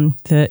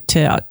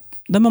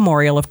 The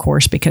memorial, of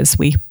course, because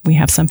we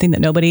have something that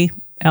nobody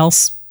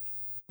else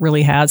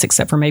really has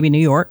except for maybe New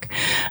York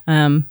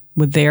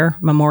with their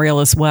memorial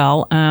as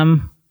well.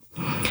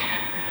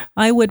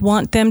 I would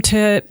want them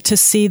to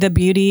see the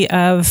beauty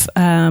of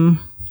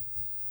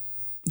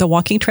the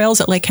walking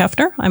trails at Lake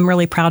Hefner. I'm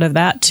really proud of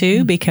that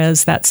too,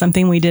 because that's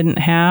something we didn't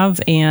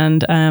have,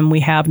 and we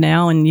have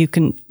now. And you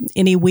can,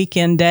 any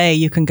weekend day,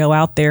 you can go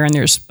out there, and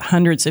there's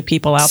hundreds of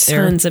people out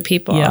there. Tons of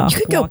people. Yeah, you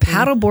could go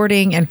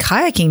paddleboarding and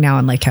kayaking now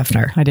in Lake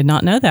Hefner. I did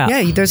not know that.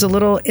 Yeah, there's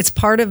it's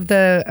part of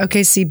the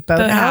OKC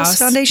Boathouse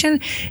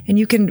Foundation, and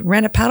you can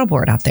rent a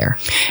paddleboard out there.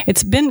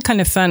 It's been kind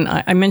of fun.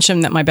 I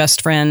mentioned that my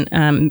best friend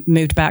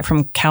moved back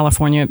from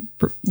California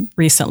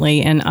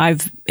recently, and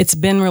it's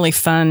been really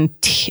fun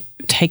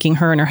taking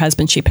her and her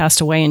husband. She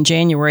passed away in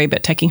January,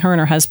 but taking her and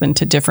her husband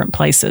to different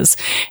places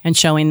and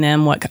showing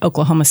them what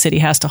Oklahoma City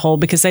has to hold,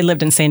 because they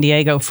lived in San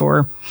Diego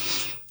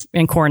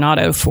in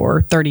Coronado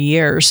for 30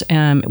 years,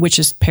 which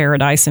is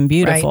paradise and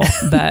beautiful.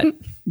 Right.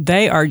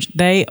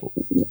 But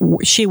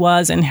she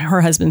was, and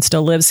her husband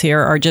still lives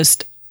here,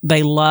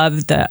 they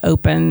love the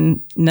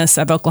openness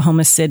of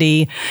Oklahoma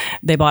City.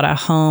 They bought a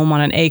home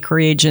on an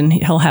acreage, and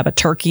he'll have a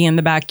turkey in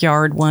the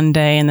backyard one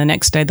day, and the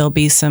next day there'll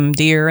be some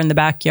deer in the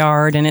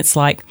backyard. And it's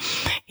like,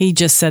 he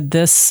just said,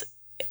 this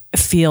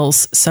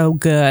feels so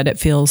good. It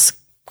feels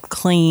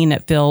clean.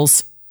 It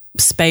feels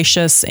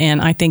spacious.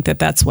 And I think that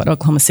that's what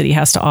Oklahoma City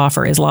has to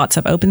offer, is lots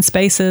of open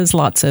spaces,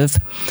 lots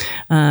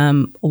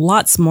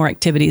more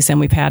activities than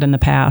we've had in the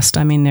past.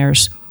 I mean,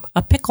 there's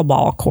a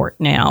pickleball court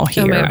now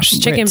here. Oh my gosh,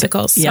 chicken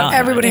pickles. Yeah, so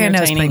everybody I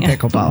know is playing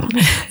pickleball.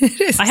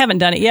 I haven't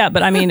done it yet,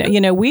 but I mean,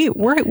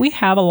 we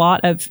have a lot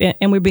of,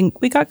 and we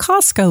got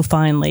Costco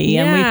finally,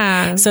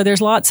 and so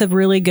there's lots of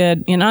really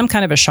good. I'm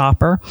kind of a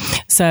shopper,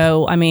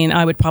 so I mean,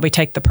 I would probably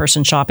take the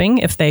person shopping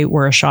if they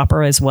were a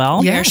shopper as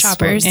well. Yes,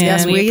 shoppers. And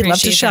yes, we love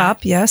to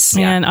shop. Yes,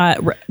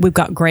 and we've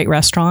got great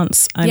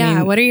restaurants. I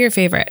mean, what are your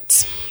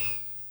favorites?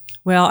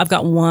 Well, I've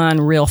got one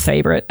real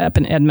favorite up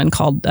in Edmond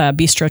called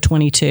Bistro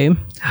 22.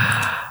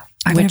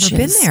 I've never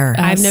been there.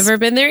 I've never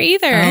been there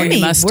either. Oh, you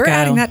must We're go.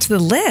 adding that to the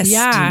list.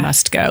 Yeah. You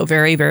must go.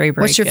 Very, very,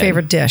 very What's your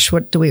favorite dish?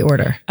 What do we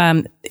order?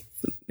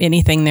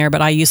 Anything there,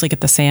 but I usually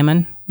get the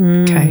salmon.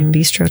 Okay,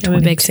 Bistro 22. I'm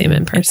a big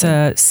salmon person. It's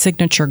a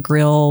signature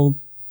grill.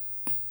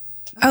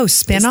 Oh,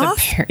 spin-off?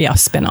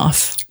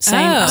 Spin-off.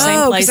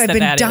 Same place because I've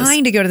been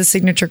dying to go to the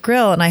Signature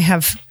Grill, and I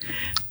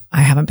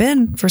haven't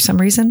been for some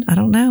reason. I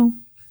don't know.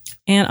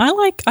 And I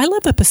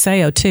love the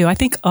Paseo too. I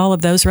think all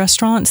of those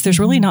restaurants, there's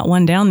really not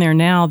one down there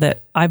now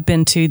that I've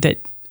been to that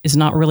is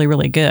not really,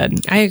 really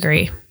good. I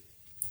agree.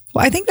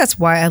 Well, I think that's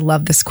why I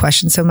love this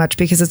question so much,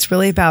 because it's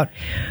really about,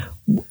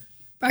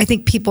 I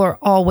think people are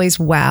always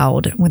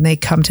wowed when they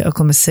come to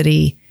Oklahoma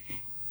City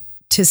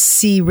to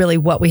see really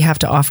what we have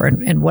to offer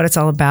and what it's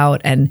all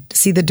about, and to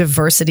see the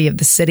diversity of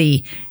the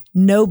city.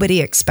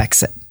 Nobody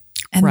expects it.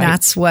 And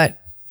that's what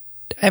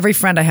every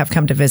friend I have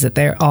come to visit,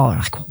 they're all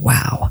like,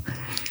 wow,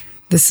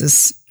 this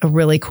is a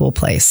really cool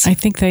place. I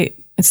think they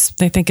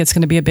think it's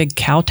going to be a big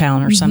cow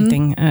town or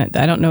something.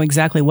 I don't know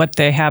exactly what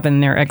they have in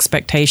their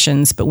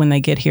expectations, but when they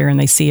get here and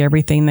they see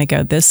everything, they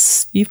go,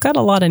 you've got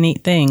a lot of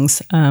neat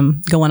things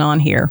going on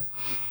here.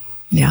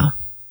 Yeah.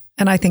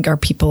 And I think our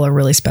people are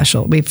really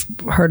special. We've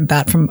heard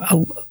that from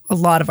a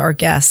lot of our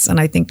guests. And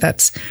I think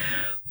that's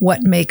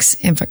what makes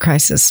Infant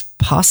Crisis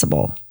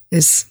possible,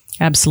 is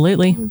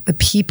absolutely the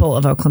people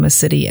of Oklahoma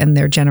City and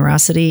their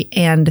generosity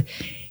and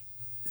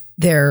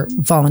their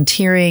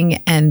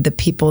volunteering and the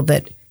people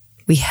that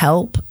we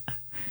help.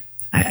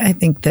 I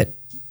think that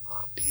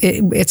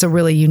it's a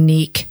really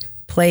unique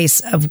place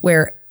of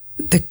where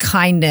the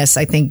kindness,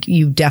 I think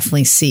you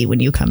definitely see when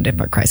you come to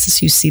Infant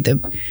Crisis. You see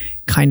the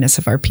kindness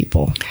of our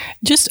people.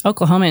 Just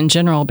Oklahoma in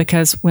general,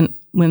 because when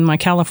my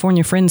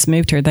California friends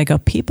moved here, they go,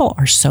 people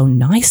are so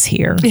nice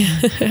here.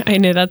 I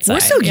know that's we're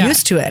so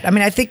used to it. I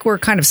mean, I think we're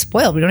kind of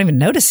spoiled. We don't even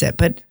notice it.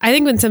 But I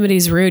think when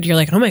somebody's rude, you're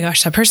like, oh my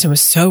gosh, that person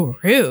was so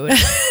rude.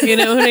 You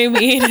know what I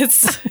mean?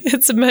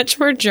 It's much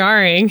more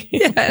jarring.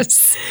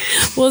 Yes.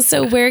 Well,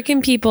 so where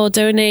can people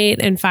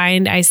donate and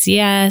find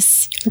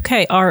ICS?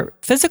 Okay, our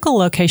physical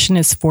location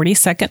is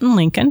 42nd and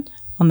Lincoln,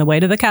 on the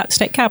way to the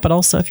state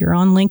capitol. So if you're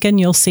on Lincoln,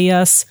 you'll see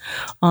us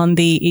on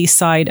the east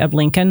side of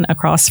Lincoln,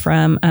 across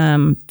from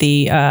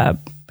the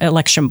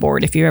election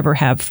board. If you ever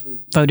have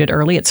voted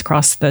early, it's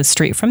across the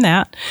street from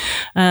that.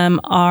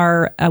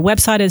 Our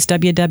website is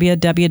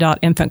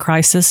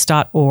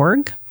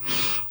www.infantcrisis.org.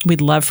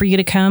 We'd love for you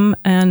to come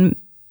and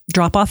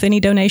drop off any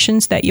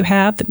donations that you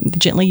have, the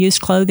gently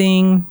used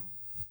clothing,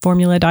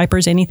 formula,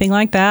 diapers, anything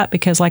like that,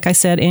 because like I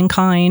said,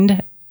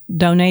 in-kind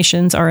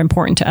donations are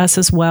important to us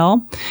as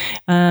well.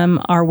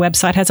 Our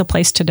website has a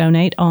place to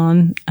donate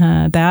on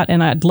that,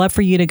 and I'd love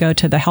for you to go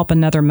to the Help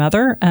Another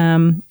Mother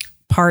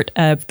part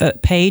of the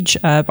page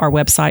of our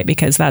website,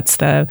 because that's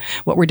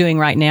what we're doing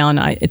right now, and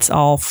it's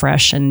all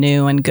fresh and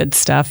new and good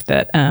stuff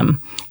that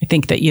I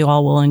think that you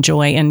all will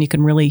enjoy, and you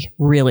can really,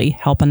 really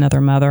help another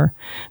mother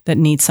that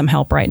needs some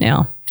help right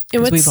now,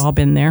 because we've all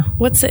been there.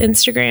 What's the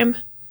Instagram?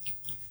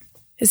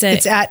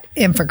 It's at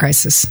Infant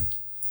Crisis.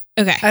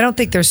 Okay. I don't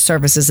think there's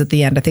services at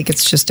the end. I think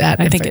it's just at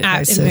Infant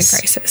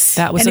Crisis.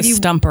 That was a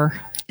stumper.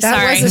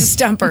 That was a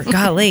stumper.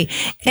 Golly.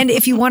 And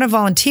if you want to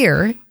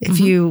volunteer, if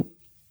you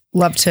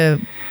love to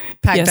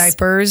pack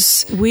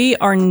diapers. We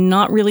are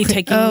not really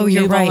taking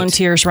new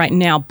volunteers right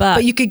now,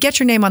 but you could get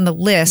your name on the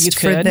list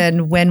for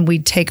then when we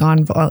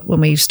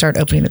when we start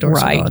opening the doors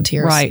for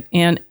volunteers. Right.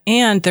 And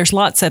there's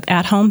lots of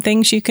at-home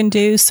things you can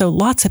do. So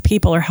lots of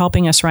people are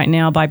helping us right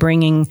now by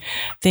bringing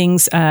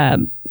things.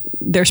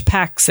 There's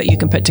packs that you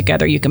can put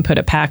together. You can put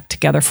a pack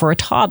together for a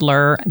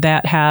toddler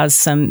that has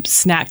some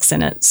snacks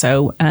in it,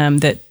 so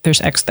that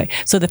there's extra.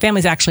 So the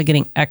family's actually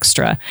getting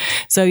extra.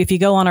 So if you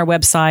go on our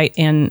website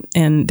and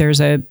there's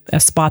a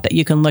spot that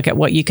you can look at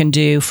what you can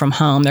do from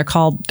home. They're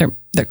called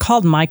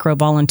micro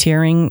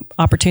volunteering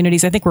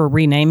opportunities. I think we're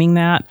renaming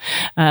that,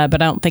 but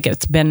I don't think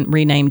it's been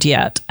renamed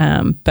yet.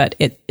 But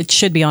it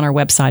should be on our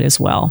website as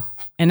well.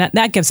 And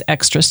that gives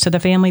extras to the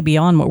family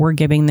beyond what we're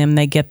giving them.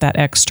 They get that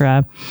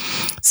extra,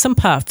 some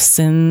puffs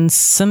and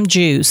some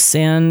juice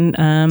and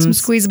some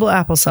squeezable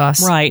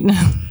applesauce. Right.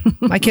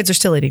 My kids are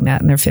still eating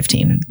that, and they're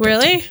 15.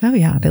 Really? Oh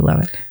yeah, they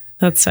love it.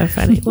 That's so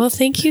funny. Well,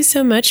 thank you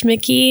so much,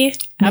 Mickey.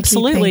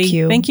 Absolutely. Thank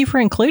you. Thank you for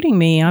including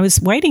me. I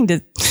was waiting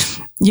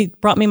you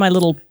brought me my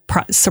little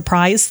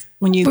surprise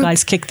when you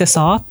guys kicked this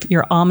off,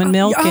 your almond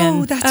milk.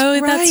 That's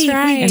right. We did.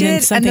 And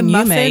then something the you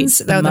muffins.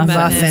 made. The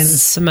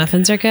muffins. The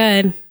muffins are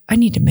good. I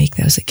need to make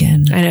those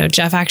again. I know.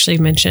 Jeff actually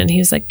mentioned, he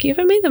was like, you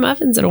haven't made the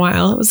muffins in a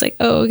while. I was like,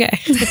 oh, okay.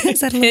 Is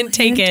that a little hint?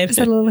 Taken. Is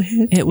that a little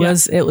hint? It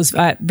was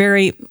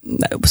very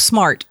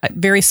smart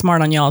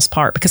on y'all's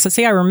part, because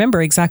I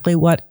remember exactly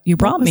what you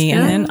brought me.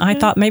 And then I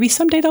thought maybe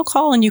someday they'll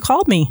call, and you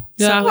called me.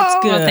 So it's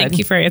good. Well, thank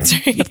you for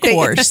answering. Of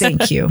course.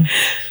 Thank you.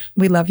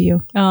 We love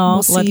you.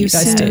 Oh, we'll love you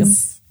guys too.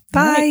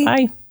 Bye. Right,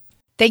 bye.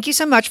 Thank you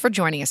so much for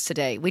joining us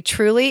today. We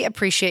truly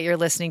appreciate your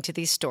listening to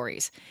these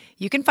stories.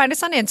 You can find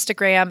us on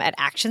Instagram at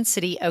Action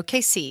City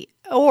OKC,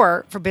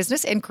 or for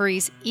business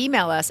inquiries,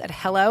 email us at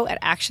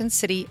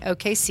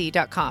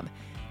hello@actioncityokc.com.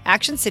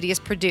 Action City is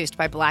produced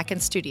by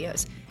Blacken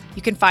Studios.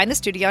 You can find the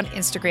studio on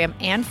Instagram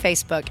and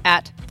Facebook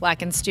at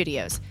Blacken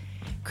Studios.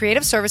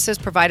 Creative services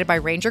provided by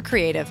Ranger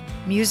Creative.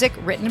 Music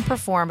written and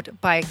performed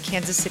by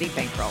Kansas City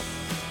Bankroll.